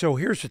 I mean, so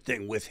here's the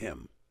thing with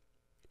him.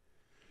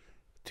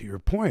 To your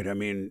point, I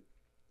mean,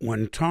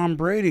 when Tom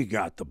Brady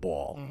got the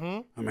ball,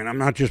 I mean, I'm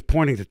not just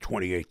pointing to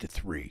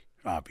 28-3,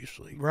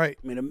 obviously. Right.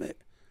 I mean,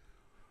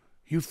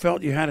 you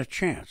felt you had a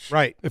chance.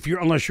 Right.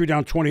 Unless you're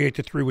down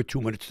 28-3 with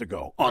 2 minutes to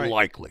go.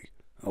 Unlikely.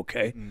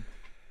 Okay?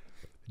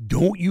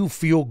 Don't you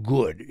feel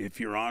good if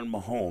you're on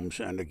Mahomes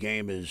and the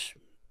game is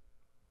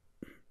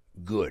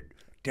good?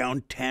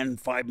 Down 10,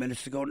 5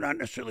 minutes to go, not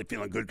necessarily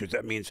feeling good because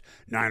that means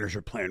Niners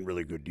are playing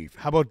really good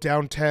defense. How about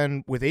down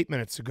 10 with 8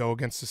 minutes to go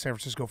against the San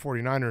Francisco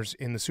 49ers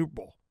in the Super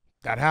Bowl?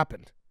 That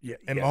happened. Yeah,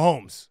 And yeah.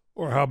 Mahomes.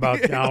 Or how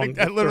about down? Like,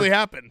 that literally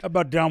happened. How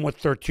about down with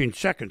 13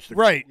 seconds to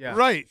go? Right. Yeah.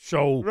 Right.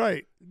 So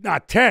Right.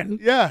 not 10,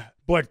 Yeah.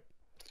 but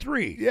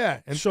 3. Yeah.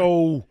 And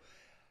so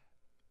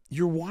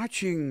you're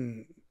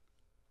watching.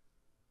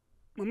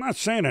 I'm not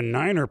saying a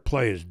Niner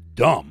play is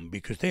dumb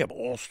because they have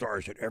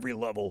all-stars at every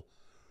level.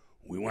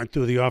 We went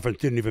through the offense,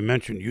 didn't even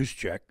mention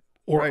Juszczyk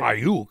or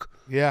Ayuk.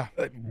 Yeah.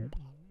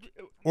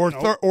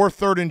 Or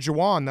third and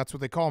Juwan. That's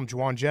what they call him,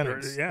 Juwan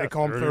Jennings. They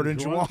call him third and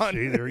Juwan.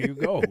 See, there you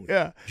go.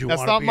 Yeah. Do you That's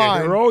wanna not be a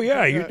mine. hero?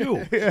 Yeah, you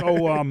do.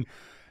 So,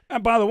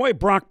 and by the way,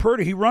 Brock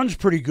Purdy, he runs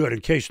pretty good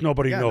in case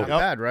nobody Yeah, knows. not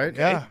bad, right?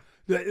 Yeah.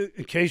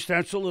 In case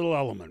that's a little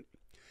element.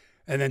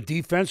 And then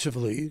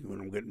defensively,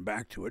 when I'm getting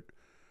back to it,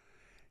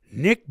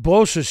 Nick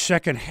Bosa's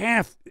second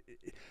half,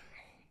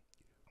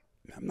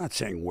 I'm not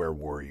saying where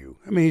were you.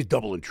 I mean, he's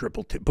double and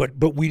triple,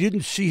 but we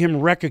didn't see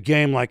him wreck a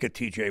game like a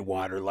T.J.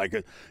 Watt or like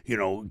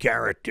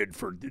Garrett did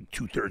for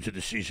 2/3 of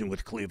the season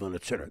with Cleveland,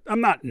 et cetera.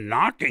 I'm not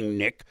knocking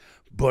Nick,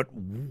 but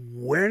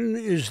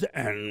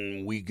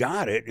and we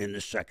got it in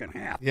the second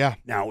half. Yeah.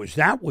 Now, is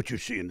that what you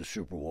see in the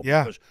Super Bowl?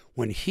 Yeah. Because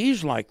when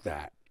he's like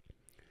that,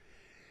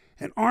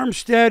 and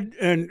Armstead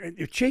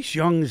and Chase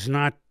Young's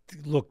not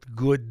looked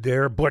good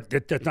there, but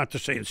that's not to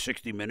say in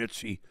 60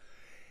 minutes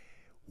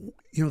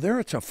there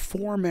it's a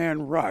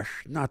 4-man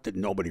rush. Not that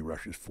nobody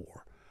rushes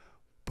 4,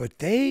 but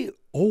they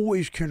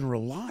always can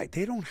rely.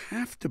 They don't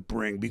have to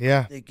bring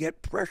because they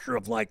get pressure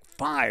of like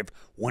 5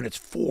 when it's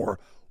 4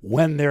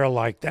 when they're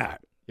like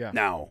that. Yeah.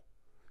 Now,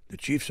 the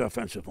Chiefs'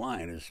 offensive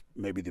line is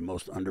maybe the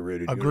most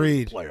underrated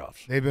Agreed. unit in the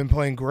playoffs, They've been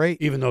playing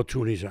great. even though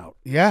Tooney's out.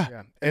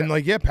 Yeah. And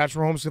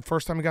Patrick Mahomes, the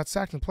first time he got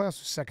sacked in the playoffs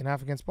was second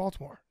half against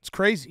Baltimore. It's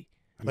crazy.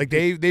 Like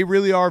they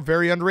really are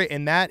very underrated.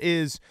 And that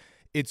is,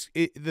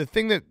 the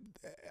thing that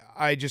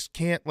I just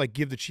can't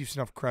give the Chiefs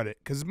enough credit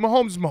because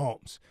Mahomes is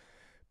Mahomes.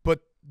 But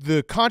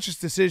the conscious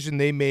decision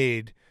they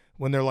made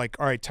when they're like,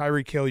 all right,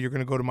 Tyreek Hill, you're going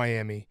to go to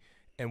Miami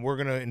and we're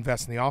going to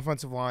invest in the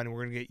offensive line and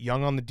we're going to get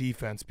young on the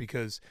defense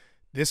because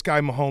this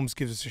guy Mahomes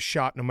gives us a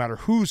shot no matter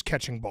who's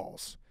catching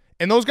balls.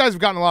 And those guys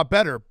have gotten a lot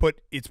better, but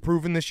it's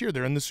proven this year.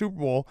 They're in the Super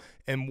Bowl.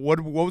 And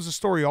what was the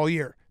story all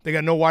year? They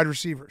got no wide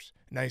receivers.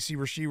 Now you see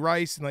Rashee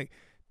Rice and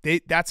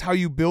that's how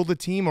you build a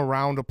team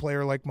around a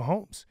player like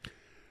Mahomes.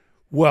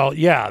 Well,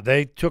 yeah,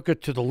 they took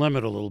it to the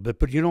limit a little bit.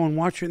 But, in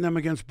watching them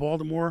against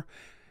Baltimore,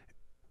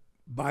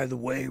 by the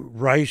way,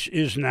 Rice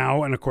is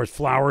now, and of course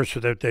Flowers, so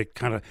that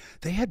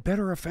they had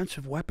better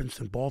offensive weapons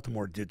than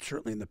Baltimore did,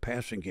 certainly in the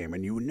passing game.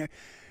 And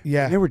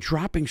they were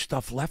dropping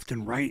stuff left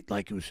and right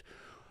like it was,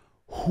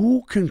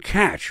 who can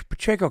catch?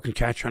 Pacheco can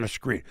catch on a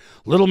screen.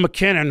 Little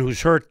McKinnon,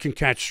 who's hurt, can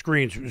catch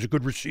screens. He was a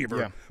good receiver.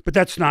 Yeah. But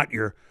that's not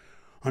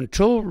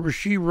until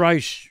Rashee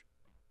Rice,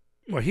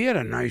 well, he had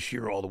a nice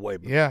year all the way,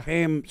 but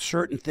became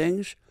certain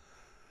things.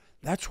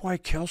 That's why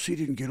Kelsey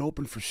didn't get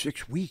open for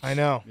 6 weeks. I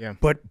know. Yeah.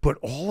 But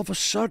all of a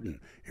sudden,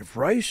 if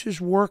Rice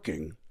is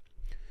working,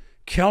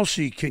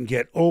 Kelsey can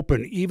get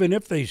open even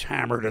if he's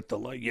hammered at the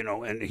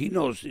and he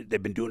knows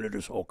they've been doing it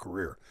his whole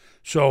career.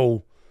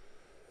 So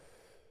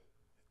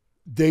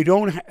they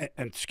don't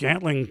and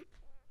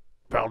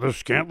Valdez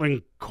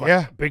Scantling caught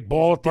a big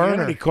ball at the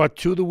end. He caught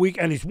 2 the week,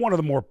 and he's one of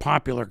the more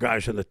popular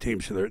guys on the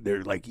team. So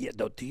they're like,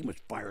 the team was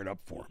fired up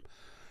for him.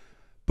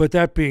 But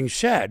that being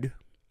said,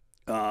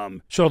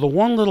 so the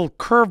one little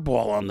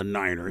curveball on the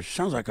Niners,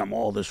 sounds like I'm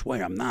all this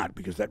way. I'm not,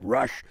 because that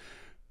rush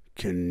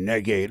can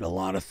negate a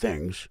lot of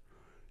things.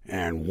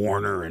 And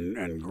Warner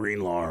and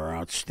Greenlaw are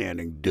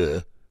outstanding.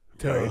 Right?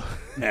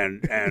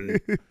 And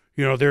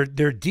their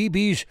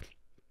DBs,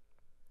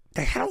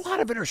 they had a lot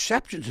of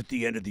interceptions at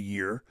the end of the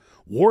year.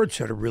 Ward's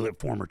had a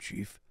former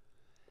Chief.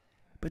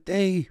 But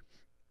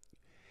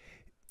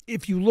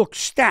if you look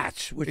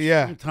stats, which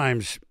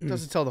sometimes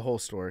doesn't tell the whole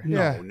story.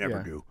 No,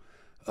 never do.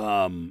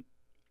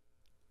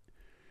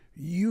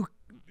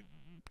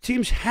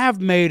 Teams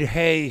have made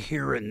hay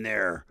here and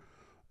there.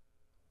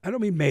 I don't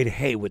mean made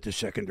hay with the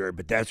secondary,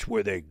 but that's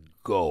where they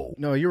go.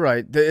 No, you're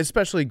right.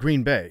 Especially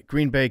Green Bay.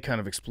 Green Bay kind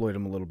of exploited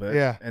them a little bit.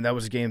 Yeah. And that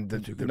was a game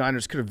that the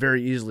Niners could have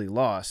very easily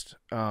lost.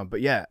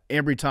 But yeah,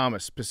 Ambry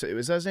Thomas. Was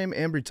that his name?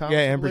 Ambry Thomas?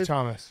 Yeah, Ambry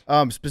Thomas.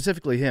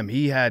 Specifically him.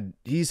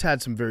 He's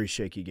had some very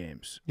shaky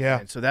games. Yeah.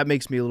 And so that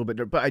makes me a little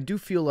bit. But I do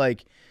feel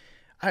like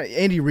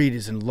Andy Reid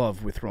is in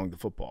love with throwing the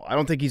football. I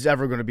don't think he's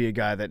ever going to be a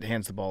guy that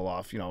hands the ball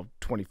off,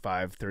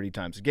 25, 30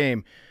 times a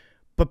game.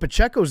 But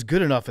Pacheco's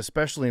good enough,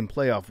 especially in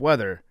playoff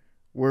weather,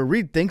 where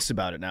Reid thinks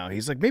about it now.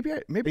 He's like, maybe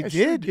I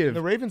should give in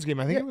the Ravens game.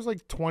 I think it was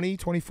like 20,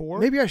 24.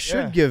 Maybe I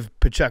should give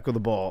Pacheco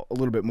the ball a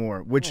little bit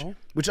more, which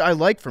I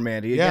like from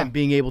Andy. Again,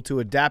 being able to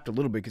adapt a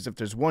little bit, because if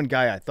there's one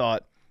guy I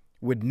thought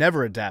would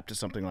never adapt to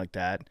something like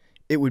that,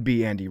 it would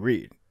be Andy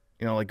Reid.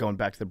 Like going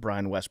back to the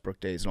Brian Westbrook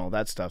days and all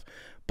that stuff.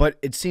 But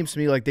it seems to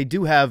me like they've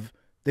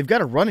got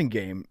a running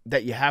game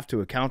that you have to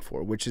account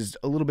for, which is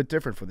a little bit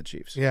different for the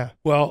Chiefs. Yeah.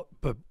 Well,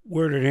 but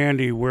where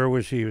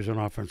was he? He was an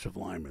offensive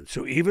lineman.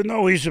 So even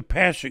though he's a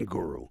passing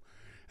guru,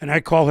 and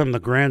I call him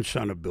the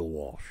grandson of Bill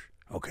Walsh,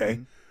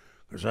 okay?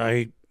 Because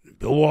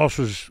Bill Walsh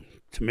was,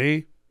 to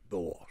me,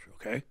 Bill Walsh,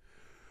 okay?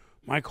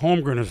 Mike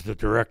Holmgren is the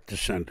direct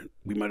descendant.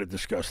 We might have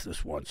discussed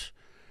this once.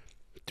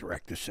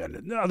 Direct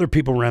descendant. Other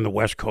people ran the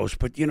West Coast,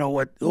 but you know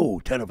what?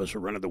 10 of us are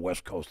running the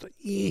West Coast.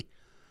 Andy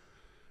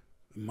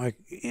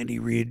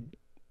Reid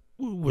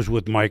was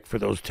with Mike for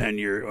those 10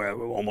 years,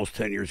 almost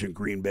 10 years in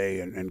Green Bay,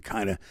 and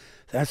kind of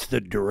that's the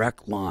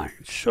direct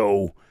line.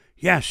 So,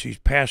 yes, he's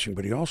passing,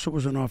 but he also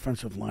was an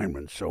offensive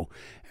lineman. So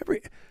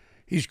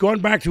he's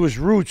gone back to his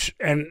roots,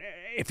 and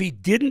if he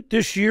didn't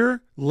this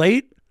year,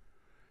 late,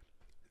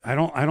 I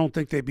don't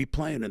think they'd be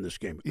playing in this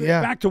game.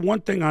 Yeah. Back to one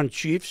thing on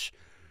Chiefs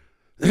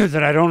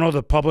that I don't know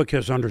the public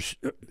has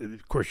understood.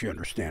 Of course, you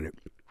understand it.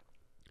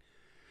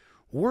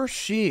 We're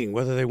seeing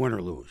whether they win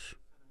or lose.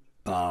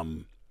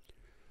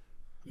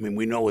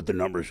 We know what the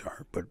numbers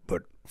are, but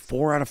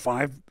 4 out of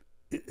 5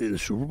 in the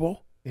Super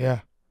Bowl?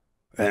 Yeah.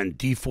 And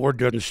D Ford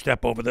doesn't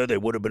step over there. They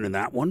would have been in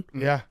that one.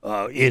 Yeah.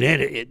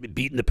 It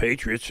beating the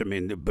Patriots.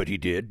 But he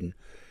did.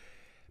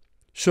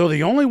 So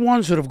the only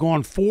ones that have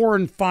gone 4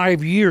 and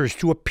 5 years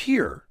to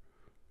appear,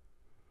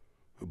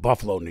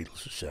 Buffalo,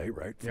 needless to say,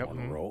 right? 4 in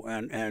a row.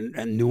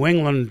 And New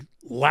England,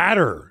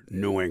 latter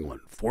New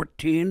England,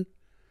 14,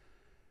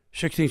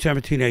 16,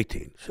 17,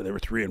 18. So they were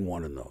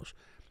 3-1 in those.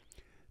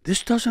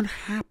 This doesn't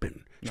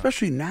happen,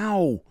 especially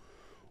now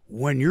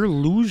when you're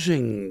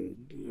losing.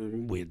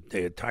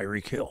 They had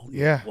Tyreek Hill.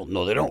 Yeah. Well,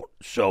 no, they don't.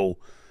 So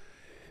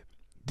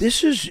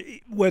this is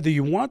whether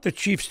you want the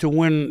Chiefs to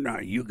win,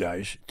 you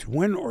guys, to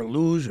win or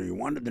lose, or you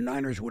wanted the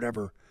Niners,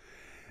 whatever.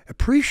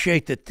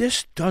 Appreciate that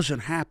this doesn't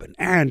happen.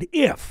 And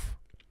if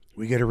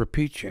we get a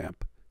repeat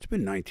champ, it's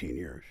been 19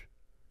 years.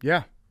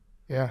 Yeah.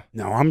 Yeah.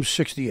 Now, I'm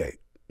 68,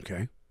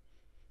 okay?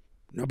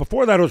 Now,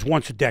 before that, it was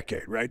once a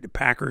decade, right? The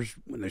Packers,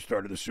 when they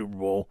started the Super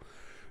Bowl,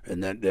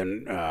 and then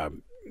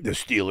the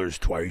Steelers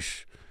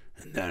twice,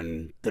 and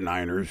then the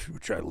Niners,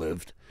 which I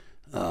lived.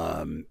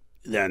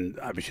 Then,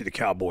 obviously, the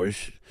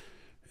Cowboys,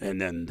 and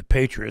then the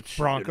Patriots.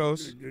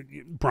 Broncos.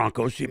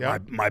 Yeah,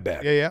 my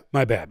bad. Yeah.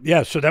 My bad.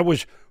 Yeah, so that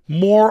was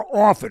more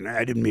often.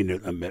 I didn't mean to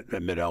admit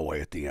Elway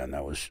at the end.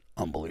 That was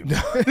unbelievable.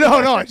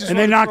 No. And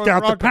they knocked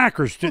out the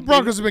Packers. The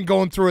Broncos have been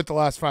going through it the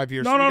last 5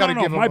 years. No,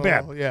 my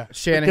bad. Yeah.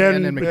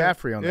 Shanahan and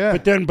McCaffrey on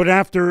that. But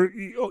after,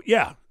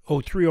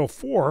 03,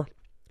 04,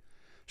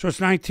 so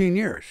it's 19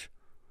 years.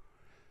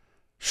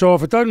 So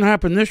if it doesn't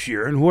happen this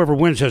year, and whoever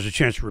wins has a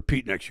chance to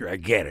repeat next year, I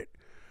get it.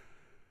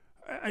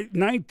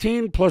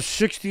 19 plus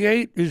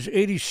 68 is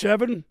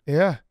 87.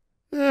 Yeah.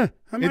 I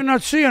might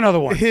not see another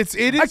one. It is.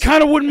 I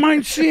kind of wouldn't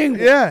mind seeing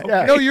one. Yeah.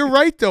 Okay. No, you're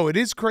right, though. It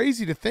is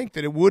crazy to think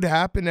that it would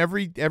happen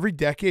every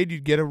decade.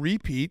 You'd get a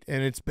repeat,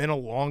 and it's been a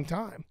long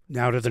time.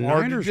 Now, to the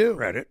hard to Niners' do.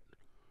 credit,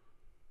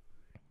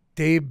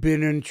 they've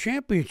been in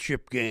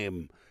championship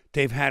game.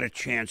 They've had a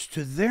chance,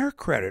 to their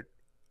credit,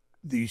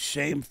 these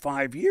same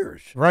 5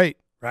 years. Right.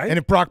 Right? And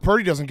if Brock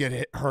Purdy doesn't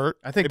get hurt,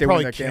 I think they they win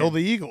probably that kill game.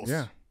 the Eagles.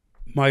 Yeah.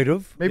 Might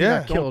have. Maybe Yeah.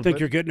 not killed. Don't think but-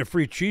 you're getting a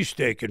free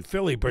cheesesteak in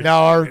Philly. But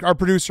Now, our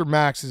producer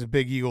Max is a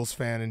big Eagles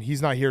fan, and he's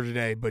not here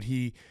today, but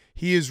he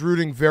is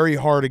rooting very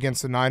hard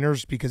against the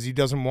Niners because he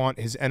doesn't want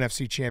his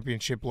NFC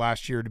Championship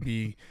last year to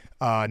be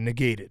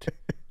negated.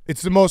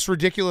 It's the most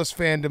ridiculous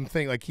fandom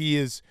thing. Like he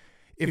is.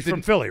 He's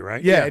from Philly,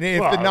 right? Yeah, and if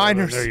Well, the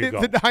Niners, there you if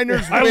go. the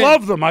Niners, I win,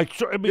 love them. I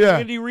mean, Yeah.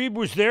 Andy Reid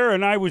was there,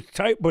 and I was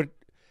tight, but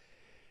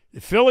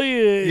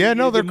Philly, Yeah,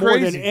 no, they're more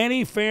crazy. than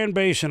any fan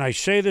base, and I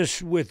say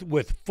this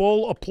with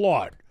full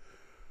applaud.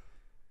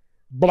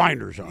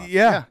 Blinders on.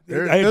 Yeah, I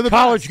they're have the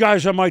college best.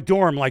 guys on my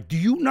dorm. Like, do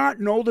you not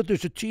know that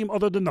there's a team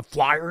other than the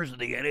Flyers in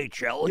the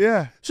NHL?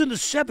 Yeah. It's in the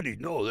 70s.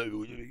 No,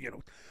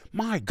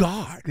 my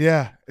God.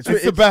 Yeah,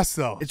 it's the best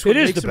though. It's what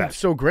It is makes the them best.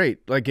 so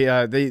great. Like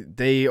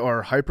they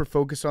are hyper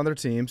focused on their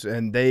teams,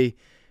 and they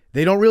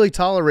don't really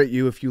tolerate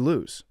you if you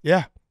lose.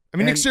 Yeah, I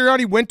mean, Nick And-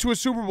 Sirianni went to a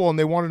Super Bowl and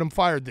they wanted him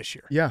fired this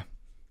year. Yeah.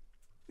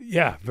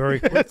 Yeah,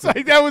 very quick. It's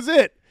like that was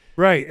it.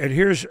 Right, and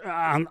here's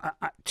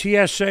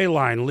TSA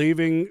line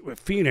leaving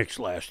Phoenix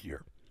last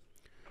year.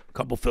 A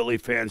couple Philly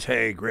fans,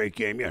 hey, great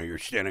game. Yeah, you're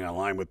standing on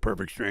line with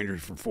perfect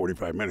strangers for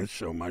 45 minutes,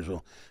 so might as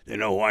well. They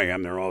know who I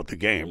am. They're all at the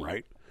game,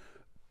 right?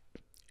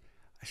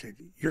 I said,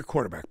 your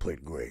quarterback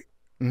played great.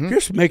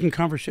 Just making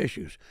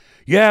conversations.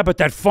 Yeah, but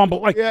that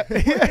fumble, like, Yeah,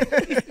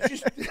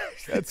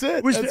 that's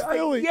it. was That's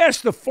Philly.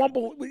 yes, the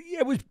fumble,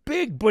 it was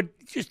big, but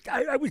just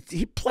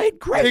he played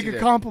great. Take a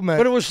compliment.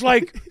 But it was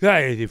like,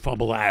 hey, he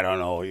fumbled. I don't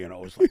know. It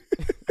was like,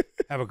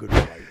 have a good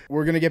fight.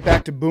 We're going to get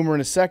back to Boomer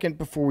in a second.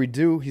 Before we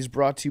do, he's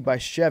brought to you by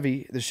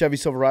Chevy. The Chevy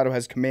Silverado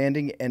has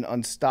commanding and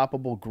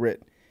unstoppable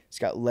grit. It's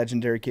got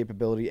legendary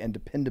capability and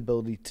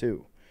dependability,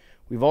 too.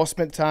 We've all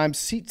spent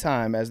seat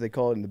time, as they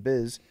call it in the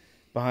biz,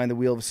 behind the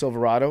wheel of a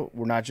Silverado.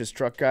 We're not just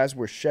truck guys.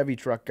 We're Chevy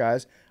truck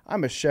guys.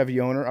 I'm a Chevy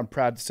owner. I'm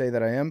proud to say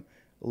that I am.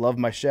 Love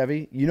my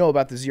Chevy. You know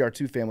about the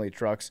ZR2 family of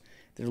trucks.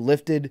 They're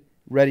lifted,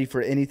 ready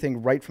for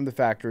anything right from the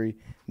factory.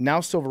 Now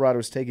Silverado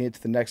is taking it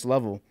to the next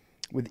level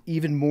with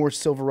even more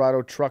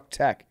Silverado truck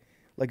tech,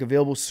 like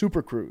available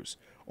Super Cruise.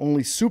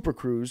 Only Super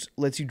Cruise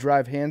lets you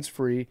drive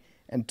hands-free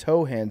and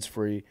tow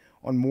hands-free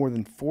on more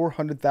than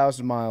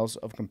 400,000 miles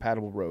of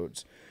compatible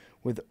roads.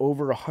 With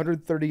over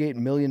 138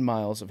 million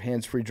miles of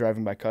hands-free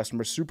driving by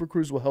customers, Super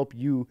Cruise will help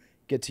you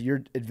get to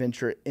your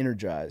adventure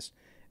energized,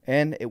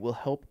 and it will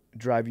help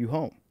drive you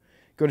home.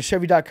 Go to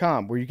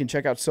Chevy.com, where you can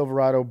check out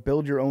Silverado,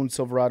 build your own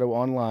Silverado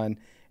online,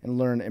 and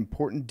learn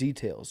important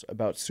details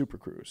about Super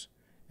Cruise.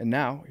 And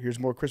now, here's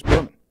more Chris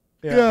Berman.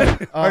 Yeah.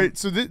 All right.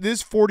 So this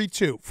is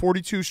 42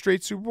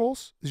 straight Super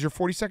Bowls. This is your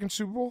 42nd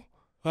Super Bowl.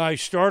 I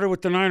started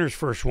with the Niners'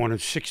 first one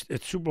at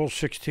Super Bowl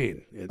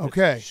 16. At the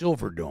Okay.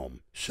 Silverdome.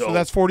 So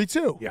that's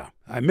 42. Yeah.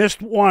 I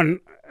missed one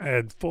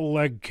at full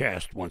leg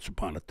cast once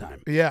upon a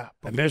time. Yeah.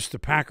 I missed the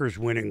Packers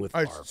winning with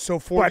All right. Favre. So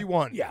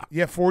 41. But, yeah.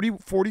 Yeah.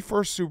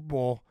 41st Super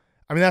Bowl.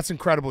 I mean, that's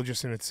incredible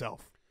just in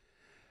itself.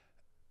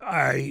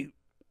 I'm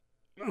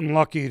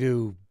lucky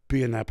to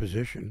be in that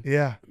position.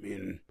 Yeah. I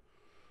mean,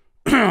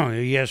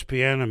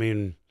 ESPN, I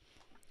mean,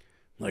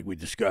 like we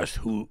discussed,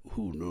 who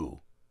knew?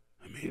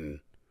 I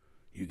mean,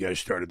 you guys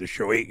started the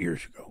show 8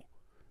 years ago.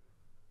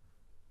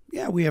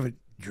 Yeah, we have a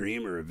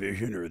dream or a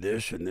vision or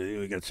this, and then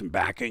we got some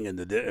backing,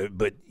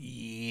 but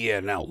yeah,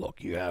 now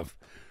look,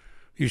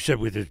 you said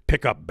we could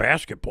pick up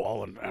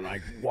basketball, and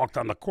I walked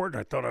on the court, and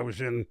I thought I was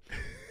in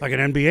like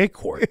an NBA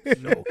court.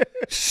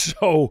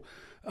 So,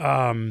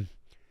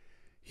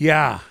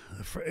 yeah,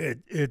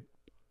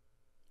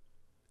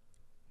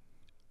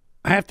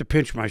 I have to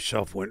pinch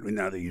myself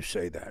now that you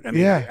say that. I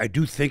mean, Yeah. I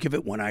do think of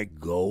it when I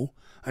go.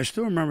 I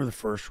still remember the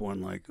first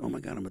one, like, oh my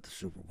God, I'm at the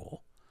Super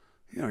Bowl.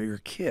 You're a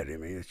kid. I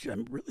mean,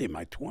 I'm really in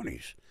my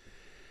 20s.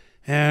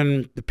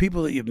 And the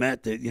people that you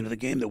met, the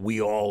game that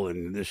we all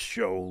in this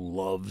show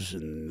loves,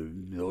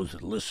 and those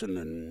that listen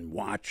and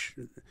watch,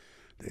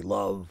 they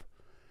love,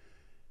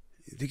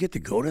 to get to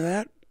go to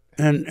that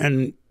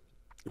and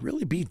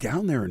really be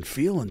down there and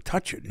feel and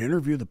touch it and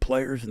interview the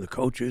players and the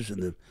coaches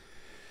and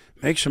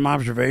make some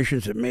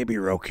observations that maybe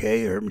are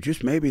okay or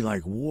just maybe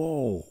like,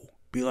 whoa,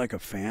 be like a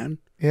fan.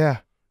 Yeah.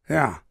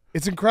 Yeah.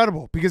 It's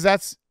incredible because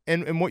that's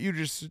and what you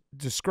just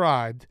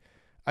described,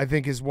 I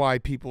think, is why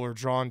people are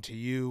drawn to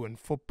you and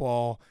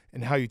football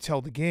and how you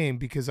tell the game,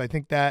 because I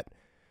think that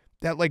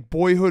like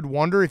boyhood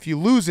wonder, if you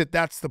lose it,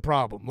 that's the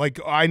problem. Like,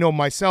 I know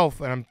myself,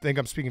 and I think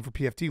I'm speaking for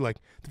PFT, like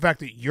the fact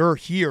that you're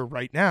here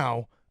right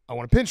now, I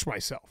want to pinch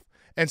myself.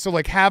 And so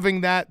like having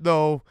that,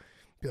 though,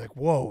 be like,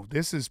 whoa,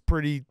 this is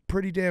pretty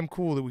damn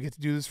cool that we get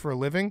to do this for a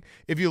living.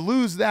 If you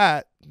lose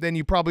that, then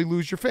you probably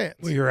lose your fans.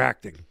 Well, you're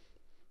acting.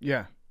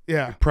 Yeah.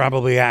 Yeah.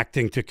 Probably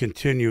acting to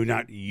continue,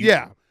 not you.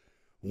 Yeah.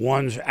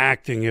 One's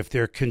acting if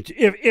they're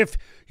if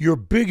your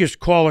biggest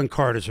calling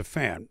card is a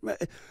fan.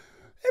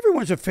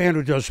 Everyone's a fan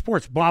who does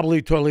sports. Bob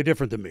Lee, totally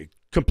different than me.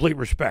 Complete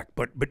respect.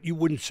 But you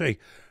wouldn't say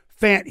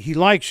fan. He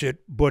likes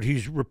it, but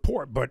he's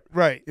report. But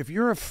Right. if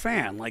you're a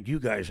fan, like you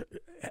guys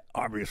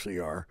obviously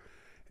are,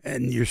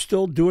 and you're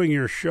still doing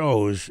your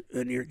shows,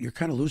 and you're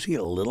kind of losing it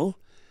a little,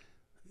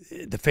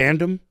 the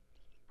fandom,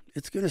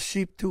 it's going to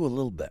seep through a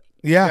little bit.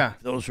 Yeah.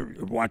 Those are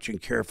watching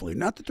carefully.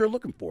 Not that they're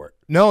looking for it.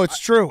 No, it's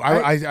true.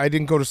 I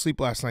didn't go to sleep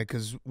last night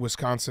because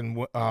Wisconsin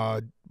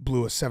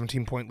blew a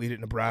 17-point lead at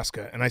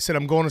Nebraska. And I said,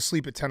 I'm going to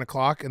sleep at 10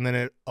 o'clock. And then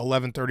at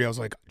 11:30, I was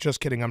like, just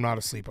kidding. I'm not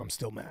asleep. I'm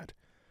still mad.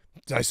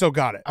 So I still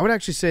got it. I would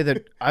actually say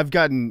that I've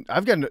gotten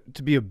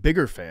to be a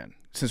bigger fan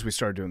since we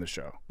started doing the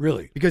show.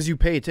 Really? Because you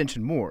pay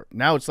attention more.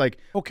 Now it's like,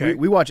 Okay.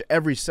 we watch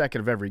every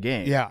second of every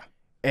game. Yeah.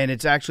 And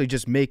it's actually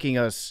just making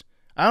us,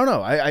 I don't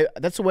know. I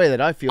that's the way that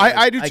I feel.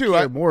 I do too. I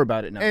care more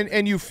about it now.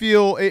 And you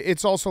feel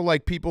it's also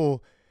like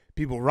people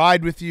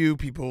ride with you.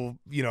 People,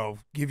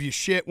 give you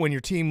shit when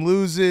your team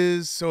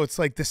loses. So it's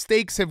like the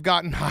stakes have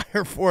gotten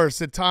higher for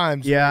us at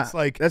times. Yeah, it's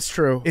like that's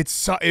true.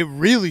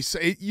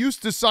 It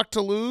used to suck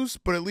to lose,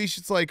 but at least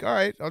it's like, all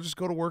right, I'll just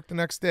go to work the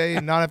next day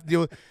and not have to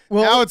deal with.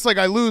 Well, now it's like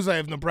I lose. I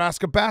have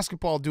Nebraska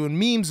basketball doing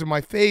memes in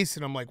my face,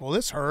 and I'm like, well,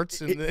 this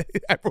hurts, and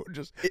everyone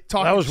just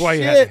talking. That was why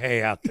shit. you had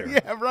hay out there.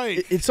 Yeah,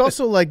 right. It's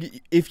also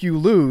like if you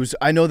lose,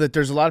 I know that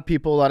there's a lot of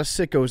people, a lot of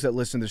sickos that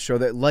listen to the show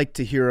that like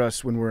to hear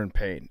us when we're in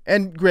pain.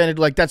 And granted,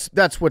 like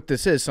that's what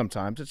this is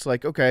sometimes. It's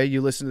like, okay,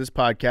 you listen to this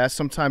podcast.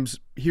 Sometimes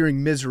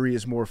hearing misery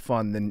is more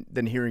fun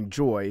than hearing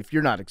joy if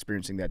you're not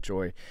experiencing that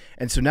joy.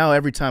 And so now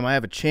every time I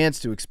have a chance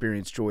to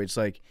experience joy, it's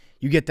like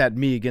you get that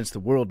me against the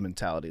world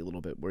mentality a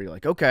little bit where you're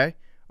like, okay,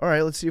 all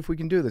right, let's see if we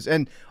can do this.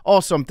 And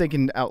also I'm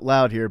thinking out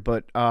loud here,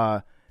 but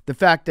the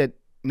fact that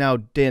now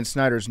Dan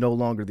Snyder is no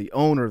longer the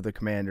owner of the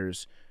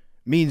Commanders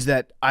means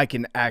that I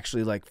can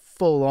actually like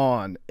full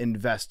on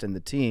invest in the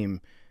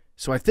team.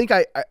 So I think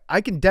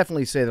I can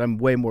definitely say that I'm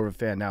way more of a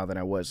fan now than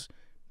I was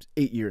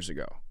 8 years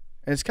ago.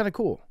 And it's kind of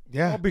cool.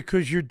 Yeah. Well,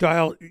 because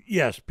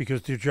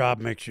because your job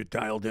makes you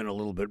dialed in a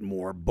little bit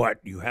more, but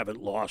you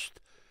haven't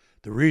lost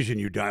the reason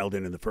you dialed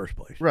in the first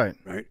place. Right.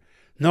 Right.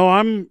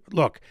 No,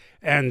 look,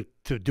 and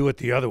to do it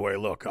the other way,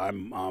 look,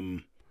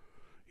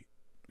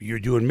 you're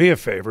doing me a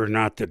favor,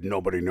 not that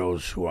nobody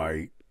knows who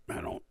I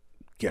don't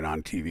get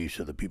on TV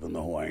so that people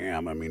know who I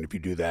am. I mean, if you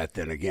do that,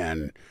 then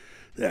again,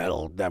 that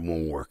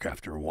won't work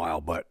after a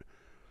while, but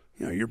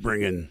you're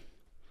bringing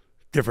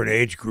different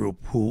age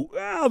group who,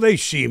 they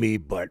see me,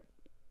 but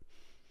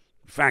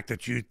the fact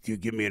that you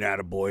give me an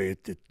attaboy,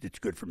 it's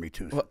good for me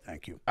too. So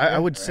thank you. I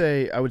would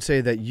say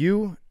that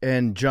you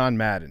and John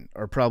Madden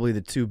are probably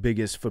the two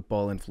biggest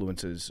football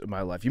influences of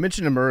my life. You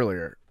mentioned him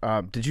earlier.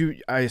 I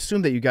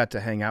assume that you got to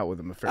hang out with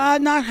him a fair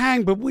bit. Not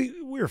hang, but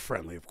we're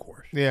friendly, of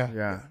course. Yeah.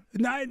 Yeah.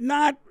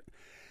 Not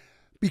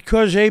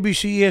because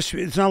ABC,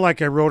 it's not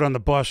like I rode on the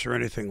bus or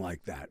anything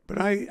like that.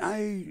 But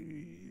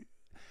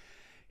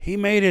he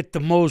made it the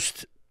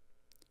most.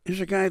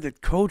 He's a guy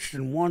that coached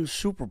and won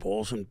Super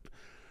Bowls and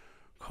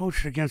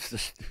coached against the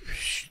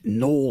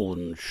Knoll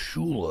and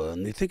Shula,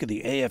 and they think of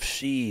the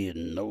AFC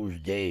in those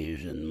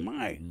days, and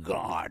my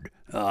God,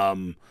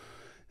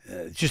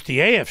 just the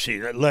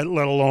AFC. Let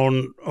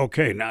alone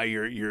now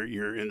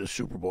you're in the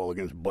Super Bowl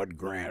against Bud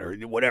Grant or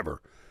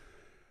whatever.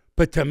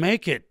 But to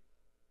make it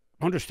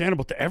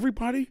understandable to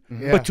everybody,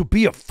 but to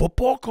be a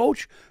football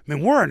coach, I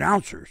mean, we're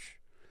announcers.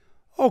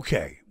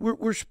 Okay,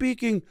 we're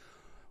speaking.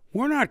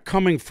 We're not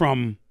coming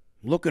from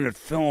looking at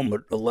film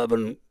at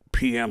 11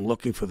 p.m.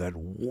 looking for that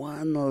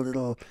one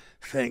little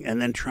thing and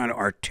then trying to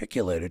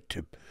articulate it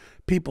to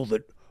people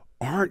that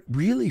aren't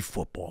really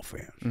football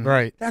fans.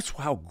 Right. That's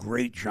how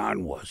great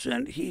John was.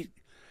 And he's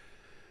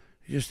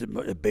just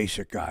a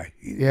basic guy.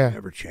 He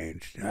never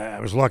changed. I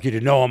was lucky to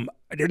know him.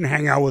 I didn't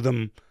hang out with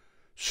him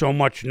so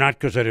much, not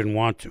because I didn't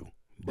want to.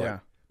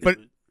 But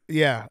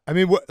yeah, I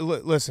mean,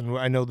 listen,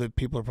 I know that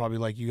people are probably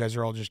like, you guys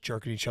are all just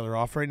jerking each other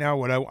off right now.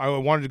 What I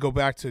wanted to go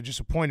back to just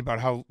a point about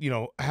how,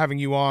 having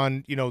you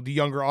on, the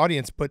younger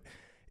audience, but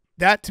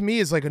that to me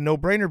is like a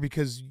no-brainer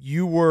because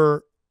you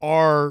were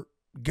our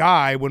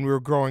guy when we were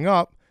growing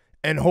up,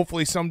 and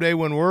hopefully someday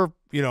when we're,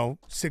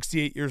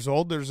 68 years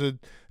old, there's a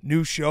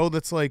new show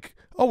that's like,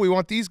 oh, we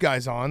want these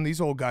guys on, these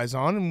old guys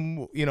on,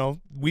 and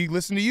we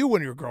listened to you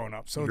when you were growing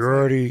up. So you're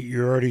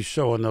already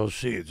sowing those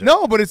seeds.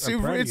 No, but it's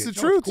the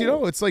truth.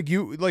 Cool. It's like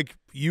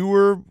you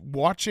were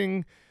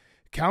watching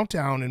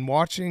Countdown and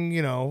watching.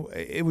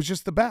 It was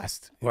just the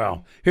best.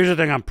 Well, here's the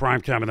thing on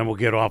primetime, and then we'll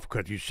get off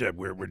because you said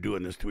we're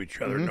doing this to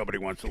each other. Nobody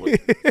wants to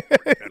listen.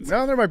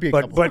 No, there might be a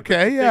couple. But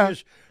okay, yeah.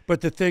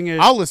 But the thing is,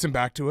 I'll listen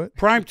back to it.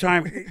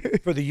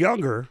 Primetime for the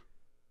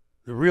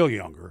real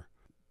younger.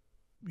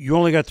 You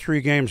only got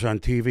 3 games on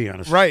TV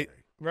on a Sunday.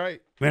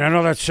 Right. I mean, I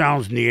know that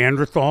sounds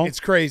Neanderthal. It's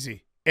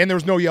crazy. And there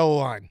was no yellow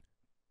line.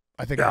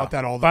 I think about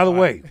that all the time. By time.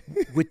 the way,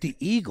 with the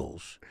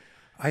Eagles,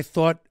 I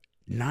thought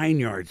 9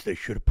 yards they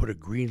should have put a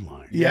green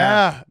line.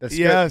 Yeah. That's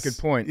yes. good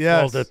point.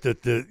 Yes. Well,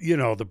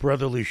 the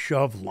brotherly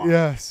shove line.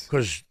 Yes.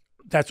 Because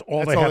that's all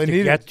That's they all have they to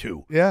needed. get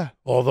to. Yeah.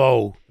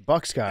 Although,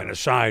 Bucks got an it.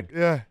 aside,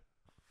 Yeah.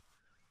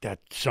 that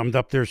summed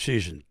up their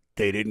season.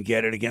 They didn't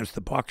get it against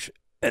the Bucks,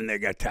 and they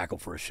got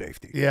tackled for a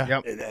safety. Yeah.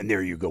 Yep. And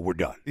there you go. We're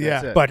done.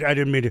 Yeah. it. But I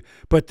didn't mean to.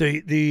 But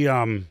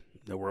the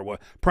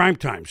prime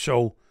time.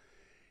 So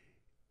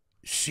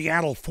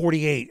Seattle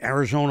 48,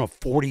 Arizona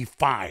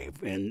 45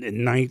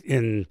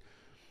 in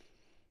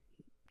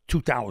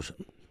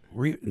 2000.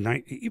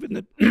 Even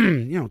the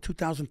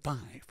 2005.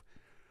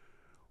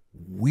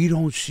 We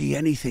don't see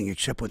anything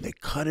except when they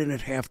cut in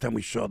at halftime.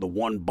 We saw the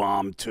one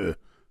bomb to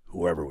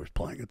whoever was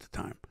playing at the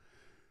time.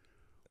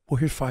 Well,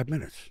 here's 5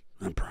 minutes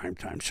on prime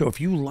time. So if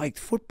you liked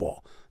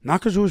football,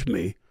 not because it was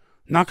me,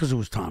 not because it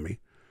was Tommy,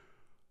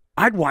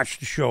 I'd watch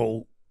the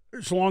show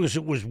as long as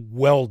it was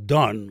well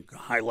done,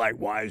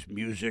 highlight-wise,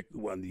 music.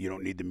 Well, you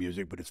don't need the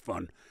music, but it's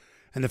fun.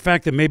 And the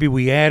fact that maybe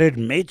we added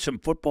and made some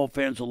football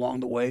fans along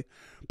the way,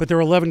 but there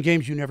are 11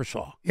 games you never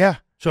saw. Yeah.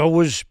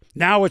 So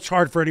now it's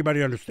hard for anybody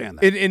to understand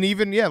that. And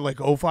even, like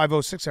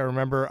 05, 06, I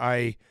remember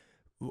I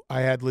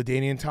had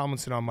LaDainian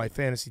Tomlinson on my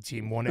fantasy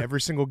team, won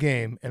every single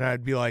game, and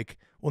I'd be like,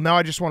 well, now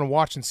I just want to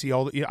watch and see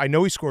I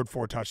know he scored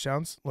 4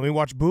 touchdowns. Let me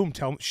watch Boom.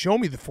 Show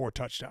me the 4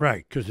 touchdowns.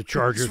 Right, because the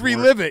Chargers Just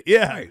relive it.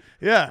 Yeah. Right.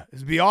 Yeah.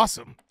 It'd be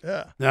awesome.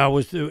 Yeah. Now,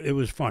 it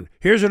was fun.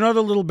 Here's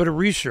another little bit of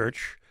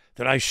research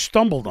that I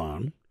stumbled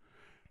on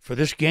for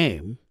this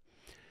game.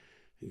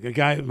 The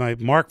guy,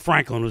 Mark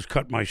Franklin, who's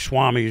cut my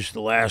Swamis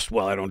the last.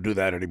 Well, I don't do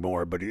that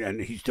anymore, but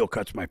he still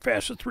cuts my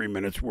fast at 3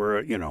 minutes.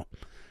 Where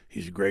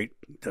he's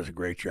does a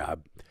great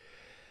job.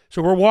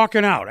 So we're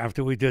walking out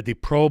after we did the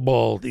Pro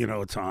Bowl.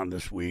 It's on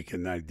this week,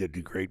 and I did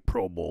the great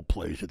Pro Bowl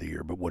plays of the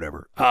year. But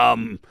whatever.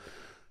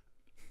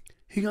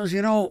 He goes,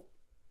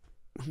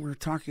 we're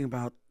talking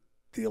about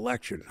the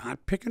election.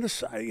 Not picking a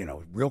side.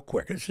 Real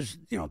quick. This is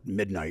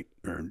midnight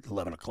or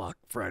 11 o'clock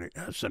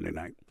Sunday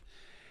night.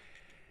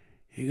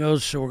 He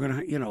goes, so we're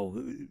going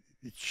to,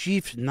 the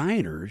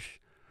Chiefs-Niners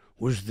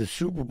was the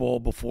Super Bowl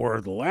before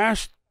the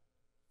last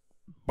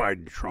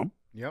Biden-Trump.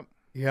 Yep.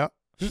 Yeah.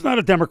 This is not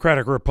a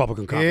Democratic or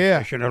Republican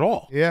conversation at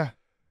all. Yeah.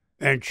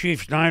 And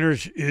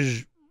Chiefs-Niners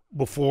is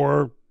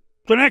before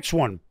the next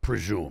one,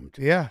 presumed.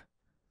 Yeah.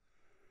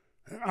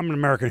 I'm an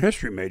American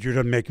history major.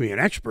 Doesn't make me an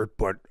expert,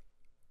 but,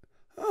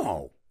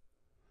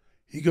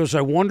 He goes,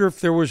 I wonder if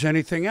there was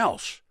anything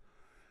else.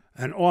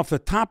 And off the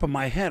top of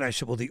my head, I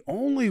said, well, the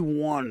only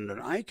one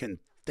that I can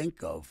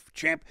think of,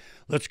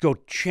 let's go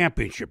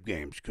championship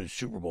games, because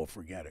Super Bowl,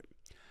 forget it.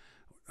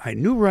 I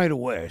knew right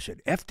away. I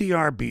said,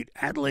 FDR beat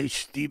Adlai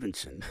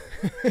Stevenson.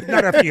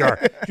 Not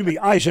FDR. Excuse me,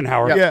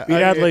 Eisenhower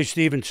beat Adlai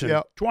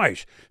Stevenson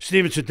twice.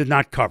 Stevenson did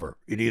not cover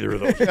in either of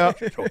those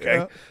matches,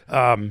 okay?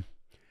 But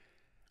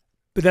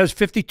that was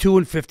 52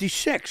 and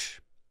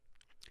 56.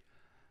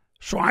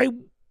 So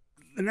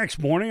the next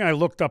morning, I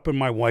looked up in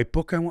my white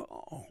book. I went,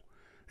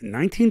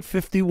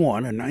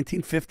 1951 and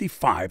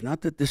 1955,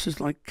 not that this is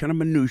like kind of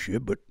minutia,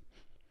 but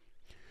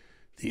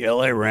the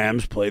L.A.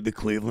 Rams played the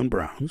Cleveland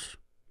Browns.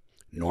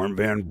 Norm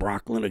Van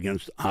Brocklin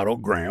against Otto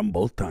Graham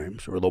both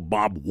times, although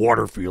Bob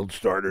Waterfield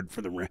started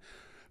for the Rams.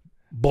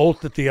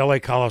 Both at the L.A.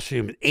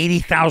 Coliseum,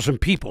 80,000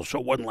 people, so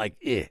it wasn't like,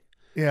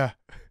 Yeah.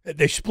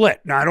 They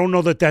split. Now, I don't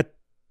know that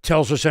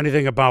tells us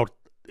anything about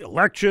the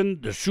election,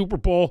 the Super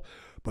Bowl,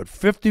 but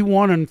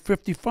 51 and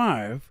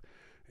 55,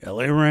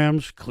 L.A.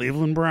 Rams,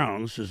 Cleveland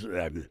Browns. This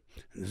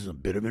is a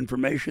bit of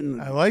information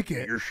I like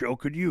it. Your show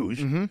could use.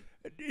 Mm-hmm.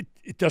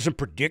 It doesn't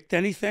predict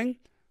anything,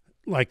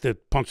 like the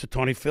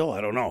Punxsutawney Phil. I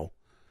don't know.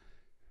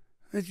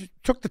 It just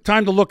took the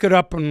time to look it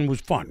up and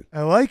was fun.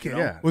 I like it.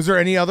 Yeah. Was there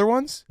any other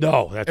ones?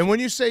 No, that's And when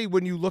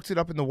you looked it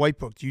up in the white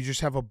book, do you just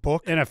have a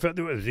book? NFL.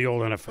 It was the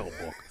old NFL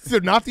book. So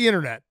not the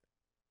internet.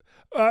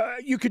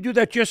 You could do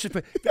that just if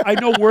I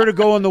know where to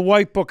go in the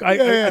white book.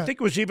 I think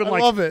it was even I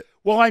love it.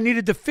 Well, I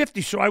needed the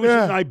 50, so I was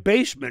in my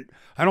basement.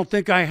 I don't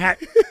think I had.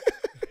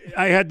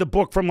 I had the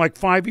book from like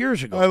 5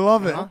 years ago. I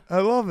love it. I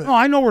love it. No,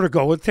 I know where to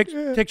go. It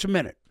takes a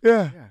minute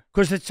Yeah.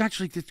 because it's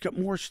got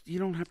more. You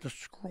don't have to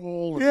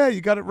scroll. Yeah,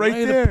 you got it right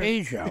lay there. the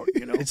page out.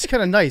 It's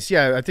kind of nice.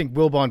 Yeah, I think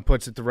Wilbon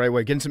puts it the right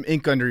way. Getting some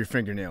ink under your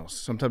fingernails.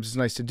 Sometimes it's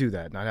nice to do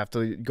that, not have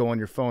to go on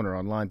your phone or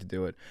online to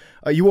do it.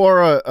 You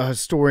are a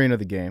historian of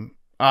the game,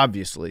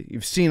 obviously.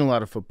 You've seen a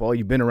lot of football.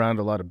 You've been around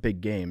a lot of big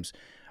games.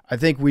 I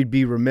think we'd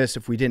be remiss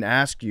if we didn't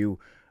ask you,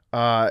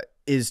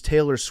 is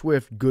Taylor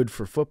Swift good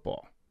for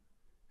football?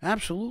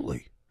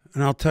 Absolutely.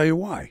 And I'll tell you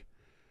why.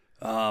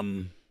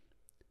 Because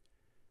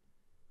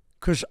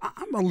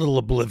I'm a little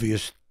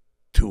oblivious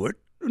to it.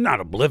 Not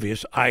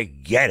oblivious. I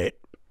get it.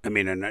 I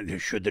mean,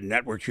 and should the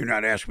networks, you're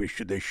not asking me,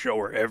 should they show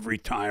her every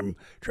time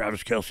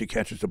Travis Kelce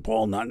catches the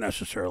ball? Not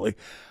necessarily.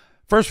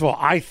 First of all,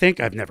 I think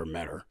I've never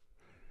met her.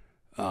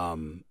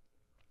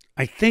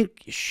 I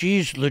think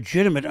she's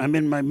legitimate. I'm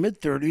in my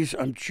mid-30s.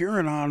 I'm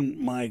cheering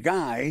on my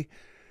guy,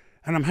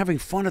 and I'm having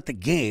fun at the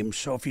game.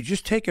 So if you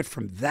just take it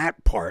from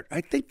that part,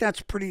 I think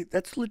that's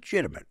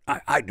legitimate.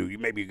 I do.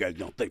 Maybe you guys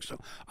don't think so.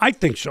 I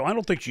think so. I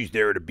don't think she's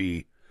there to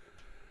be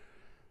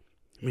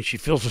I mean, she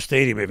fills a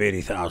stadium of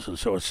 80,000,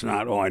 so it's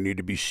not, I need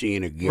to be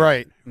seen again.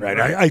 Right. Right.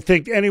 I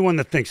think anyone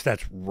that thinks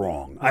that's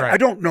wrong. I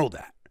don't know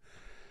that.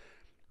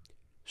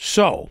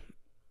 So,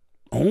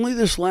 only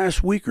this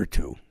last week or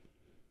two,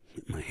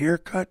 my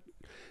haircut,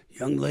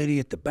 young lady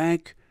at the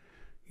bank,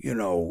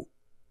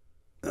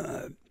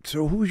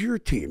 so who's your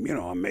team?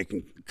 I'm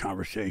making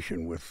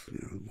conversation with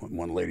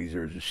one lady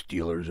there's the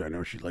Steelers. I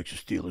know she likes the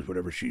Steelers,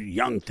 whatever. She's a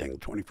young thing,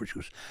 24. She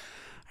goes,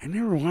 I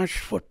never watched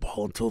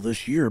football until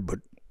this year, but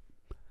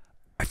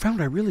I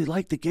found I really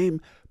liked the game,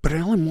 but I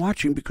only am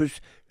watching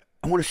because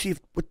I want to see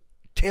what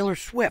Taylor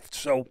Swift.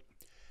 So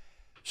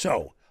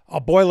I'll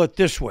boil it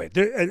this way,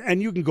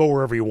 and you can go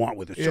wherever you want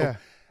with it. Yeah.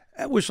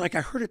 So it was like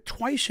I heard it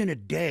twice in a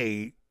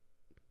day,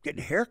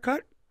 getting a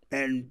haircut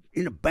and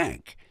in a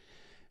bank,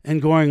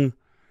 and going,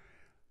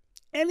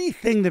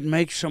 anything that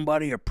makes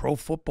somebody a pro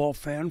football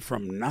fan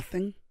from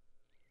nothing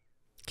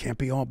can't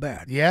be all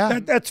bad. Yeah.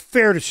 That's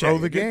fair to say. Throw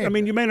the game. I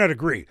mean, you may not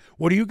agree.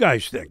 What do you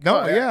guys think?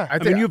 No, yeah. I I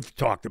think mean, you've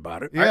talked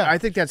about it. Yeah. I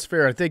think that's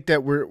fair. I think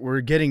that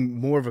we're getting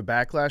more of a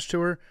backlash to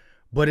her,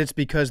 but it's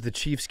because the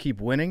Chiefs keep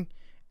winning,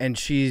 and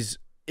she's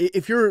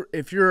if you're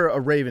a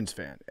Ravens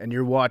fan and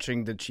you're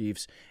watching the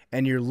Chiefs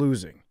and you're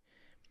losing,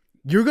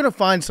 you're gonna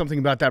find something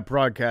about that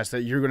broadcast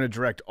that you're gonna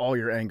direct all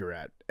your anger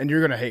at, and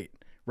you're gonna hate.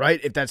 Right?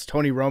 If that's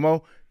Tony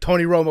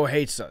Romo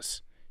hates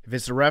us. If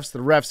it's the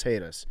refs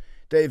hate us.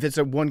 If it's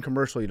one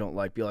commercial you don't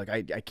like, be like,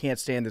 I can't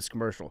stand this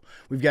commercial.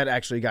 We've got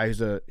actually a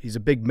guy he's a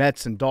big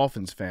Mets and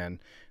Dolphins fan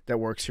that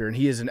works here, and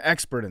he is an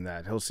expert in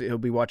that. He'll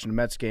be watching a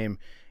Mets game,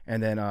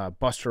 and then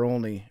Buster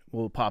Olney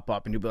will pop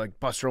up, and he'll be like,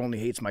 Buster Olney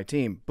hates my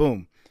team.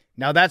 Boom.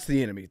 Now that's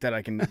the enemy that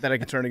I can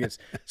turn against.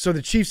 So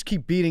the Chiefs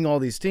keep beating all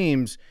these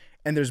teams,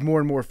 and there's more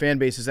and more fan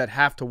bases that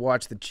have to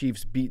watch the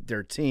Chiefs beat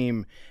their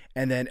team,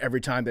 and then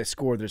every time they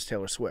score, there's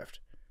Taylor Swift.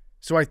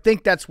 So I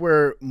think that's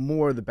where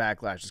more of the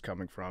backlash is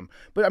coming from.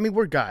 But I mean,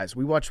 we're guys.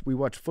 We watch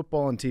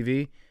football on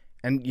TV,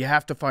 and you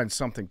have to find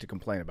something to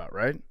complain about,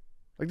 right?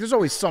 Like there's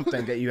always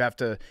something that you have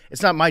to.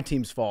 It's not my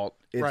team's fault.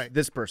 It's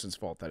this person's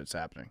fault that it's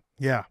happening.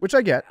 Yeah. Which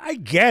I get. I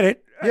get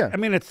it. Yeah. I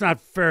mean, it's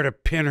not fair to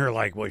pin her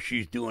like, well,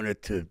 she's doing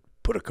it to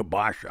put a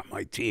kibosh on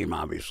my team,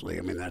 obviously.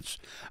 I mean,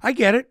 I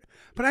get it.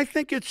 But I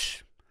think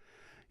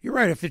you're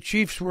right. If the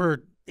Chiefs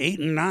were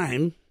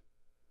 8-9,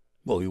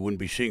 well, you wouldn't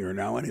be seeing her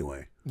now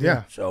anyway.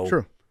 Yeah. So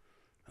true.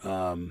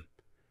 And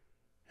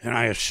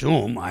I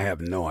assume, I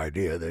have no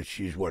idea, that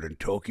she's, in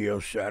Tokyo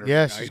Saturday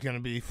Yeah, night? she's going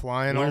to be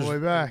flying all the way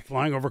back.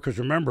 Flying over, because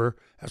remember,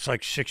 that's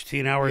like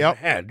 16 hours Yep.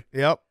 ahead.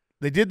 Yep.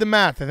 They did the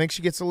math. I think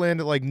she gets to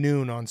land at like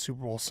noon on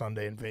Super Bowl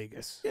Sunday in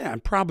Vegas. Yeah,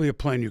 and probably a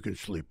plane you can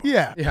sleep on.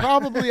 Yeah,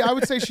 probably. I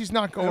would say she's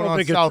not going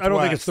on Southwest. I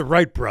don't think it's the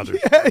Wright brothers.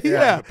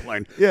 Yeah. The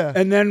plane. Yeah.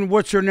 And then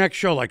what's her next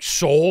show? Like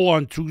Soul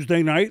on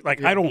Tuesday night?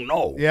 Like, I don't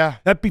know. Yeah.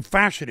 That'd be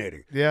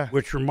fascinating. Yeah.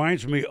 Which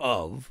reminds me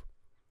of,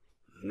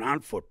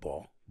 not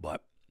football,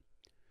 but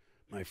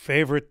my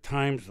favorite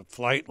times of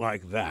flight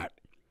like that.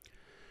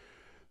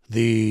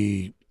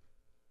 The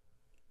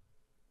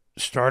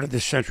start of the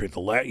century,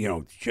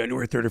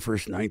 January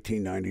 31st,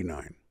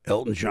 1999.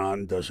 Elton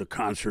John does a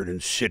concert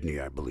in Sydney,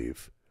 I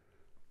believe.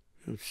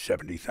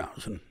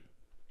 70,000.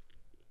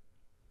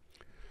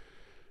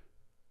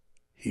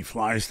 He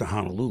flies to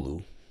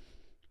Honolulu,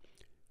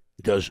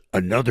 does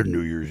another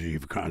New Year's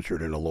Eve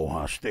concert in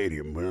Aloha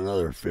Stadium with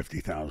another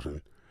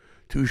 50,000.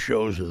 2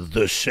 shows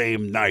the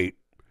same night,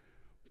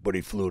 but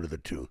he flew to the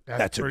 2.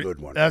 That's a good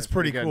one. That's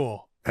pretty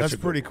cool. That's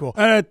pretty cool.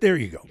 There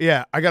you go.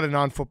 Yeah, I got a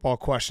non-football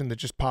question that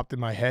just popped in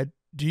my head.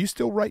 Do you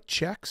still write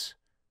checks?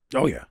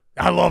 Oh, yeah.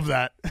 I love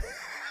that.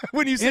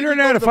 When you say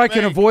Internet, if I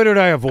can avoid it,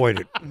 I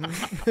avoid it.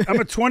 I'm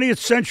a 20th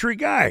century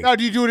guy. Now,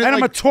 do you do it? And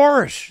I'm a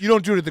tourist. You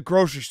don't do it at the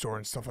grocery store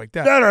and stuff like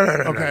that. No.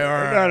 Okay, all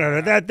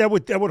right. No.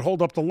 That would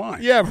hold up the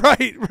line. Yeah,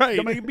 right.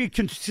 I mean, be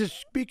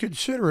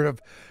considerate of,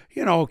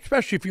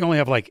 especially if you only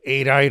have like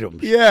 8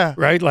 items. Yeah.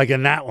 Right? Like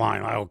in that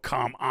line. Oh,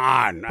 come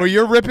on. But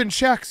you're ripping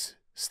checks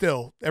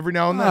still every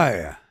now and then. Oh,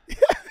 yeah.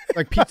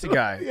 Like Pizza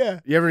Guy. Yeah.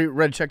 You ever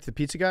read Check to the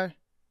Pizza Guy?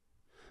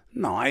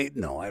 No, I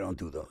don't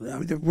do those. I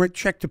mean, the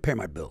check to pay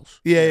my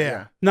bills.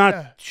 Yeah.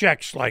 Not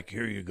checks like,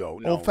 here you go.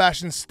 No.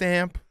 Old-fashioned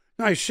stamp.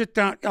 No, you sit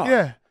down. Oh,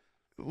 Yeah.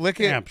 Lick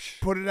Stamps.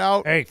 it, put it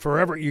out. Hey,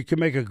 forever, you can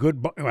make a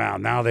good... Well,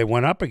 now they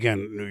went up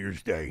again New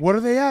Year's Day. What are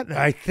they at now?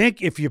 I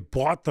think if you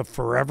bought the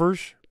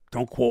Forevers,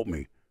 don't quote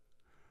me,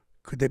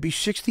 could they be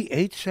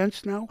 68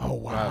 cents now? Oh,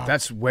 wow.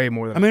 That's way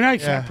more than. I mean,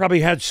 I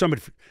probably had some...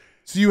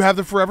 So you have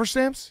the Forever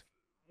stamps?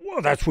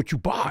 Well, that's what you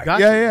buy.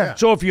 Yeah.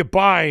 So if you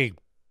buy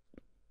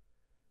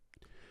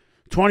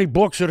 20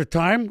 books at a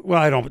time,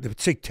 well, I don't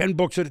say 10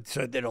 books at a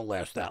time, they don't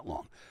last that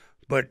long.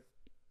 But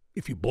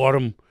if you bought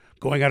them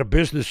going out of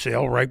business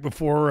sale right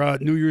before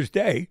New Year's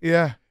Day,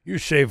 Yeah. you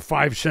save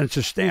 5 cents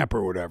a stamp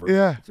or whatever.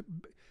 Yeah.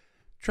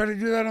 Try to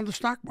do that on the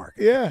stock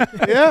market.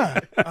 Yeah.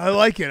 I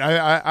like it.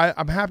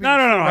 I'm happy. No.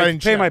 I writing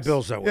pay my checks.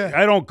 bills that way.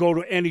 Yeah. I don't go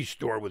to any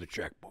store with a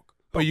checkbook.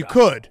 But you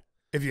could.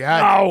 If you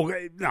had,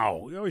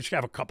 No. You always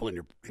have a couple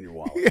in your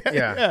wallet.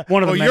 Yeah.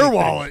 One of the many your things.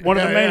 wallet. One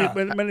of Yeah,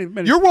 the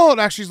many. your wallet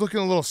actually is looking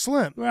a little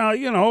slim. Well, I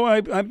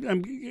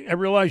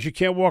realize you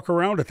can't walk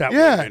around it that way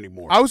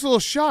anymore. I was a little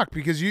shocked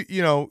because you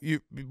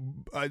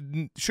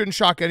shouldn't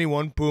shock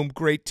anyone. Boom,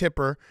 great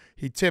tipper.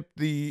 He tipped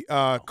the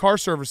car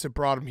service that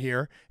brought him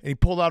here, and he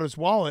pulled out his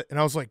wallet, and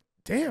I was like,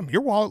 "Damn,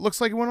 your wallet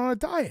looks like it went on a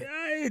diet."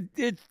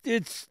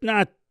 It's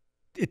not.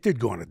 It did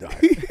go on a diet.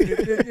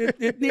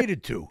 it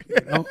needed to.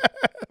 I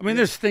mean,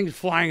 there's things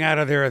flying out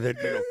of there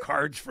that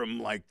cards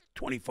from like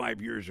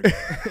 25 years ago.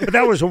 But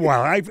that was a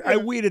while. I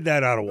weeded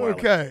that out a while.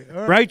 Okay, all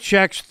right. Bright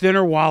checks,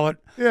 thinner wallet.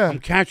 Yeah. I'm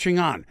catching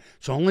on.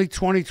 It's only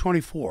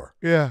 2024.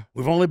 Yeah.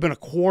 We've only been a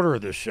quarter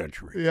of this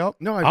century. Yep.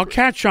 No, I'll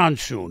catch on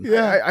soon.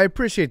 Yeah. I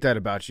appreciate that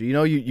about you.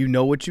 You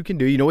know what you can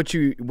do. You know what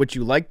you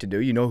like to do.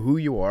 You know who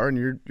you are, and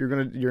you're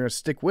gonna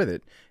stick with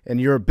it.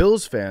 And you're a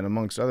Bills fan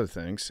amongst other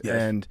things. Yes.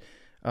 And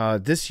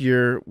this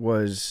year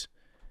was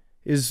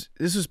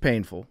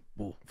painful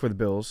for the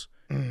Bills.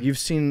 You've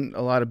seen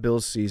a lot of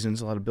Bills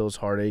seasons, a lot of Bills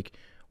heartache.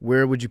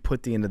 Where would you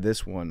put the end of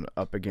this one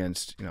up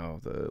against,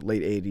 the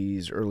late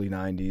 80s, early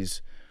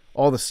 90s,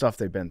 all the stuff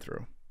they've been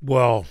through?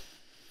 Well,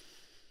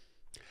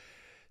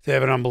 they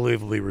have an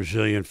unbelievably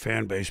resilient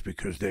fan base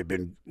because they've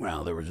been,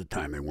 there was a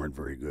time they weren't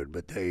very good,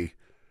 but I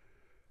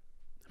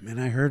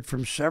heard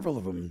from several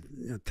of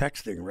them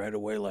texting right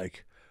away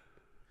like,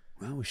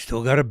 well, we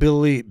still got to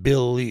believe.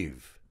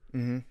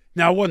 Mm-hmm.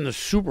 Now, it wasn't the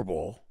Super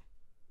Bowl,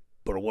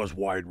 but it was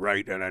wide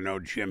right, and I know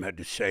Jim had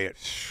to say it.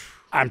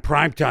 On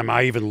primetime,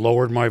 I even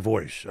lowered my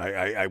voice.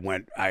 I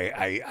went,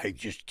 I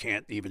just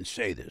can't even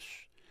say this.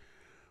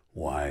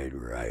 Wide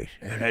right.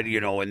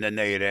 And then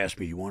they had asked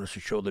me, you want us to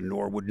show the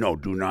Norwood? No,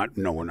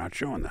 we're not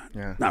showing that.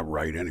 Yeah. Not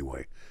right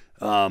anyway.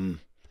 Because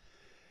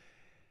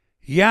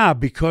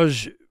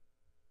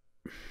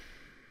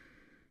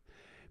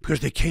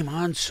they came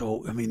on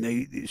so,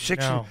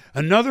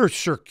 another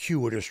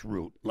circuitous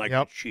route like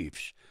the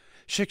Chiefs.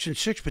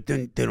 6-6, but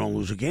then they don't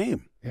lose a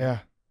game. Yeah.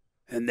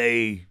 And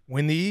they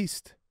win the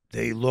East.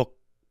 They look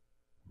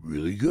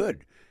really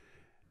good.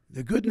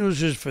 The good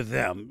news is for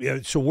them.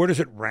 So where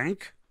does it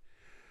rank?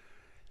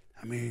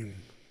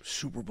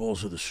 Super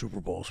Bowls are the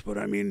Super Bowls, but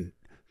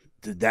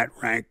did that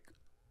rank?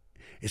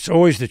 It's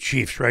always the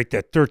Chiefs, right?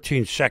 That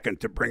 13 second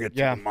to bring it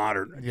to the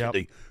modern, to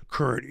the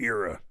current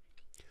era.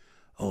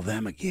 Oh,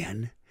 them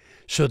again.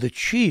 So the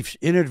Chiefs,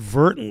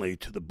 inadvertently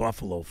to the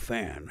Buffalo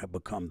fan, have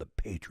become the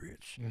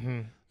Patriots.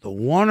 Mm-hmm. The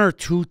one or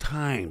two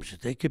times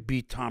that they could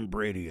beat Tom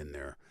Brady in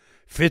there.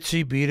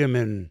 Fitzy beat him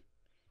in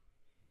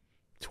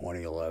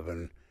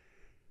 2011.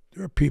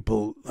 There are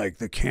people, like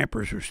the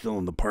campers were still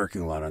in the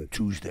parking lot on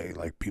Tuesday,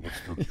 like people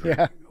still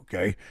drinking,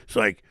 okay? It's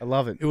like... I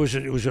love it.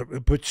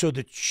 But so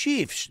the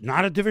Chiefs,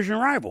 not a division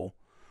rival,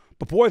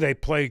 but boy, they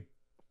play...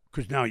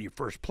 Because now you're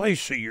first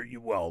place, so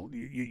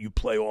you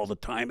play all the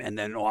time and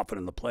then often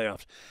in the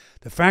playoffs.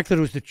 The fact that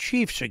it was the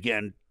Chiefs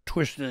again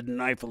twisted the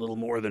knife a little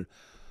more than,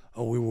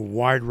 we were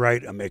wide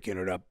right. I'm making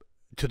it up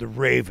to the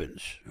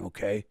Ravens,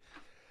 okay?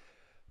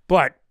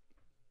 But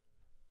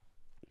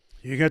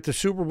you got the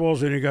Super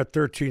Bowls and you got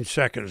 13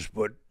 seconds,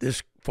 but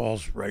this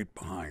falls right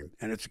behind.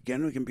 And it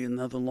can be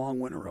another long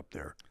winter up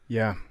there.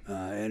 Yeah.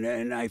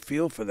 And I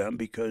feel for them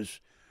because...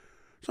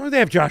 As long as they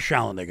have Josh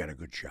Allen, they got a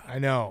good shot. I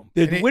know.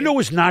 The window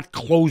is not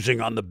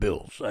closing on the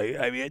Bills.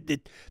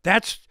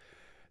 That's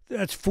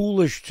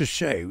foolish to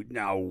say.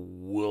 Now,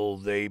 will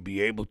they be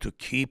able to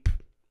keep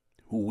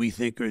who we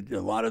think are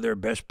a lot of their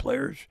best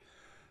players,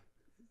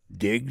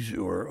 Diggs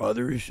or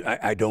others?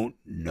 I don't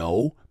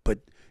know,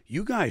 but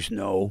you guys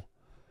know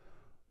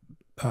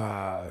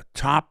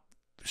top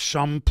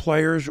some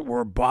players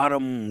or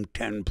bottom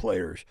 10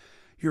 players.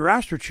 Your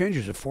roster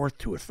changes a fourth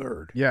to a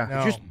third.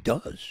 Yeah. It just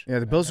does. Yeah,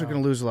 the Bills are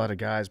going to lose a lot of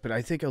guys, but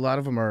I think a lot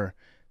of them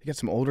they got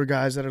some older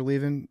guys that are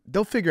leaving.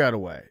 They'll figure out a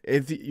way.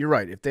 You're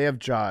right. If they have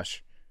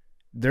Josh,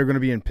 they're going to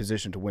be in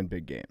position to win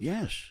big games.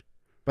 Yes.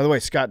 By the way,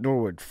 Scott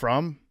Norwood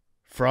from?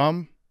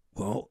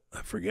 Well,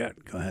 I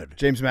forget. Go ahead.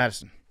 James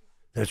Madison.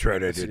 That's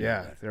right. I did.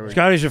 Yeah.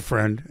 Scotty's a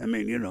friend. And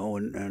I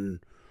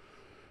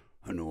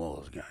knew all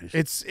those guys.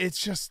 It's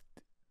just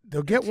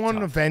they'll get one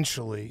tough.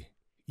 Eventually,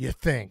 you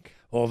think.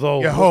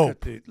 Although you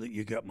hope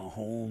you got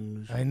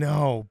Mahomes. I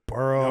know,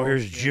 Burrow. Now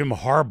here's Jim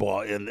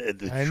Harbaugh in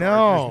the Chargers.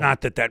 Know.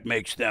 Not that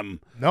makes them.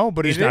 No,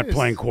 but he's not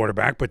playing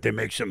quarterback, but they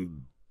makes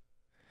him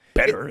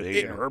better.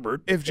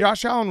 Herbert. If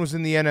Josh Allen was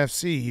in the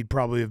NFC, he'd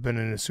probably have been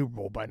in a Super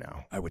Bowl by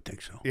now. I would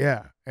think so.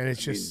 Yeah, and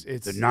it's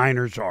the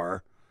Niners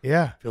are.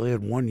 Yeah, Philly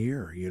had 1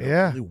 year.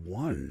 Only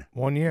one.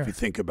 1 year. If you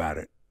think about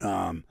it,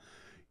 and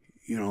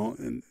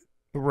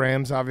the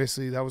Rams,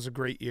 obviously, that was a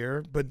great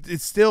year, but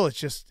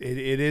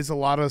it is a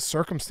lot of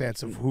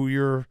circumstance of who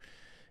you're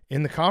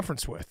in the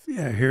conference with.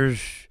 Yeah, the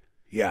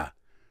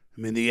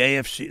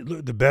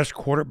AFC, the best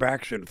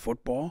quarterbacks in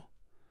football,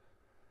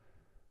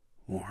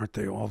 well, aren't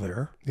they all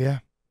there?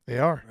 Yeah, they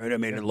are.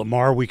 Right?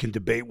 Lamar, we can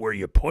debate where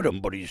you put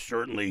him, but he's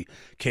certainly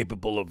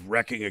capable of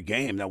wrecking a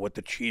game. Now, what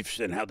the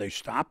Chiefs and how they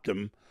stopped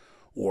him,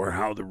 or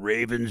how the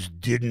Ravens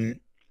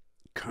didn't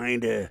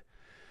kind of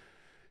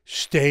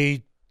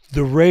stay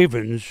the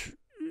Ravens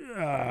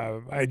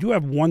I do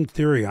have one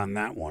theory on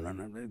that one.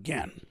 And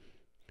again,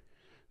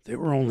 they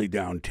were only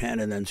down 10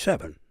 and then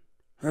 7.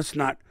 That's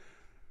not.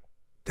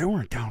 They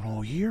weren't down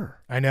all year.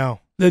 I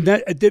know.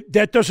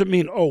 That doesn't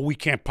mean, we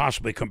can't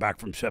possibly come back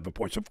from 7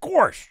 points. Of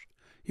course.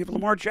 You have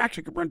Lamar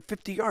Jackson could run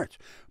 50 yards.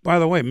 By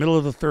the way, middle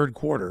of the third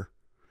quarter,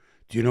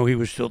 do you know he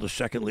was still the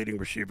second leading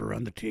receiver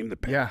on the team? The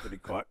pass that he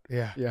caught.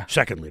 Yeah.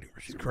 Second leading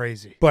receiver. It's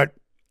crazy. But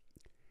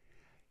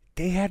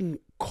they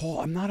hadn't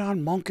called. I'm not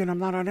on Monken. I'm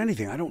not on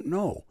anything. I don't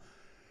know.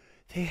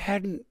 They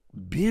hadn't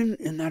been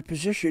in that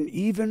position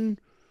even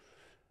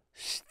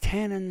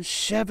 10 and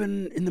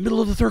 7 in the middle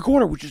of the third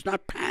quarter, which is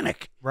not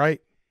panic. Right.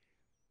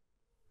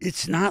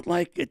 It's not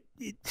like it.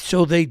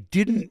 So they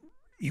didn't.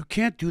 You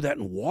can't do that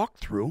in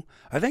walkthrough.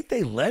 I think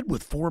they led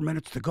with 4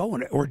 minutes to go,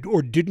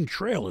 or didn't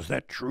trail. Is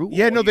that true?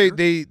 Yeah, no,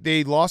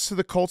 they lost to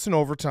the Colts in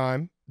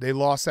overtime. They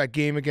lost that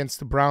game against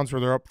the Browns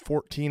where they're up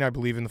 14, I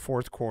believe, in the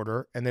fourth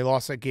quarter, and they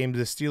lost that game to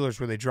the Steelers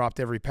where they dropped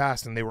every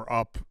pass and they were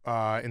up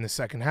in the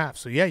second half.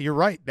 So yeah, you're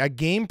right. That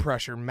game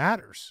pressure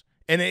matters,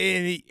 and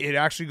it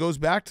actually goes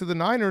back to the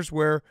Niners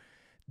where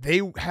they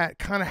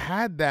kind of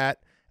had that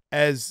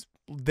as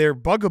their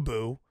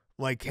bugaboo.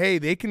 Like, hey,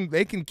 they can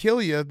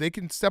kill you, they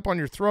can step on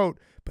your throat,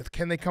 but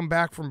can they come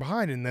back from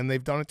behind? And then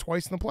they've done it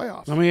twice in the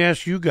playoffs. Let me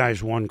ask you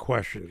guys one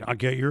question. I'll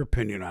get your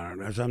opinion on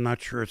it, as I'm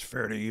not sure it's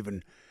fair to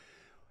even.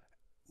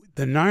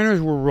 The Niners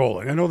were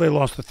rolling. I know they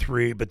lost the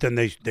 3, but then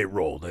they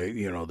rolled.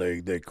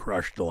 They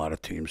crushed a lot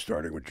of teams,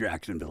 starting with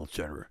Jacksonville,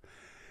 etc.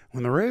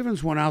 When the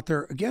Ravens went out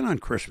there again on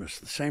Christmas,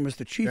 the same as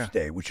the Chiefs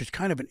Day, which is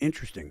kind of an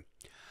interesting.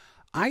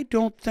 I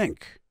don't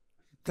think.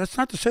 That's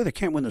not to say they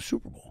can't win the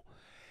Super Bowl.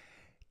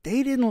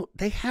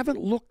 They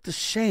haven't looked the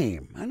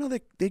same. I know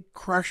they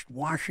crushed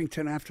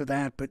Washington after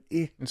that, but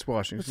it's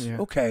Washington.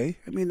 Okay.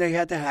 I mean, they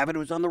had to have it. It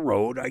was on the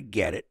road. I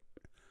get it.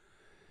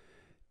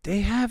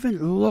 They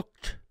haven't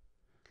looked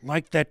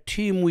like that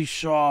team we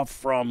saw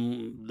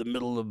from the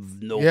middle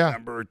of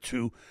November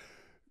to.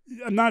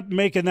 I'm not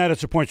making that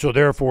as a point, so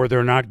therefore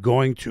they're not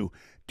going to.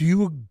 Do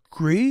you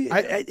agree?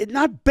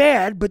 Not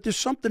bad, but there's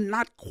something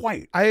not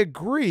quite. I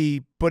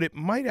agree, but it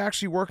might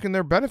actually work in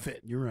their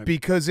benefit. You're right.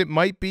 Because it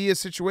might be a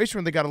situation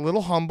where they got a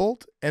little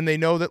humbled and they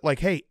know that, like,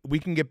 hey, we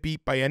can get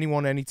beat by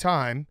anyone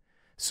anytime.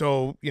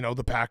 So,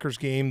 the Packers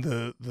game,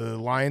 the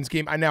Lions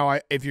game.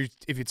 If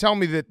you tell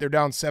me that they're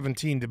down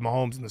 17 to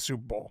Mahomes in the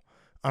Super Bowl,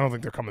 I don't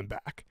think they're coming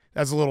back.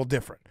 That's a little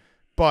different.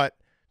 But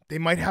they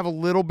might have a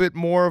little bit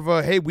more of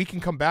a, hey, we can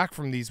come back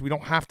from these. We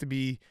don't have to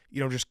be,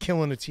 just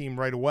killing a team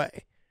right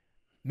away.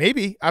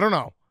 Maybe. I don't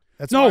know.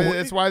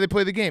 That's why they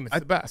play the game. It's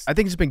the best. I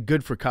think it's been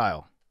good for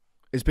Kyle.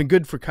 It's been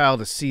good for Kyle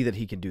to see that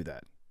he can do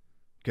that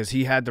because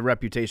he had the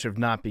reputation of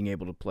not being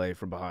able to play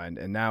from behind,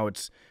 and now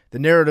it's the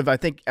narrative. I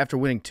think after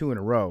winning 2 in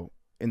a row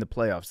in the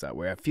playoffs that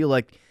way, I feel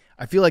like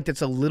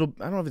that's a little.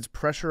 I don't know if it's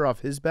pressure off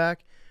his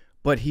back,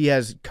 but he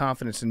has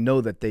confidence to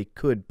know that they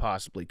could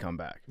possibly come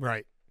back.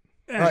 Right.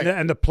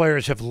 And the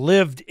players have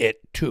lived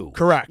it too.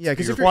 Correct. Yeah,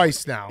 because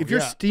twice now. If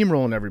you're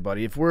steamrolling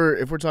everybody, if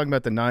we're talking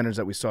about the Niners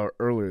that we saw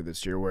earlier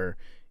this year, where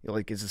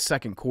it's the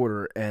second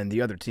quarter and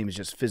the other team is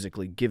just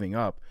physically giving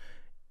up.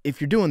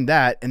 If you're doing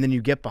that and then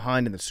you get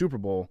behind in the Super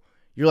Bowl,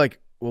 you're like,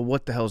 well,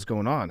 what the hell is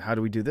going on? How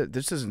do we do this?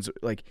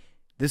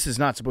 This is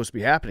not supposed to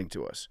be happening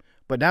to us.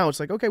 But now it's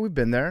like, okay, we've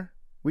been there,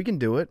 we can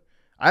do it.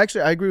 I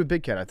agree with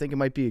Big Cat. I think it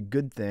might be a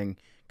good thing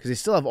because they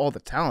still have all the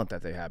talent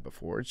that they had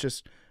before. It's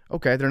just.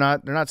 Okay, they're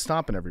not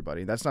stomping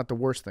everybody. That's not the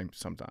worst thing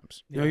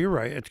sometimes. No, you're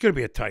right. It's going to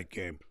be a tight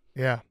game.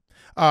 Yeah.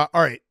 All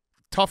right.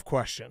 Tough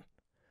question.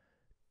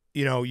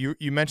 You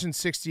mentioned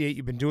 68.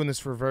 You've been doing this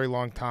for a very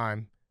long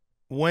time.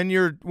 When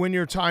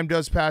your time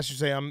does pass, you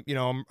say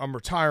I'm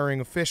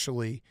retiring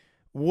officially.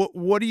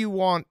 What do you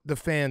want the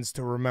fans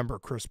to remember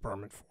Chris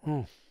Berman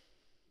for?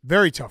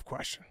 Very tough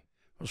question.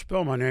 Well,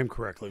 spell my name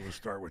correctly. We'll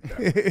start with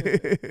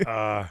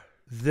that.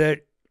 That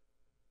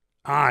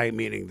I,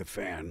 meaning the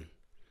fan.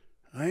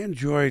 I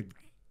enjoyed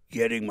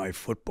getting my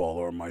football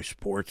or my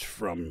sports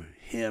from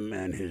him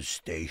and his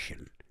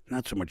station,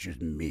 not so much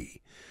as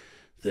me.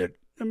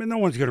 No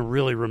one's going to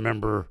really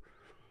remember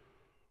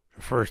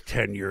the first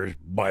 10 years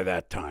by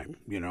that time,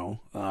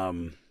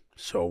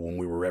 So when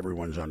we were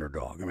everyone's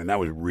underdog, that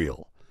was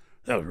real.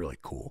 That was really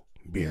cool,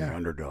 being an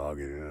underdog.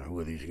 Who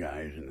are these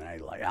guys? And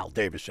Al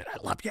Davis said,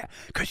 I love you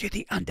because you're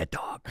the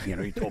underdog.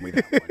 He told me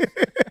that once.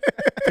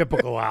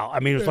 Typical Al.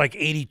 It was like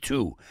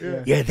 82.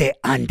 Yeah. You're the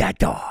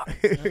underdog.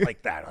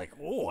 Like that.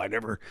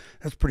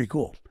 That's pretty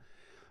cool.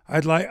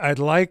 I'd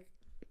like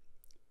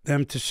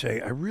them to say,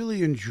 I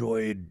really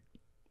enjoyed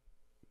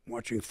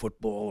watching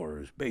football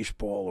or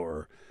baseball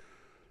or,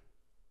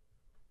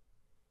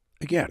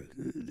 again,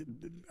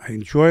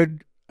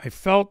 I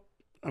felt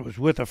I was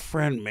with a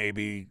friend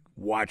maybe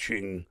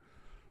watching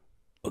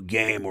a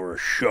game or a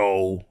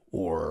show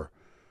or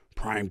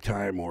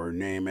primetime or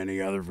name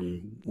any other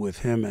with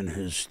him and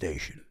his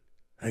station.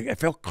 I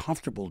felt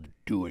comfortable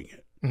doing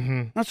it.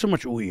 Mm-hmm. Not so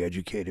much, he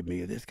educated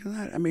me. Because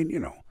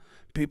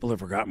people have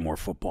forgotten more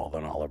football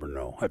than I'll ever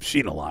know. I've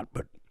seen a lot,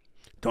 but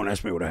don't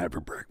ask me what I had for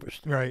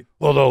breakfast. Right.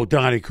 Although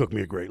Donnie cooked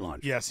me a great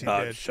lunch. Yes, he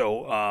did.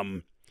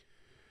 So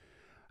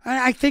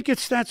I think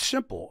it's that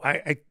simple.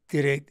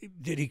 Did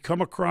he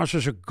come across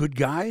as a good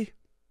guy?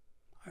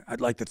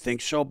 I'd like to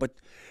think so, but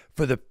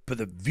for the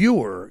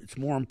viewer, it's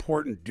more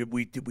important. Did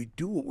we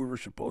do what we were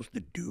supposed to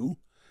do?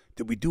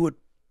 Did we do it?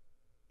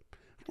 I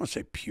don't want to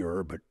say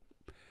pure, but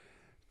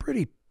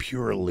pretty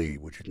purely,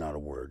 which is not a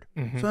word.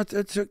 So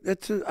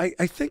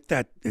I think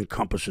that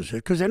encompasses it,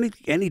 because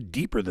any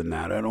deeper than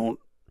that, I don't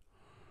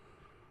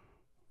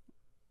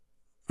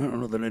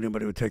know that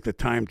anybody would take the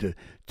time to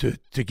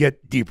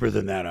get deeper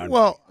than that.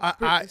 Well,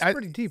 It's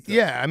pretty deep, though.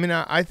 Yeah, I mean,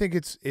 I think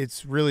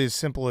it's really as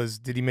simple as,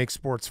 did he make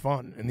sports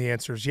fun? And the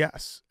answer is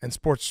yes. And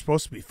sports is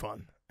supposed to be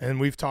fun. And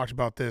we've talked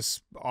about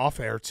this off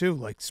air too.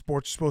 Like,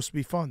 sports is supposed to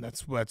be fun.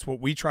 That's what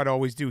we try to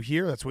always do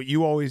here. That's what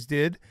you always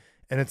did.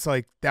 And it's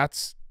like,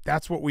 that's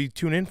what we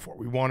tune in for.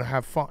 We want to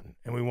have fun,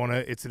 and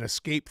it's an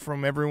escape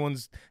from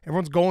everyone's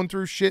going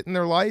through shit in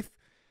their life.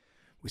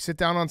 We sit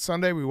down on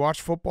Sunday, we watch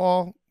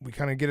football, we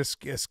kind of get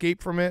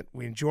escape from it,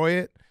 we enjoy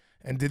it.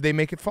 And did they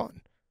make it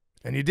fun?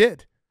 And you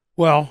did.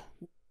 Well,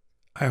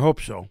 I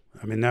hope so.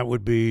 I mean,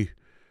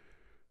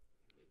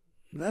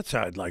 that's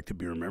how I'd like to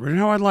be remembered, and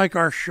how I'd like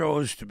our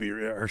station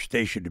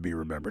to be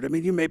remembered. I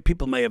mean,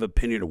 people may have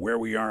opinion of where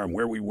we are and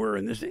where we were,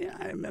 and this.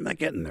 I'm not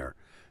getting there.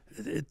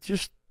 It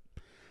just.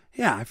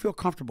 Yeah, I feel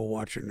comfortable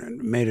watching,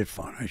 and made it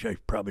fun. I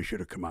probably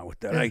should have come out with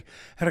that. I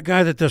had a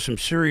guy that does some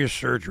serious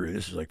surgery.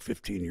 This is like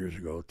 15 years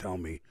ago. Tell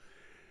me,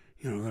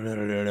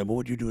 but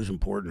what you do is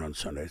important on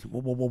Sundays.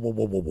 Whoa, whoa, whoa, whoa,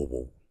 whoa, whoa, whoa,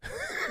 whoa.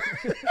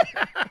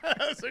 That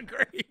was a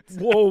great.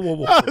 Whoa, whoa,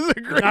 whoa. That was a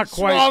great not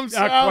swamp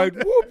sound.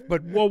 quite. Whoop,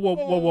 but whoa, whoa,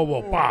 whoa, whoa,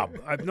 whoa. Bob,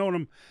 I've known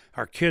him.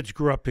 Our kids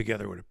grew up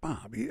together with it.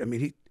 Bob,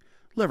 he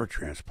liver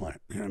transplant.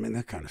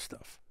 That kind of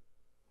stuff.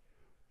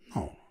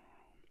 No.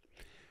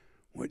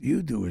 What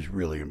you do is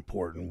really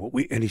important.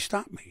 And he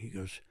stopped me. He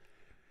goes,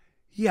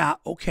 yeah,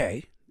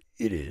 okay,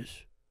 it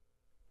is.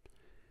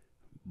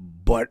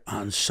 But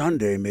on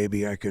Sunday,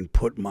 maybe I can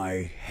put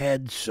my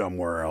head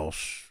somewhere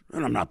else,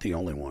 and I'm not the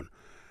only one,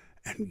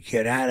 and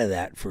get out of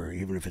that for,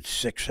 even if it's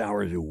 6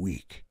 hours a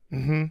week.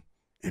 Mm-hmm.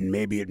 And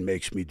maybe it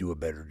makes me do a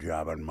better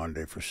job on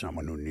Monday for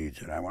someone who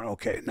needs it. I went,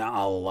 okay, now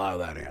I'll allow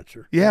that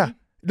answer. Yeah.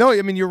 No,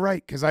 I mean, you're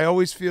right, because I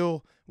always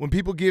feel when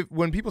people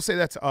say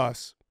that to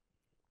us,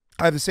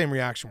 I have the same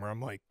reaction where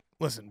I'm like,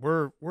 listen,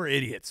 we're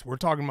idiots. We're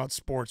talking about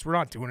sports. We're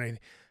not doing anything.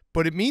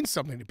 But it means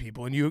something to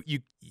people, and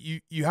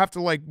you have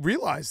to like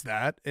realize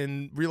that,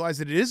 and realize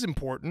that it is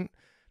important,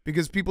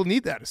 because people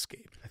need that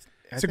escape.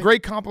 It's a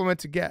great compliment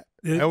to get.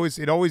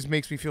 It always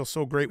makes me feel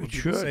so great when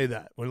people say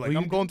that. We're like,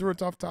 I'm going through a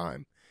tough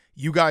time.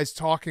 You guys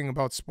talking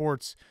about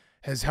sports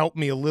has helped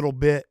me a little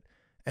bit,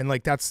 and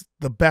like that's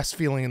the best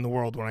feeling in the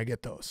world when I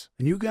get those.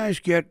 And you guys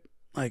get,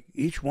 like,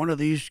 each one of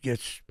these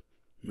gets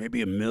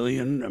maybe 1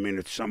 million. I mean,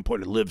 at some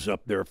point it lives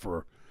up there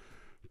for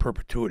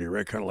perpetuity,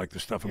 right? Kind of like the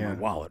stuff in my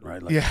wallet,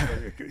 right? Like,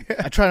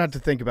 I try not to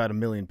think about 1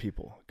 million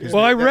people.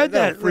 Well, I read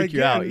that. Freak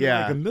you out. Yeah.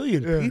 Like 1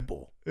 million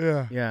people.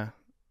 Yeah. Yeah.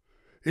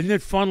 Isn't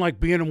it fun, like,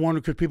 being in one,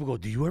 because people go,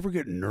 do you ever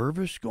get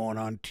nervous going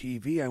on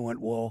TV? I went,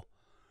 well,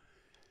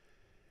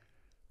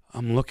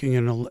 I'm looking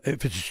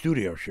if it's a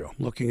studio show,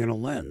 I'm looking in a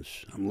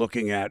lens. I'm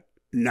looking at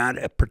not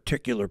a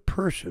particular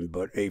person,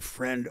 but a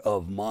friend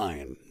of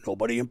mine.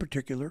 Nobody in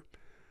particular.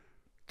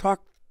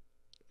 Talk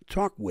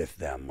with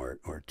them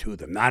or to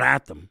them, not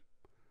at them.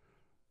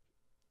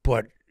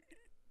 But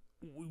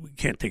we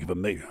can't think of 1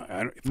 million.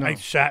 I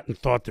sat and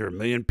thought there were 1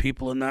 million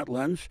people in that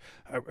lens,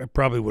 I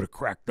probably would have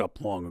cracked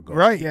up long ago.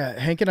 Right. Yeah.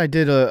 Hank and I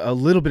did a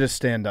little bit of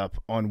stand-up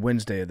on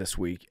Wednesday of this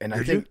week. And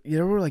I think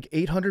there were like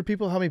 800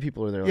 people. How many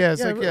people are there? Yeah,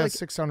 it's like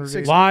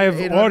 600.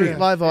 Live audience.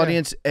 Live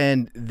audience.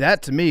 And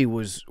that to me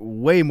was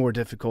way more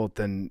difficult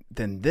than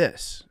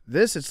this.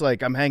 This, it's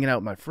like I'm hanging out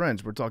with my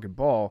friends. We're talking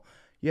ball.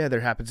 Yeah,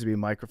 there happens to be a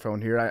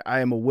microphone here. I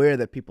am aware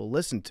that people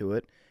listen to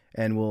it,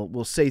 and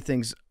we'll say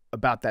things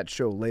about that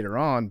show later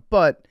on,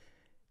 but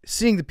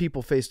seeing the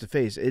people face to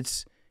face,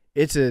 it's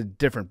a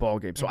different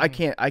ballgame. So I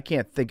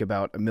can't think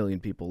about 1 million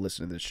people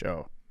listening to this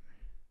show.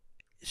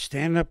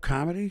 Stand-up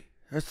comedy,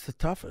 that's the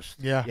toughest.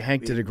 Yeah.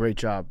 Hank did a great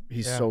job.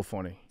 He's so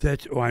funny.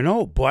 I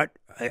know, but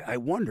I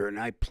wonder, and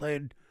I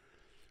played.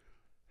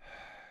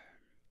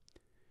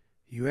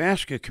 You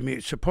ask a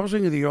comedian,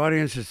 supposing the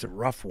audience is a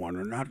rough one,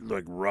 or not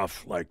like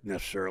rough like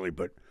necessarily,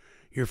 but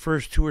your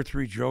first 2 or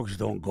 3 jokes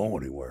don't go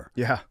anywhere.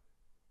 Yeah.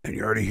 And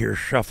you already hear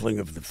shuffling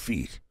of the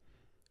feet.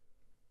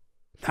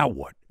 Now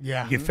what?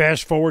 Yeah. You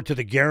fast forward to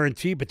the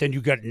guarantee, but then you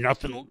got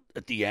nothing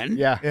at the end?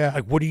 Yeah. Yeah.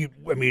 Like, what do you,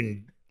 I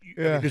mean,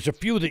 there's a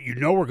few that you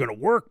know are going to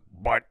work,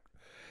 but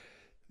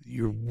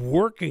you're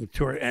working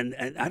toward, and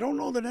I don't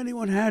know that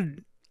anyone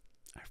had,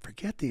 I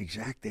forget the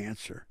exact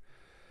answer.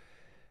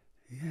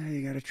 Yeah,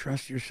 you got to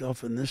trust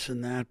yourself in this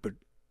and that, but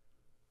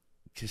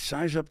to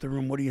size up the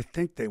room, what do you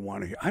think they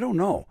want to hear? I don't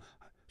know.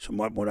 So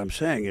what I'm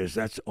saying is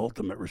that's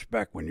ultimate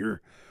respect when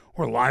you're,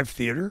 or live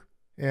theater.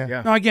 Yeah.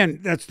 Yeah. Now,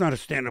 again, that's not a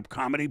stand-up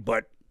comedy,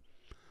 but,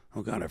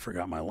 oh, God, I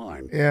forgot my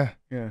line. Yeah.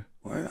 Yeah.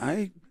 Well,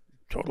 I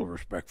total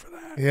respect for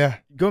that. Yeah.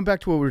 Going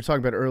back to what we were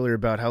talking about earlier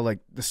about how like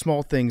the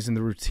small things in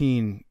the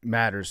routine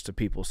matters to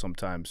people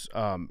sometimes.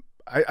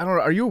 I don't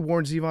know. Are you a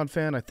Warren Zevon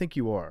fan? I think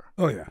you are.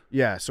 Oh, yeah.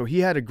 Yeah, so he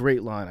had a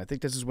great line. I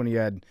think this is when he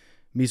had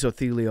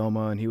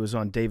mesothelioma, and he was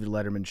on David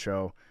Letterman's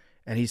show.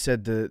 And he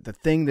said the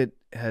thing that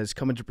has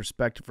come into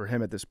perspective for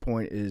him at this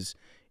point is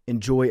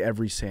enjoy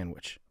every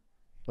sandwich.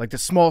 Like the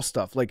small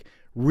stuff. Like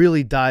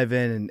really dive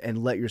in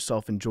and let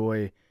yourself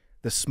enjoy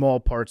the small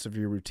parts of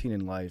your routine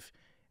in life.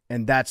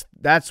 And that's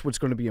what's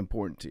going to be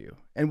important to you.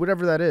 And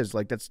whatever that is,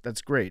 like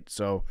that's great.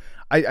 So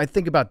I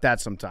think about that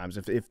sometimes.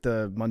 If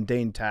the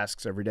mundane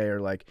tasks every day are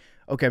like,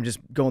 okay, I'm just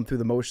going through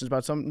the motions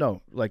about something.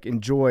 No, like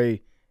enjoy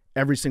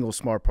every single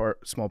small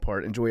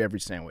part. Enjoy every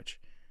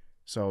sandwich.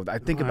 So I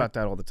think about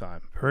that all the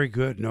time. Very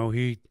good. No,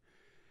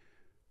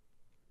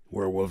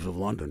 Werewolves of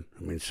London.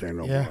 I mean, say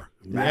no more.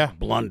 Matt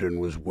Blunden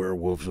was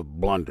Werewolves of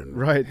Blunden.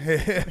 Right.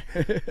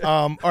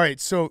 All right.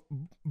 So,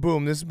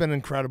 boom, this has been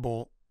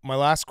incredible. My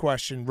last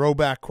question,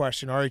 Rhoback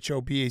question,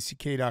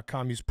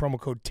 rhoback.com. Use promo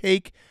code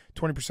TAKE,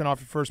 20% off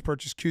your first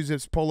purchase.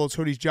 Q-zips, polos,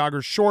 hoodies,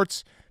 joggers,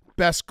 shorts,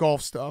 best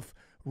golf stuff.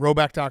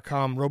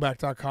 Rhoback.com,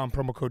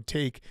 promo code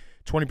TAKE,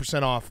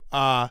 20% off.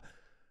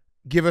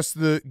 Give us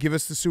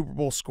the Super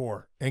Bowl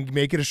score and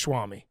make it a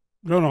Schwami.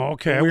 No,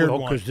 okay, I will,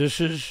 because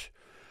this is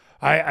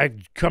I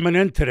coming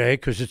in today,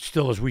 because it's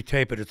still, as we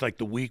tape it, it's like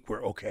the week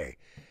where, okay,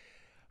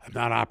 I'm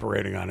not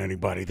operating on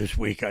anybody this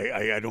week.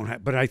 I don't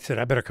have, but I said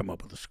I better come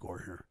up with a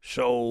score here.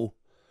 So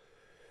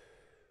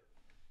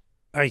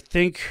I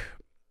think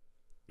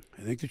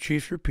the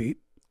Chiefs repeat.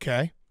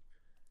 Okay.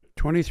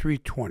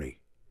 23-20.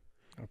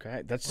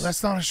 Okay, that's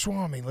not a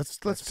Schwami. Let's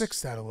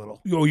fix that a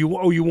little. You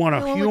want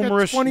a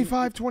humorous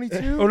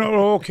 25-22? Oh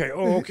no, okay.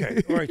 All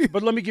right.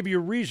 But let me give you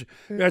a reason.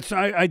 That's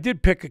I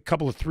did pick a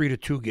couple of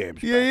 3-2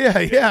 games.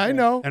 Yeah, I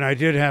know. And I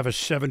did have a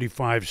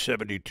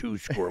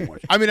 75-72 score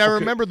once. I mean, I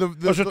remember the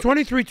so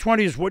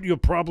 23-20 is what you'll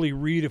probably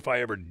read if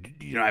I ever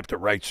have to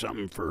write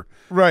something for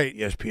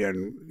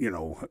ESPN,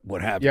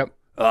 what have you.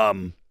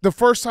 The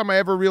first time I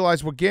ever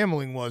realized what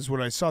gambling was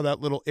when I saw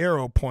that little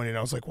arrow pointing. I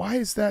was like, why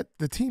is that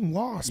the team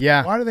lost?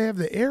 Yeah. Why do they have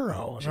the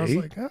arrow? And I was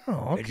like,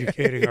 oh, okay.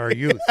 Educating our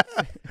youth.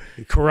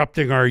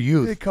 Corrupting our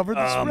youth. They covered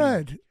the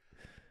spread.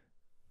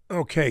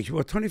 Okay,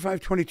 well,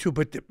 25-22,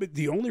 but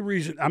the only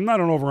reason, I'm not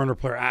an over-under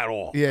player at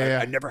all. Yeah.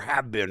 I never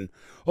have been,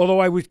 although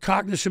I was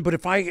cognizant, but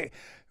if I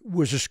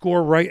was a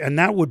score right, and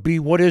that would be,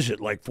 what is it,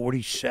 like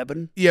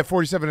 47? Yeah,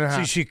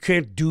 47.5. See, you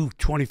can't do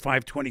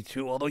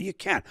 25-22, although you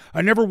can.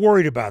 I never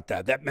worried about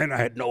that. That meant I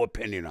had no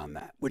opinion on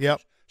that. Which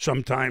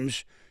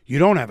sometimes you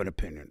don't have an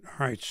opinion.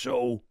 All right,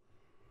 so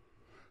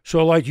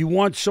like you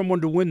want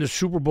someone to win the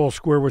Super Bowl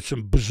square with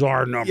some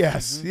bizarre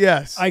numbers.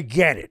 Yes. I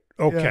get it.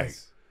 Okay.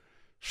 Yes.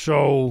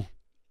 So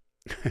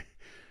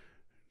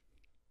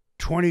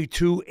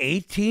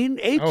 22-18?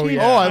 18?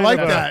 Oh, I like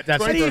that.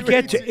 That's How do you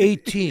get to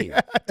 18?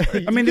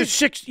 I mean, there's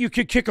 6. You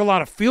could kick a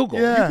lot of field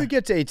goals. Yeah. You could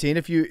get to 18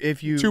 if you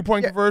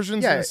 2-point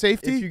conversions and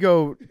safety. If you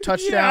go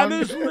touchdown,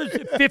 there's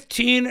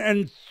 15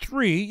 and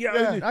 3.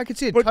 Yeah. I could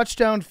see a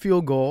touchdown,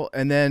 field goal,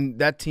 and then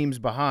that team's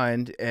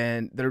behind,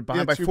 and they're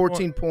behind by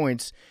 14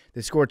 points.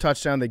 They score a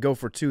touchdown, they go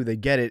for 2, they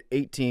get it,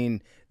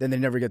 18, then they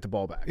never get the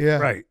ball back. Yeah,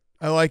 right.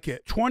 I like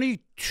it.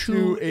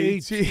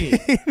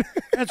 22-18.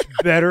 That's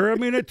better. I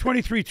mean, at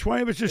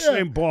 23-20, it's the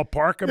same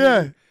ballpark.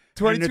 I mean,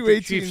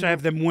 22-18. Chiefs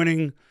have them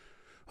winning.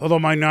 Although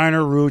my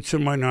Niner roots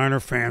and my Niner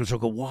fans will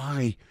go,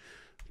 why?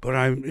 But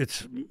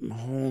it's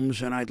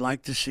Mahomes, and I'd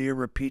like to see a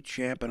repeat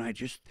champ, and I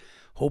just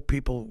hope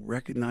people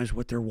recognize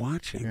what they're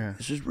watching. Yeah.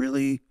 These are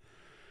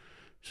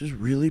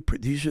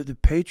the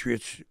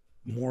Patriots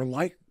more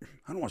like,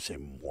 I don't want to say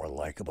more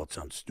likable, it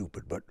sounds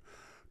stupid, but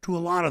to a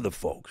lot of the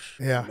folks.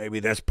 Yeah. Maybe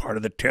that's part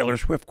of the Taylor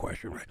Swift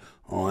question, right?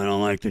 Oh, I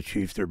don't like the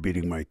Chiefs. They're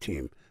beating my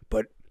team.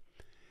 But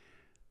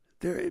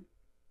they're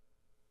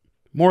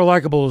more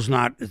likable is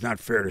not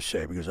fair to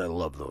say, because I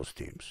love those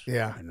teams.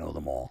 Yeah. I know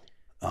them all.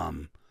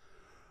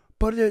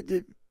 But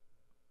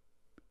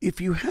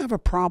if you have a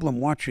problem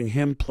watching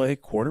him play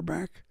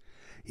quarterback,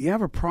 you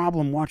have a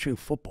problem watching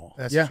football.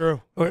 That's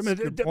true. By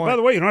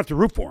the way, you don't have to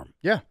root for him.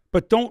 Yeah.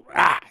 But don't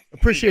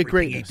appreciate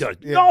greatness. He does.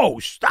 Yeah. No,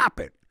 stop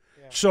it.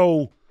 Yeah.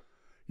 So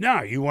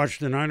now you watch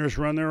the Niners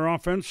run their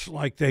offense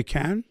like they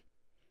can.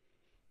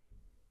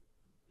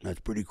 That's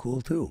pretty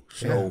cool too.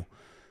 So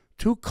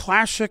two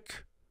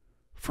classic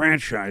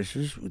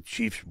franchises with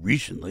Chiefs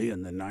recently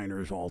and the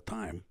Niners all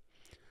time.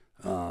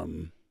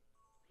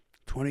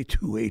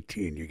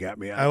 22-18. You got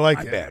me. I like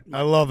it. Bad.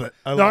 I love it.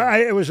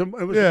 It was a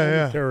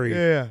momentary.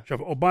 Yeah.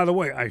 Oh, by the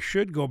way, I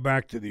should go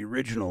back to the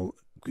original,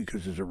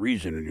 because there's a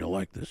reason, and you'll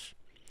like this.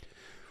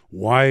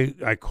 Why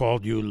I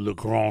called you Le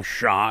Grand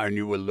Chat and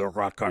you were Le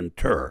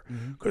Raconteur,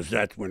 because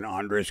that's when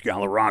Andres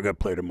Galarraga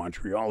played in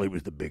Montreal. He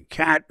was the big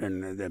cat,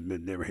 and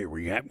then here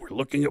we're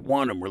looking at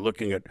one, and we're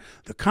looking at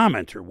the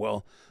commenter.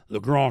 Well, Le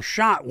Grand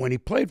Chat, when he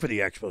played for the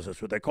Expos,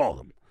 that's what they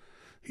called him.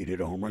 He did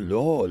a home run,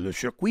 le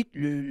circuit,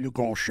 le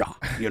grand chat,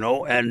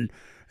 and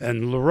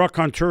Le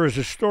Raconteur is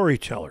a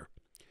storyteller.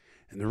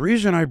 And the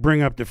reason I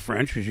bring up the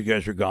French, because you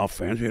guys are golf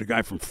fans, we had a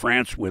guy from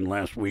France win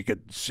last week at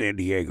San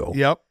Diego.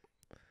 Yep.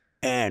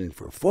 And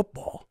for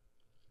football,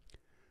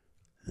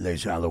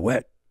 Les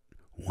Alouettes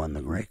won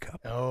the Grey Cup.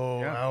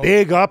 Oh,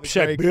 Big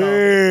upset,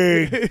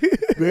 Grey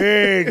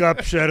big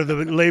upset of the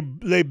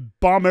Les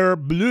Bombers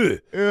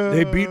Bleus.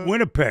 They beat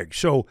Winnipeg.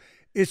 So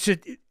it's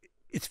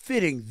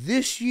fitting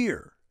this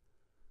year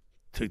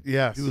to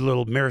do a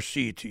little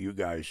merci to you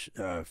guys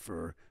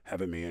for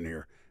having me in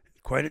here.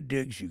 Quite a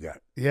digs you got.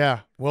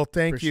 Yeah. Well,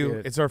 thank Appreciate you.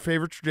 it. It's our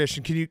favorite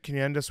tradition. Can you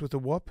end us with a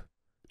whoop?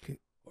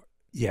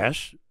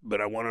 Yes, but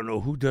I want to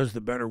know who does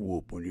the better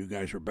whoop when you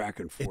guys are back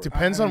and forth. It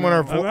depends on when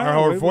how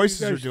our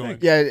voices are doing.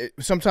 Yeah,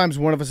 sometimes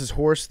one of us is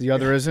hoarse, the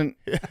other isn't.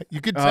 You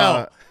could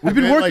tell. We've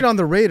been working on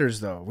the Raiders,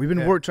 though. We've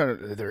been trying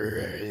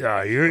to.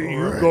 Yeah,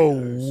 you go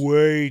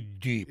way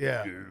deep.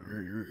 Yeah.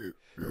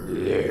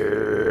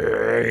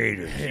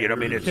 Raiders. You know, I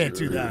mean, Can't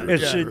do that.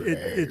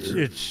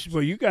 It's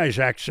well, you guys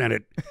accent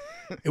it.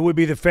 It would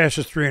be the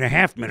fastest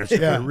 3.5 minutes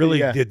if I really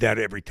did that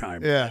every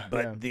time. Yeah.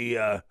 But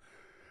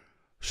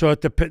so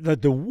at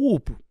the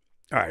whoop.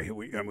 All right, I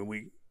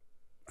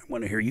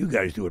want to hear you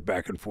guys do it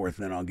back and forth.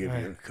 Then I'll give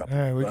you a couple.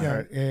 All right, we got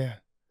it. Yeah.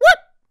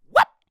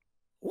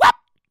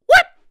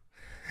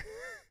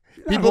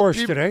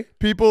 Today.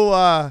 People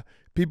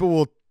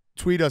will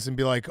tweet us and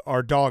be like,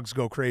 "Our dogs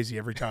go crazy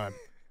every time."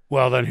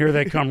 Well, then here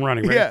they come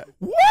running. Right?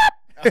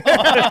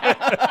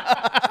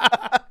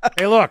 Yeah.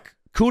 Hey, look.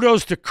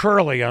 Kudos to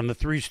Curly on the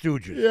Three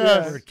Stooges.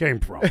 Yes. Where it came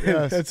from.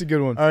 Yes. That's a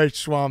good one. All right,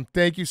 Schwam.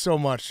 Thank you so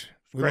much.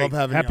 We love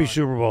having Happy you on.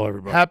 Super Bowl,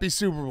 everybody. Happy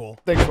Super Bowl.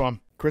 Thanks, Ron.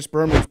 Chris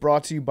Berman is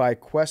brought to you by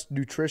Quest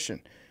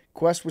Nutrition.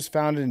 Quest was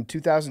founded in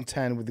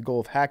 2010 with the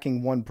goal of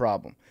hacking one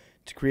problem: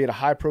 to create a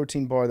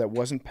high-protein bar that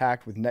wasn't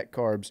packed with net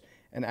carbs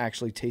and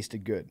actually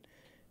tasted good.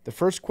 The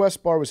first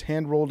Quest bar was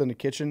hand-rolled in a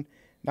kitchen.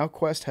 Now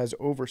Quest has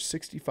over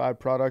 65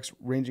 products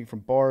ranging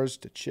from bars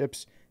to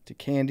chips to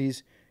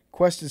candies.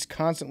 Quest is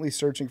constantly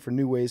searching for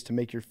new ways to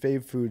make your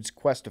fave foods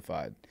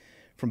Questified.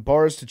 From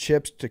bars to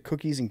chips to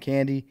cookies and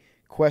candy,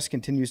 Quest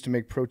continues to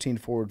make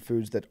protein-forward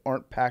foods that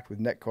aren't packed with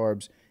net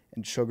carbs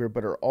and sugar,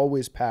 but are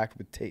always packed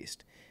with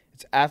taste.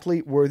 It's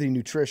athlete-worthy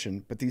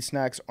nutrition, but these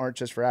snacks aren't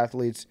just for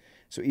athletes,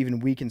 so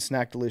even we can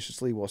snack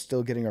deliciously while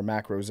still getting our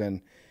macros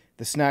in.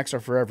 The snacks are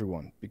for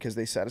everyone because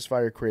they satisfy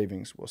your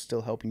cravings while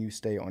still helping you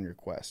stay on your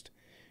quest.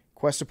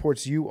 Quest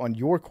supports you on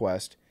your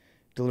quest,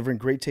 delivering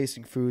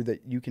great-tasting food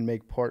that you can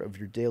make part of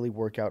your daily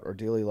workout or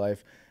daily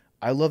life.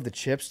 I love the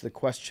chips. The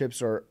Quest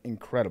chips are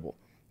incredible.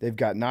 They've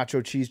got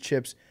nacho cheese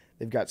chips.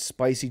 They've got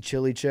spicy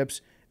chili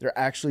chips. They're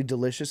actually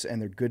delicious,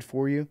 and they're good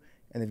for you,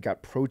 and they've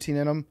got protein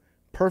in them.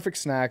 Perfect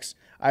snacks.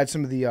 I had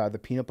some of the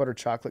peanut butter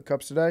chocolate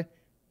cups today.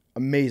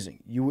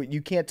 Amazing.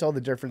 You can't tell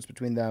the difference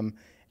between them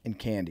and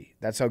candy.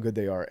 That's how good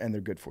they are, and they're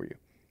good for you.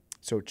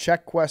 So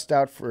check Quest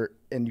out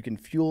and you can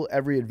fuel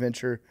every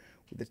adventure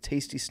with a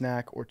tasty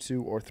snack or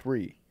 2 or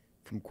 3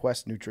 from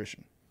Quest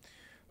Nutrition.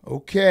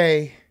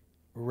 Okay,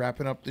 we're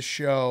wrapping up the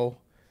show.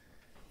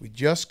 We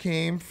just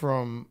came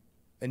from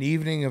an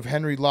evening of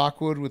Henry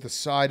Lockwood with a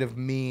side of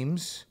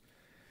memes.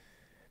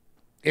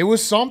 It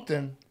was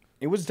something.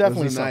 It was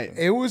definitely a night.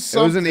 something. It was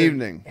something. It was an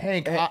evening.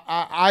 Hank,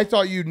 I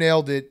thought you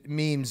nailed it.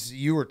 Memes,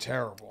 you were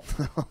terrible.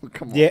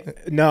 Come on. Yeah,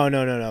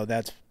 no.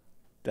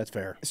 That's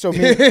fair. So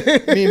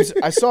memes.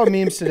 I saw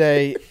memes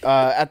today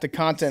at the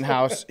Content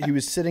House. He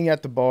was sitting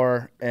at the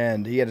bar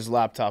and he had his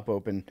laptop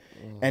open,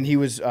 and he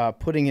was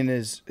putting in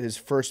his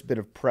first bit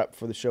of prep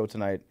for the show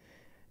tonight.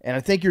 And I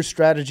think your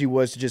strategy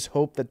was to just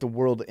hope that the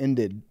world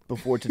ended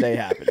before today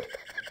happened.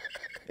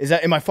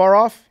 Am I far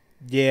off?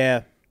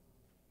 Yeah,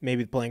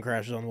 maybe the plane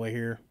crashes on the way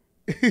here.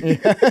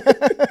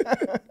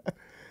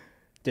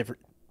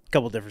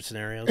 Couple different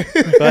scenarios,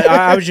 but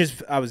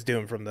I was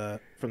doomed from the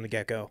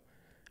get go.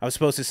 I was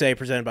supposed to say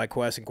presented by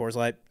Quest and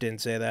Coorslight.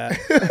 Didn't say that.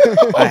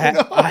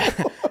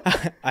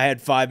 I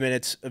had 5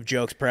 minutes of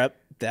jokes prep.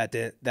 That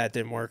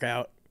didn't work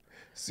out.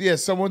 So yeah,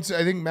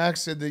 I think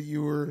Max said that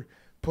you were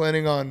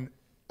planning on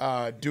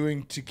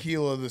doing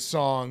Tequila the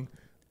song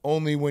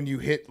only when you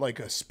hit like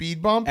a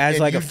speed bump As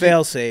like a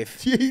fail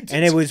safe.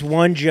 And it was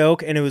one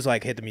joke and it was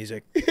like hit the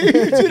music.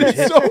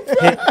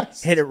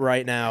 Hit it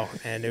right now,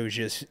 and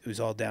it was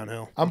all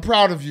downhill. I'm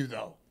proud of you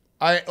though.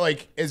 I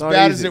like as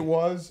bad as it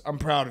was. I'm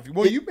proud of you.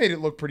 Well, you made it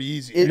look pretty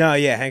easy.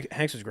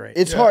 Hanks was great.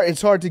 It's hard.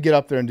 It's hard to get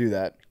up there and do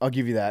that. I'll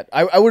give you that.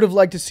 I would have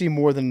liked to see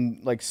more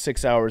than like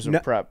 6 hours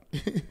of prep.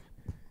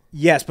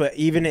 Yes, but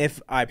even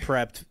if I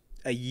prepped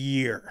a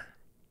year,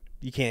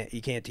 you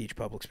can't teach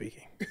public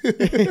speaking.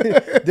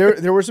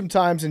 There were some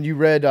times, and you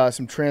read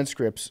some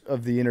transcripts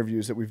of the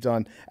interviews that we've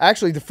done.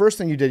 Actually, the first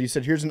thing you did, you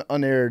said, "Here's an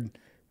unaired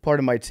part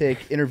of my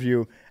take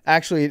interview."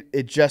 Actually,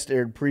 it just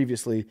aired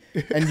previously,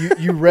 and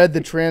you read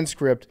the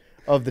transcript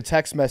of the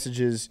text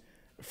messages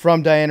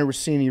from Diana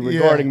Rossini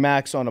regarding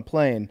Max on a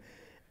plane,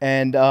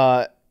 and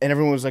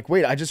everyone was like,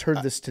 "Wait, I just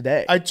heard this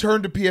today." I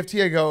turned to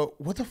PFT. I go,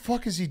 "What the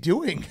fuck is he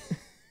doing?"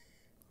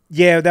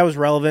 Yeah, that was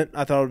relevant.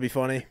 I thought it would be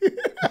funny.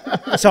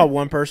 I saw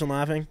one person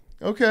laughing.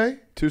 Okay,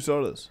 2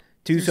 sodas.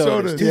 Two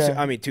sodas.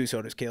 yeah. 2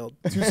 sodas killed.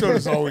 2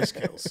 sodas always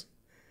kills.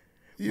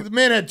 The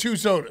man had 2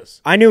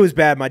 sodas. I knew it was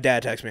bad. My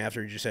dad texted me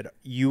after. He just said,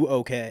 "You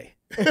okay?"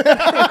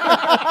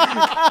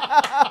 I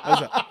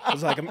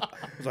was like, I'm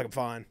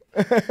fine.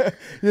 Yeah,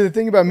 the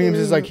thing about memes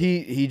is like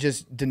he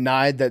just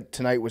denied that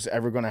tonight was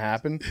ever going to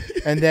happen,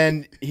 and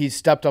then he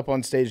stepped up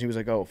on stage and he was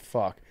like, "Oh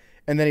fuck."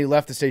 And then he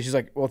left the stage. He's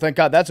like, "Well, thank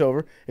God that's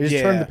over." And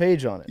just turned the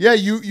page on it. Yeah,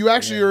 you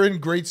actually are in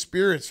great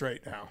spirits right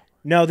now.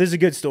 No, this is a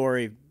good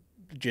story.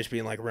 Just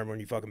being like, remember when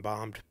you fucking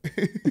bombed?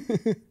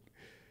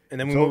 And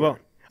then we move on.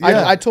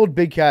 Yeah. I told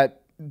Big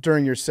Cat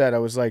during your set, I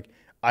was like,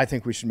 I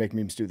think we should make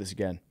memes do this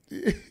again.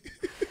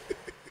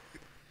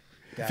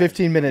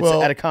 15 minutes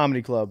at a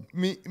comedy club.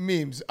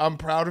 Memes, I'm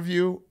proud of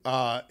you.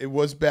 It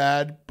was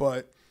bad,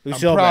 but I'm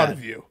still proud bad.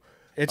 of you.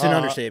 It's an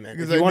understatement.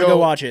 If because you I want to go know-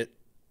 watch it,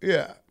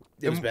 Yeah.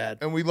 it was bad.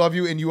 And we love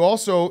you. And you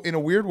also, in a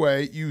weird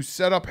way, you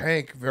set up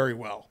Hank very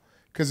well.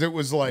 Because it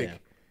was like,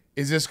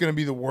 is this going to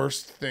be the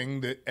worst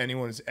thing that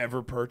anyone has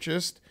ever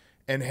purchased?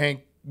 And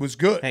Hank was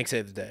good. Hank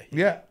saved the day.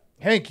 Yeah.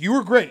 Hank, you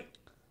were great.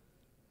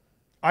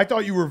 I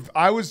thought you were,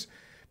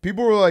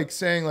 people were like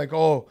saying like,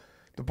 oh,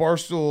 the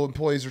Barstool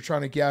employees are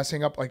trying to gas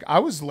Hank up. Like, I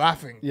was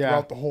laughing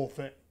throughout the whole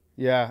thing.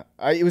 Yeah.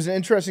 It was an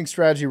interesting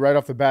strategy right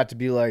off the bat to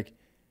be like,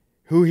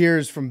 who here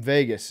is from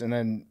Vegas? And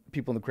then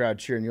people in the crowd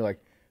cheer and you're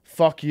like,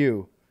 fuck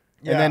you.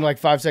 Yeah. And then like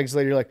 5 seconds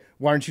later, you're like,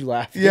 why aren't you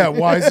laughing? Yeah,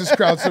 why is this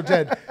crowd so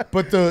dead?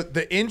 But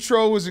the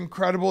intro was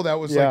incredible. That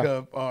was like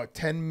a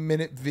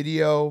 10-minute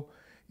video.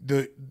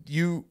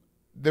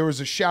 There was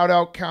a shout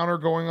out counter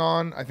going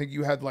on. I think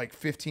you had like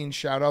 15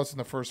 shout outs in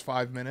the first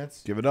 5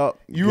 minutes. Give it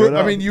up. You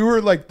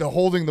were like the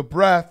holding the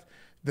breath,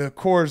 the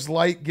Coors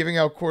Light, giving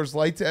out Coors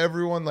Light to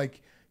everyone.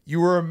 Like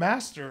you were a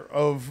master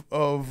of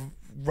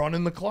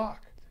running the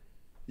clock.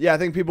 Yeah, I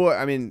think people,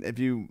 I mean, if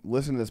you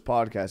listen to this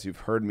podcast, you've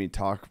heard me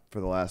talk for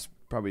the last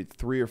probably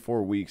 3 or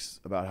 4 weeks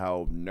about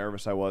how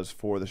nervous I was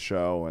for the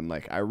show. And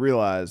like, I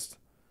realized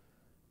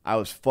I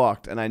was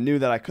fucked and I knew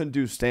that I couldn't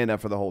do stand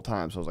up for the whole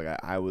time. So I was like,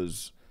 I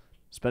was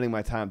spending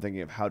my time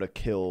thinking of how to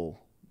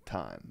kill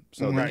time.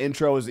 So the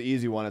intro is the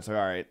easy one. It's like,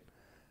 all right,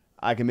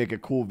 I can make a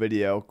cool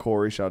video.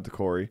 Corey, shout out to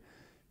Corey.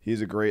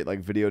 He's a great like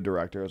video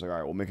director. I was like, all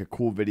right, we'll make a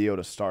cool video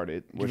to start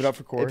it. Give it up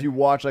for Corey. If you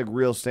watch like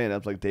real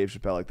stand-ups like Dave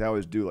Chappelle, like they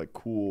always do like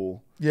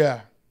cool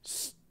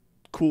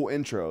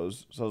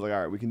intros. So I was like,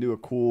 all right, we can do a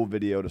cool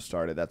video to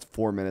start it. That's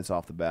 4 minutes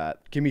off the bat.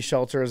 Give Me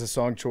Shelter as a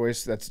song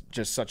choice. That's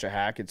just such a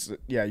hack. It's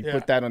you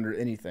put that under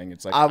anything.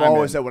 It's like I've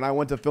always said when I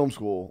went to film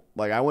school,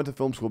 like I went to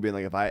film school being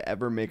like, if I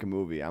ever make a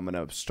movie, I'm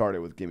gonna start it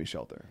with Give Me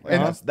Shelter.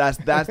 Like, that's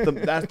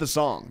the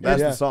song.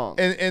 That's the song.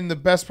 And the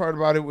best part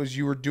about it was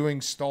you were doing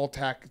stall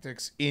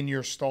tactics in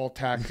your stall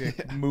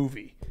tactic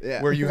movie.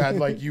 Yeah. Where you had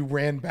like you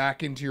ran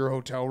back into your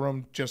hotel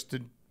room just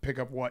to pick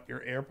up your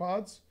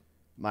AirPods?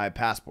 My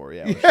passport,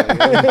 yeah.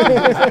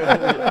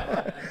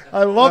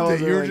 I loved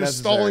it. You were really just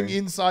stalling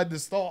inside the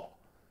stall.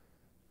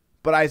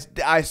 But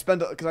I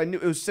spent, because I knew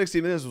it was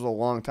 60 minutes was a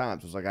long time.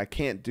 So I was like, I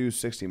can't do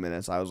 60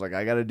 minutes. I was like,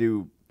 I got to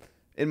do,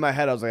 in my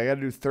head, I was like, I got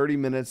to do 30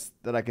 minutes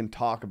that I can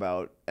talk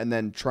about and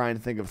then try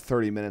and think of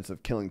 30 minutes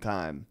of killing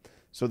time.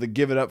 So the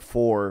Give It Up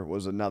 4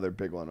 was another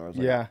big one. Where I was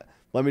like,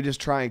 let me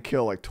just try and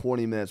kill like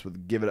 20 minutes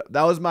with Give It Up.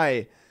 That was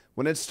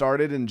when it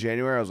started in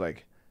January, I was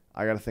like,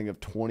 I got to think of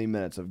 20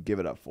 minutes of Give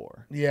It Up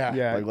 4.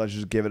 Yeah. Like, let's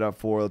just give it up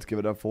 4. Let's give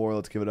it up 4.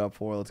 Let's give it up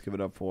 4. Let's give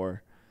it up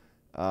 4.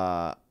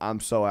 I'm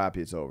so happy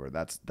it's over.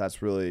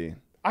 That's really.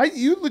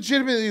 You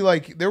legitimately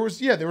like there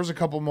was a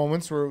couple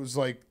moments where it was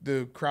like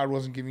the crowd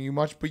wasn't giving you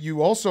much, but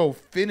you also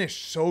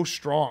finished so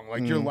strong.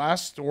 Like your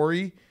last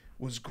story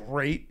was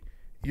great.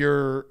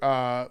 Your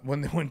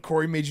when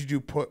Corey made you do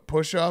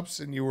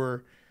push-ups and you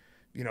were,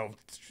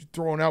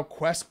 throwing out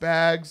Quest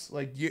bags,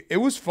 like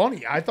it was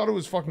funny. I thought it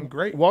was fucking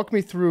great. Walk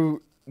me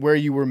through where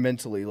you were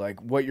mentally,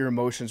 like what your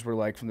emotions were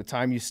like from the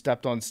time you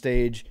stepped on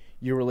stage,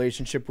 your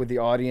relationship with the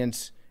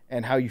audience,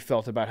 and how you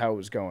felt about how it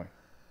was going.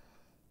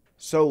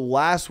 So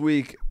last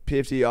week,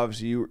 PFT,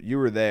 obviously you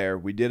were there.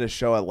 We did a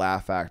show at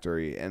Laugh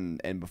Factory, and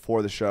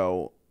before the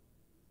show,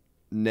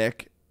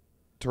 Nick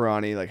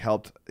Tarani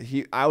helped.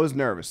 I was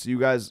nervous. You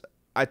guys,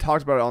 I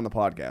talked about it on the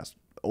podcast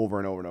over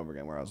and over and over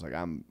again, where I was like,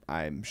 I'm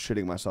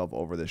shitting myself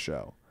over this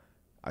show.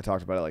 I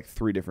talked about it like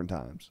 3 different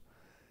times.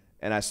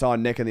 And I saw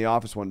Nick in the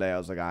office one day. I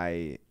was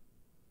like,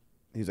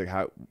 he's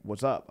like,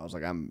 what's up? I was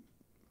like, I'm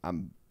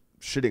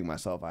shitting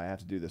myself. I have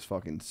to do this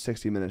fucking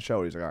 60-minute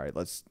show. He's like, all right,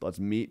 let's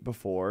meet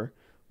before.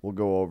 We'll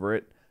go over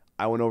it.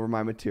 I went over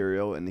my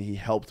material and he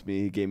helped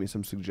me. He gave me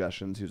some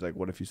suggestions. He was like,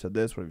 what if you said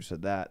this? What if you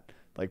said that?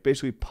 Like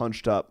basically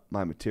punched up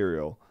my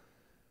material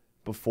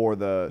before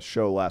the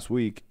show last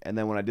week. And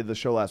then when I did the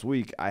show last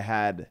week, I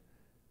had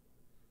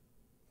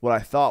what I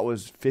thought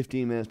was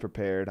 15 minutes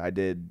prepared. I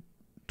did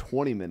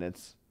 20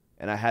 minutes.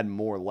 And I had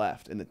more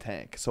left in the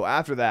tank. So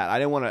after that, I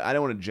didn't want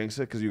to jinx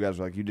it because you guys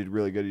were like, you did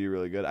really good, you did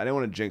really good. I didn't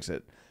want to jinx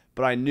it.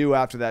 But I knew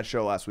after that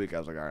show last week, I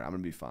was like, all right, I'm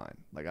going to be fine.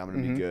 Like, I'm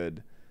going to be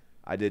good.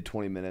 I did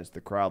 20 minutes.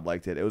 The crowd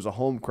liked it. It was a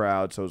home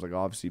crowd, so it was like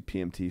obviously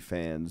PMT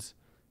fans.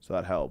 So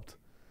that helped.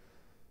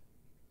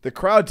 The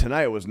crowd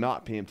tonight was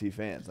not PMT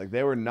fans. Like,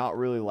 they were not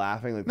really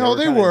laughing. Like, No,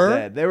 they kinda were.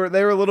 dead. They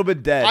were a little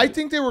bit dead. I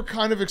think they were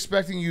kind of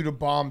expecting you to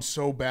bomb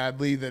so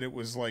badly that it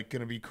was like going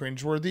to be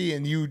cringeworthy.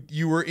 And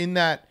you were in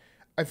that.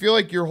 I feel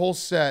like your whole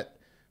set,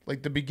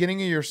 like the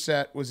beginning of your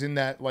set was in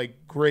that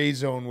like gray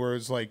zone where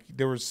it's like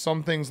there was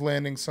some things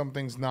landing, some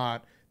things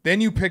not. Then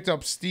you picked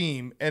up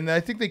steam, and I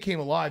think they came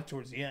alive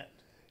towards the end.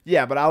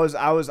 Yeah, but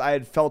I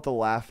had felt the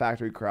Laugh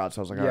Factory crowd,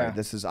 so I was like, all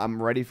right,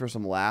 I'm ready for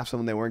some laughs.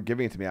 And when they weren't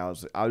giving it to me, I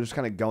was just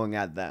kind of going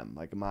at them.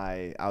 Like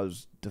I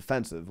was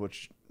defensive,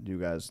 which you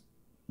guys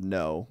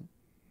know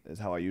is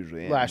how I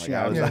usually am. Lashing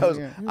out.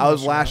 I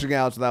was lashing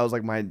out, so that was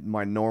like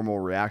my normal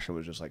reaction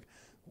was just like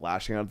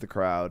lashing out at the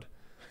crowd.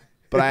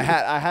 But I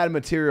had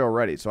material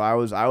ready, so I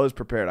was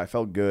prepared. I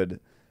felt good.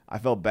 I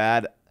felt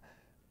bad.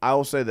 I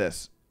will say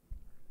this: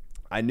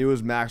 I knew it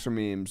was Max or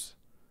Memes.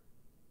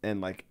 And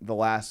like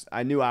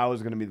I knew I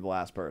was gonna be the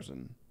last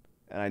person,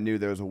 and I knew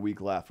there was a week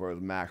left where it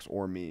was Max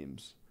or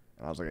Memes,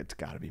 and I was like, it's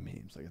gotta be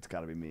Memes, like it's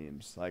gotta be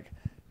Memes, like,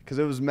 because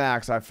it was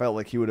Max. I felt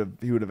like he would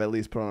have at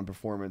least put on a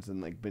performance and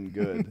like been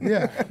good.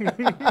 Yeah.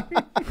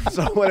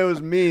 So when it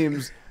was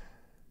Memes,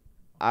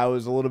 I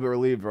was a little bit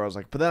relieved. Where I was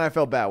like, but then I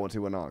felt bad once he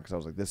went on because I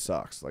was like, this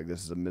sucks. Like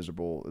this is a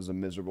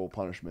miserable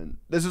punishment.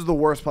 This is the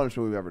worst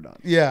punishment we've ever done.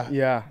 Yeah.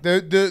 Yeah.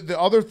 The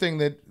other thing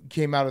that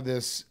came out of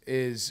this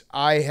is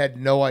I had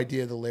no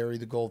idea the Larry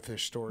the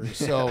Goldfish story.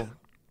 So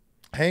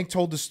Hank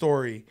told the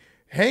story.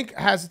 Hank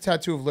has a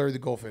tattoo of Larry the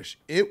Goldfish.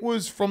 It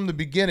was from the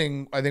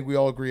beginning, I think we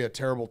all agree, a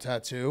terrible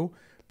tattoo.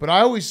 But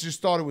I always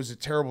just thought it was a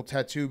terrible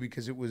tattoo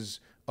because it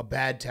was a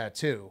bad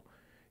tattoo.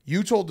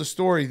 You told the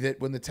story that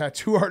when the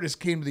tattoo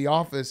artist came to the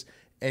office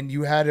and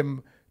you had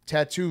him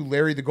tattoo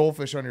Larry the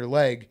Goldfish on your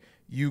leg,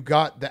 you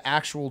got the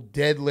actual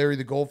dead Larry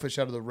the Goldfish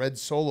out of the red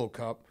Solo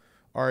cup.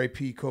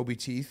 R.I.P. Kobe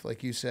Teeth,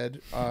 like you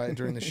said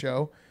during the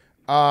show,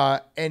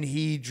 and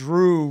he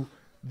drew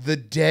the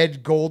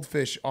dead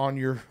goldfish on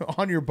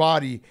your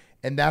body,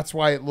 and that's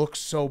why it looks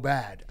so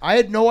bad. I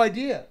had no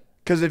idea.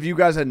 Because if you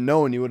guys had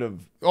known, you would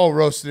have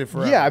roasted it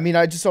forever. Yeah, I mean,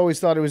 I just always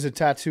thought it was a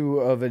tattoo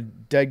of a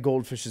dead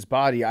goldfish's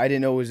body. I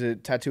didn't know it was a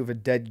tattoo of a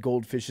dead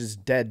goldfish's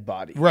dead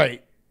body.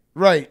 Right.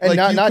 And like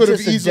not you could have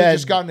just a easily dead-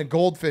 just gotten a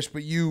goldfish,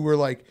 but you were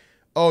like,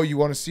 oh, you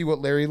want to see what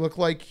Larry looked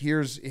like?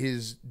 Here's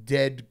his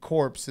dead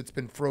corpse that's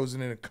been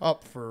frozen in a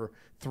cup for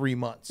 3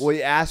 months. Well,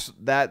 he asked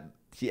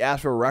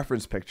for a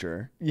reference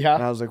picture. Yeah.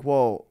 And I was like,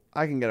 well,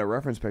 I can get a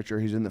reference picture.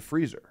 He's in the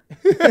freezer.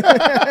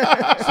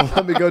 So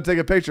let me go take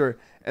a picture.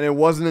 And it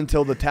wasn't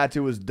until the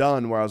tattoo was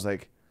done where I was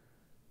like,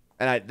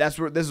 this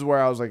is where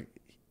I was like,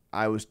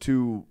 it was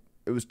too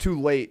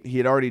late. He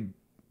had already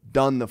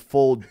done the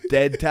full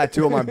dead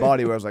tattoo on my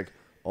body where I was like,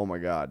 oh my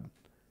God.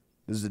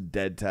 This is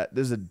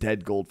a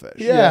dead goldfish.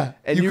 Yeah.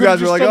 And you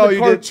guys were like, oh, you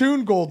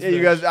cartoon goldfish. Yeah,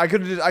 you guys. I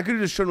could have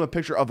just shown him a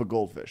picture of a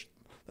goldfish.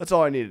 That's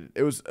all I needed.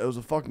 It was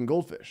a fucking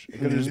goldfish. It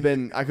could have just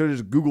been. I could have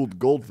just Googled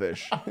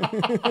goldfish,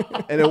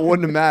 and it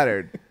wouldn't have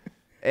mattered.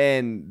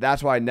 And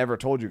that's why I never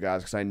told you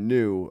guys because I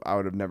knew I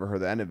would have never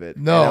heard the end of it.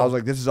 No. And I was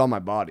like, this is on my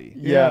body.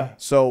 Yeah.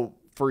 So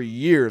for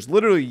years,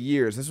 literally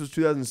years, this was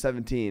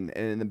 2017,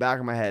 and in the back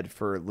of my head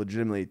for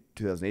legitimately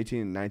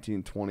 2018,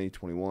 19, 20,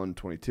 21,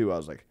 22, I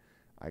was like,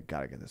 I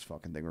gotta get this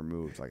fucking thing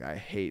removed. Like I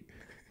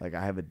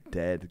have a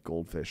dead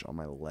goldfish on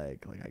my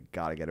leg. Like I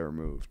gotta get it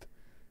removed.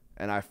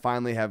 And I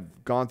finally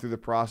have gone through the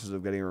process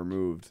of getting it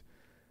removed.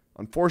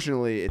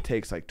 Unfortunately, it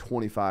takes like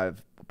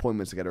 25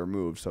 appointments to get it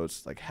removed, so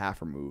it's like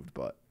half removed.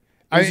 But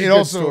It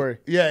also, story.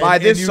 yeah. by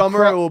and this you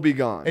summer, it will be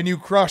gone. And you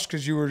crushed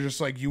because you were just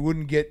like you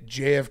wouldn't get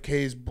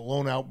JFK's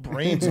blown out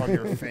brains on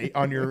your face,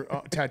 on your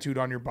tattooed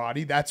on your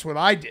body. That's what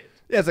I did.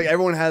 Yeah, it's like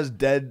everyone has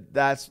dead.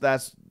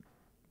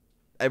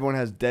 Everyone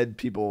has dead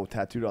people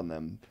tattooed on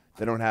them.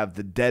 They don't have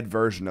the dead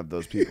version of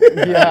those people.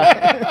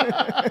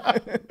 Yeah.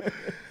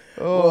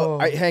 Well,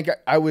 Hank,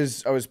 I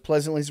was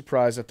pleasantly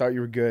surprised. I thought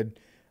you were good.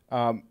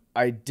 I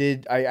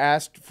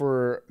asked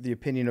for the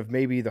opinion of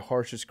maybe the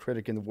harshest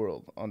critic in the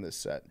world on this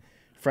set,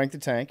 Frank the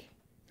Tank,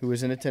 who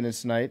was in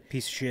attendance tonight.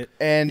 Piece of shit.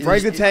 And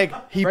Frank the Tank.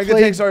 Frank the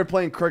Tank started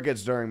playing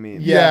crickets during me.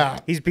 Yeah.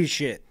 He's a piece of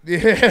shit.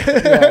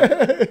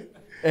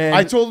 And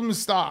I told him to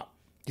stop.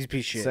 He's a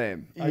piece of shit.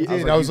 Same.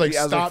 I was like,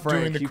 stop Frank,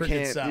 doing the you cricket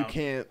can't, sound. You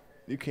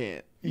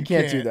can't. You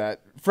can't do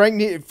that. Frank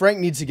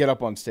needs to get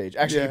up on stage.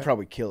 Actually, Yeah. he'd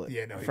probably kill it.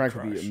 Yeah, no, he'd Frank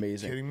would crush. be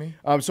amazing. Kidding me?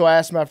 So I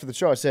asked him after the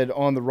show. I said,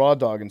 on the raw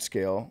dogging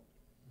scale,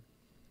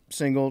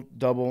 single,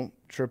 double,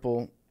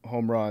 triple,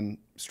 home run,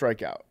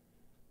 strikeout.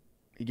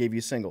 He gave you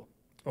a single.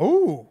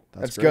 Oh,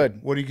 That's great.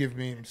 good. what do you give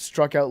me?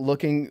 Struck out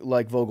looking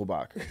like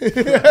Vogelbach.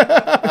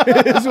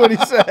 Is what he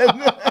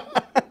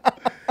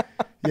said.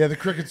 Yeah, the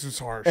crickets was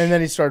harsh. And then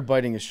he started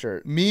biting his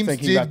shirt, Memes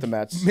thinking did, about the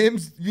Mets.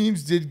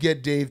 Memes did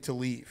get Dave to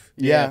leave.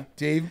 Yeah.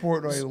 Dave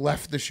Portnoy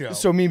left the show.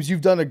 So, Memes,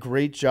 you've done a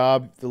great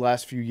job the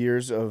last few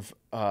years of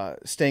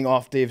staying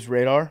off Dave's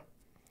radar.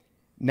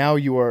 Now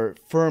you are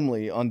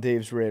firmly on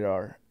Dave's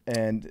radar.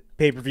 And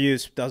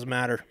Pay-per-views, doesn't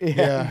matter.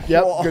 yeah.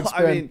 yep, Well, good I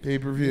spin. mean,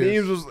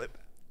 Pay-per-views. Memes was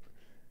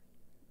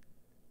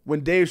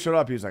when Dave showed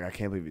up, he was like, I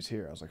can't believe he's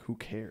here. I was like, who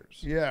cares?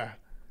 Yeah.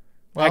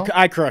 Well,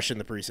 I crushed in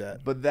the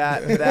preset. But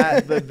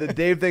the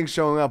Dave thing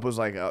showing up was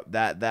like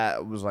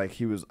that was like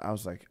he was. I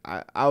was like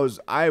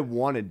I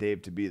wanted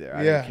Dave to be there.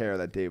 I Yeah. didn't care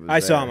that Dave was. I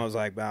saw there. him. I was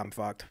like, I'm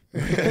fucked.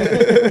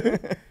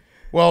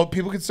 well,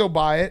 people can still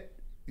buy it.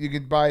 You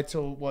could buy it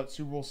till what,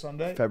 Super Bowl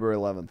Sunday? February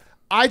 11th.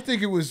 I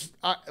think it was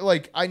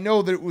I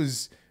know that it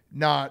was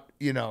not,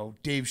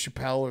 Dave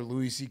Chappelle or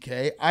Louis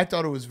C.K. I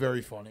thought it was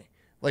very funny.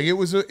 Like it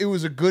was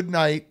a good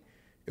night.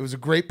 It was a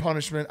great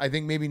punishment. I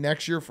think maybe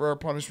next year for our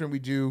punishment we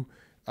do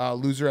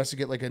loser has to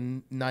get like a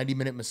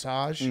 90-minute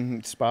massage,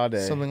 spa day,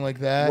 something like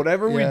that.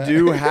 Whatever we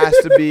do has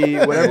to be.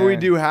 Whatever we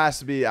do has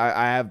to be.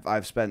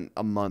 I've spent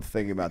a month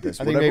thinking about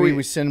this. I think maybe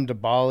we send him to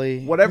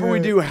Bali. Whatever we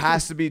do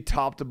has to be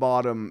top to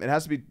bottom. It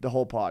has to be the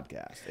whole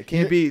podcast. It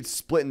can't be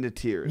split into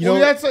tiers.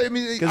 That's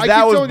because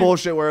that was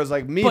bullshit. Where it was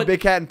like me,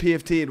 Big Cat, and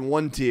PFT in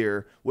one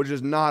tier, which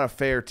is not a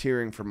fair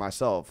tiering for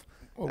myself.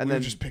 Well, and we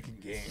then just picking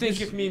games. Think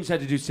if memes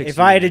had to do 60 If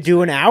I had to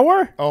do an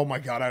hour? Oh my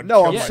God! I'd No,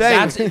 kill I'm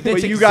myself. saying, that's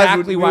but you guys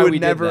exactly why we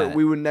did never, that.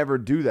 we would never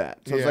do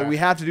that. So it's like we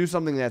have to do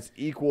something that's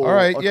equal. All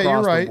right, across yeah,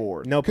 you're right. the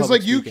board. No, Because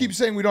public you speaking. keep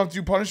saying we don't have to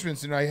do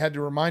punishments, and I had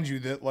to remind you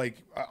that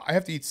I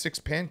have to eat 6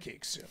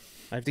 pancakes soon.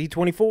 I have to eat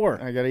 24.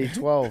 I gotta eat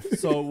 12.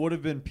 So it would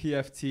have been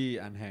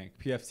PFT and Hank.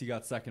 PFT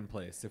got second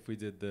place if we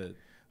did the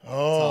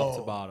Oh, top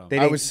to bottom. They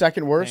I was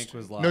second worst. Hank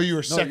was last. no, you were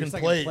you're second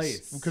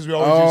place because we Oh,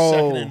 always do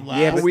second and last.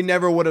 yeah, But we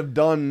never would have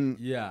done.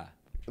 Yeah.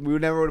 We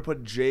would never would have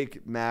put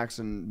Jake, Max,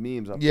 and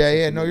memes up. Yeah, for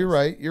yeah. 60 No, you're minutes.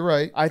 right. You're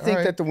right. I think All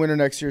right. that the winner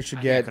next year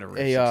should get gonna reach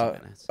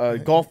 60 minutes. a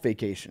golf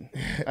vacation.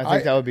 I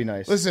think that would be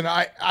nice. Listen,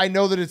 I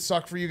know that it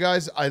sucked for you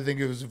guys. I think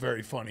it was a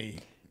very funny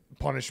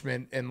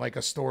punishment and like a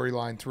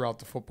storyline throughout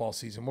the football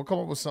season. We'll come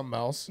up with something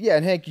else. Yeah,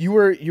 and Hank, you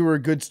were a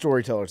good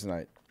storyteller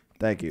tonight.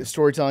 Thank you. The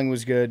storytelling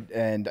was good,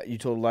 and you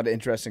told a lot of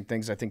interesting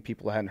things I think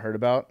people hadn't heard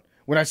about.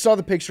 When I saw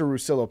the picture of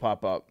Russillo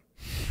pop up,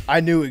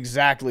 I knew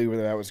exactly where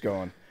that was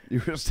going.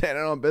 You were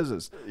standing on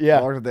business. Yeah.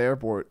 I walked at the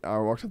airport. I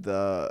walked at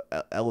the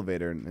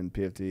elevator, and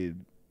PFT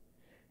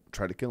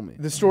tried to kill me.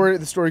 The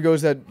story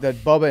goes that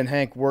Bubba and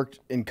Hank worked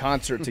in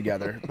concert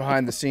together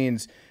behind the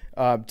scenes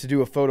to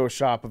do a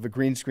Photoshop of a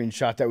green screen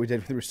shot that we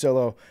did with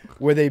Russillo,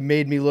 where they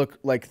made me look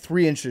like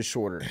 3 inches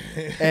shorter.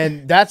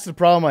 And that's the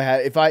problem I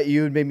had. If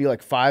you had made me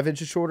like 5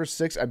 inches shorter,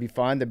 6, I'd be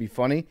fine. That'd be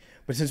funny.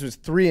 But since it was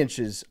 3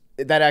 inches,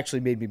 that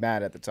actually made me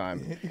mad at the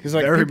time. Because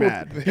like Very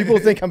mad. people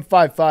think I'm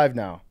 5'5"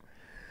 now.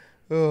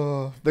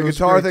 Oh, The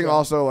guitar thing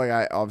also, like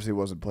I obviously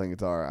wasn't playing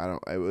guitar.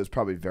 It was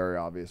probably very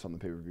obvious on the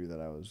pay-per-view that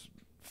I was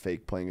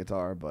fake playing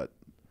guitar, but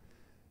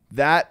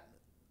that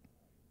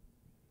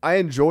I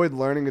enjoyed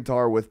learning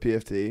guitar with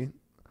PFT,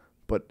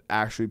 but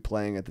actually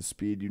playing at the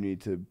speed you need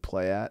to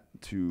play at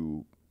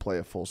to play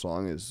a full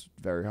song is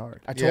very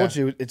hard. I told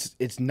you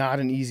it's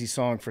not an easy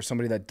song for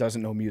somebody that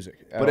doesn't know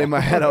music. But in my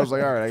head, I was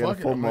like, all right, I got Fuck a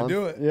it, full I'm gonna month.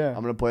 do it. Yeah.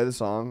 I'm gonna play the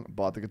song.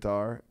 Bought the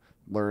guitar,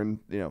 learned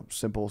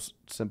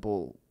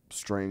simple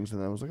strings, and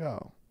then I was like,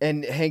 oh.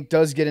 And Hank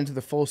does get into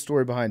the full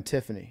story behind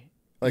Tiffany,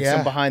 like Yeah.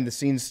 some behind the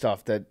scenes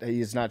stuff that he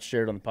has not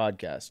shared on the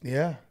podcast.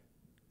 Yeah.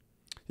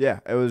 Yeah,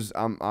 it was.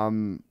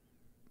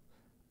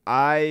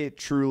 I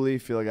truly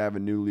feel like I have a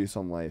new lease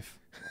on life.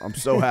 I'm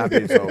so happy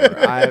it's over.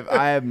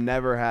 I have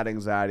never had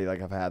anxiety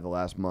like I've had the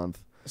last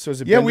month. So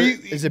is it Yeah,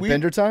 is it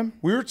bender time?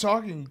 We were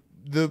talking.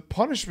 The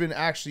punishment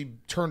actually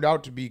turned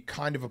out to be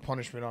kind of a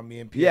punishment on me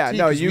and PFT. Yeah,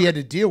 no, 'cause we you- had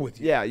to deal with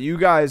you. Yeah, you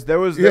guys. It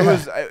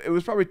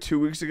was probably 2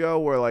 weeks ago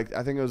where like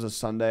I think it was a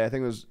Sunday. I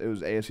think it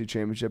was AFC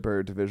Championship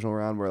or divisional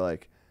round where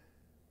like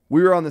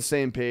we were on the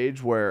same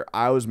page where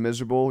I was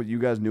miserable. You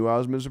guys knew I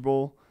was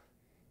miserable,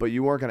 but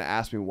you weren't gonna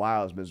ask me why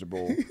I was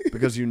miserable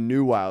because you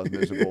knew why I was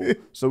miserable.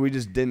 So we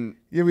just didn't.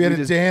 Yeah, we had a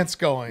just, dance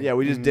going. Yeah,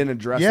 we just didn't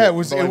address Yeah, it. it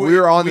was- But, like, it we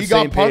were on we the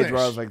got same page where I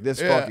punished. was like,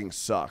 this Yeah. fucking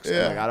sucks.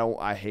 Yeah. Like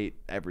I hate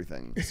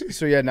everything.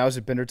 So yeah, now is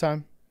it bender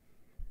time?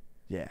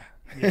 Yeah.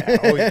 Yeah.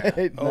 Oh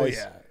yeah. Oh Nice.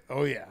 yeah.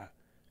 Oh yeah.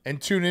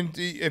 And tune in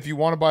if you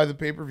want to buy the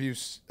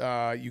pay-per-views.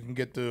 You can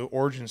get the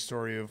origin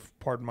story of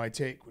Pardon My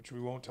Take, which we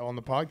won't tell on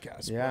the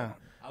podcast. Yeah.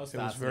 I was It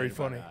was very fascinated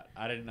by funny.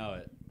 that. I didn't know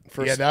it.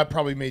 But yeah, that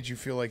probably made you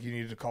feel like you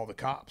needed to call the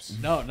cops.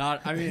 No,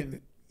 not. I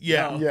mean,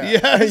 Yeah. no.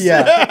 Yes.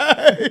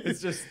 Yeah.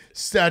 It's just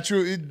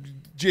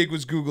Jake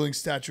was Googling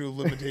statute of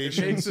it makes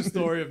limitations. the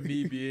story of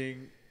me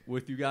being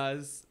with you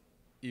guys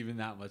even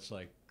that much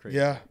like crazy.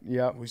 Yeah.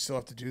 Yeah. We still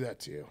have to do that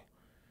to you.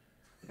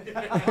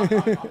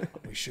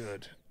 We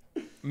should.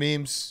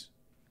 Memes.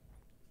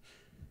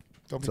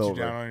 Don't be too over.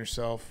 down on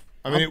yourself.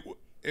 I mean,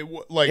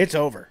 like It's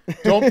over.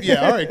 don't.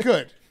 Yeah. All right.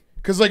 Good.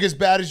 Because like as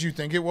bad as you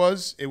think it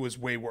was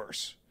way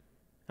worse.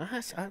 I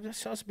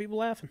just saw some people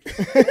laughing.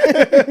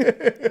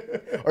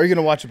 Are you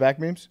gonna watch the back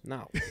memes?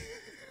 No.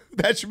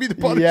 That should be the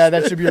punishment. Yeah,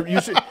 that should be.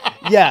 You should.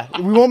 Yeah,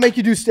 we won't make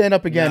you do stand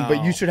up again, but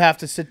No. you should have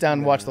to sit down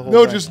and watch the whole.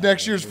 No, thing. just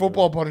next year's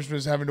football punishment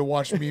is having to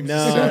watch memes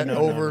No, set no,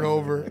 over no, and no,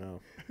 over.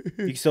 no.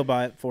 You can still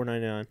buy it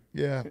 $4.99.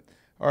 Yeah.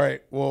 All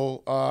right.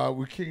 Well,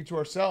 we're kicking to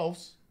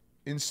ourselves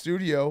in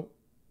studio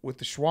with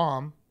the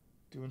Schwam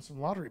doing some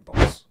lottery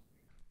balls.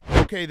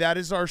 Okay, that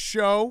is our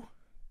show.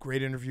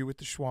 Great interview with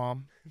the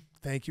Schwam.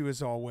 Thank you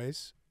as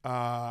always.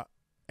 And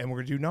we're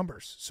going to do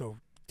numbers. So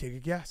take a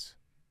guess.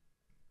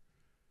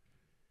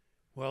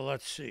 Well,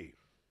 let's see.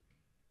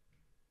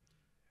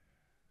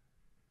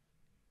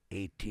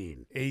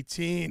 18.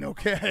 18.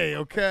 Okay.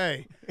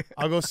 Okay.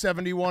 I'll go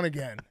 71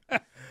 again.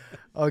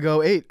 I'll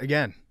go 8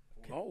 again.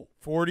 Oh.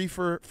 40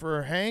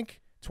 for Hank.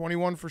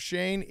 21 for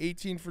Shane,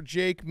 18 for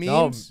Jake.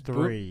 No, Memes.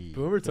 3.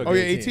 Boomer took Oh,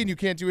 yeah, 18. 18. You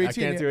can't do 18.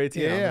 I can't do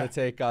 18. Yeah, I'm yeah. going to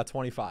take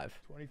 25.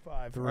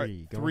 25. 3. All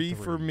right, Going 3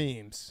 for 3.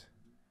 memes.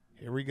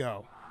 Here we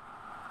go.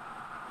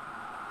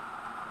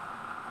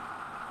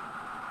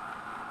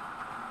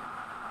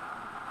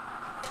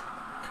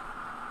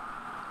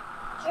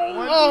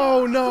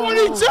 Oh no!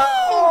 22!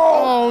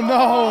 Oh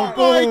no!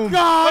 Oh, Boom. my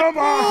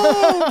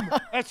God! Boom!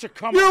 That's a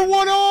come You're on.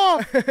 one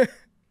off! That's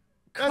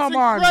Come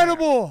on,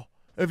 incredible!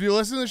 If you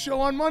listen to the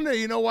show on Monday,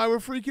 you know why we're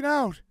freaking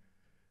out.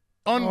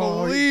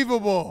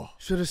 Unbelievable.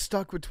 Should have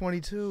stuck with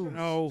 22.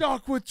 No,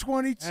 Stuck with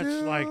 22.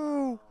 That's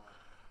like-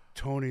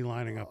 Tony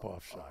lining up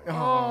offside.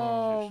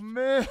 Oh,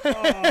 man.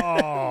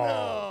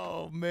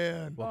 Oh. Oh,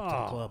 man. Welcome to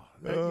the club.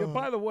 Yeah,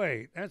 by the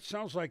way, that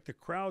sounds like the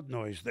crowd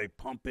noise they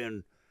pump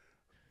in,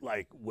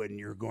 like when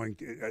you're going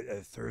to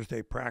a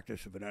Thursday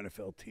practice of an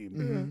NFL team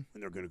when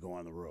they're going to go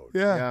on the road.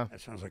 Yeah. Yeah. That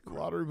sounds like crowd.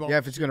 Lottery ball. Yeah,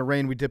 if it's gonna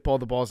rain, we dip all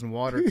the balls in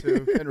water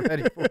too. Get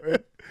ready for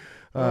it.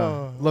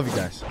 Love you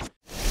guys.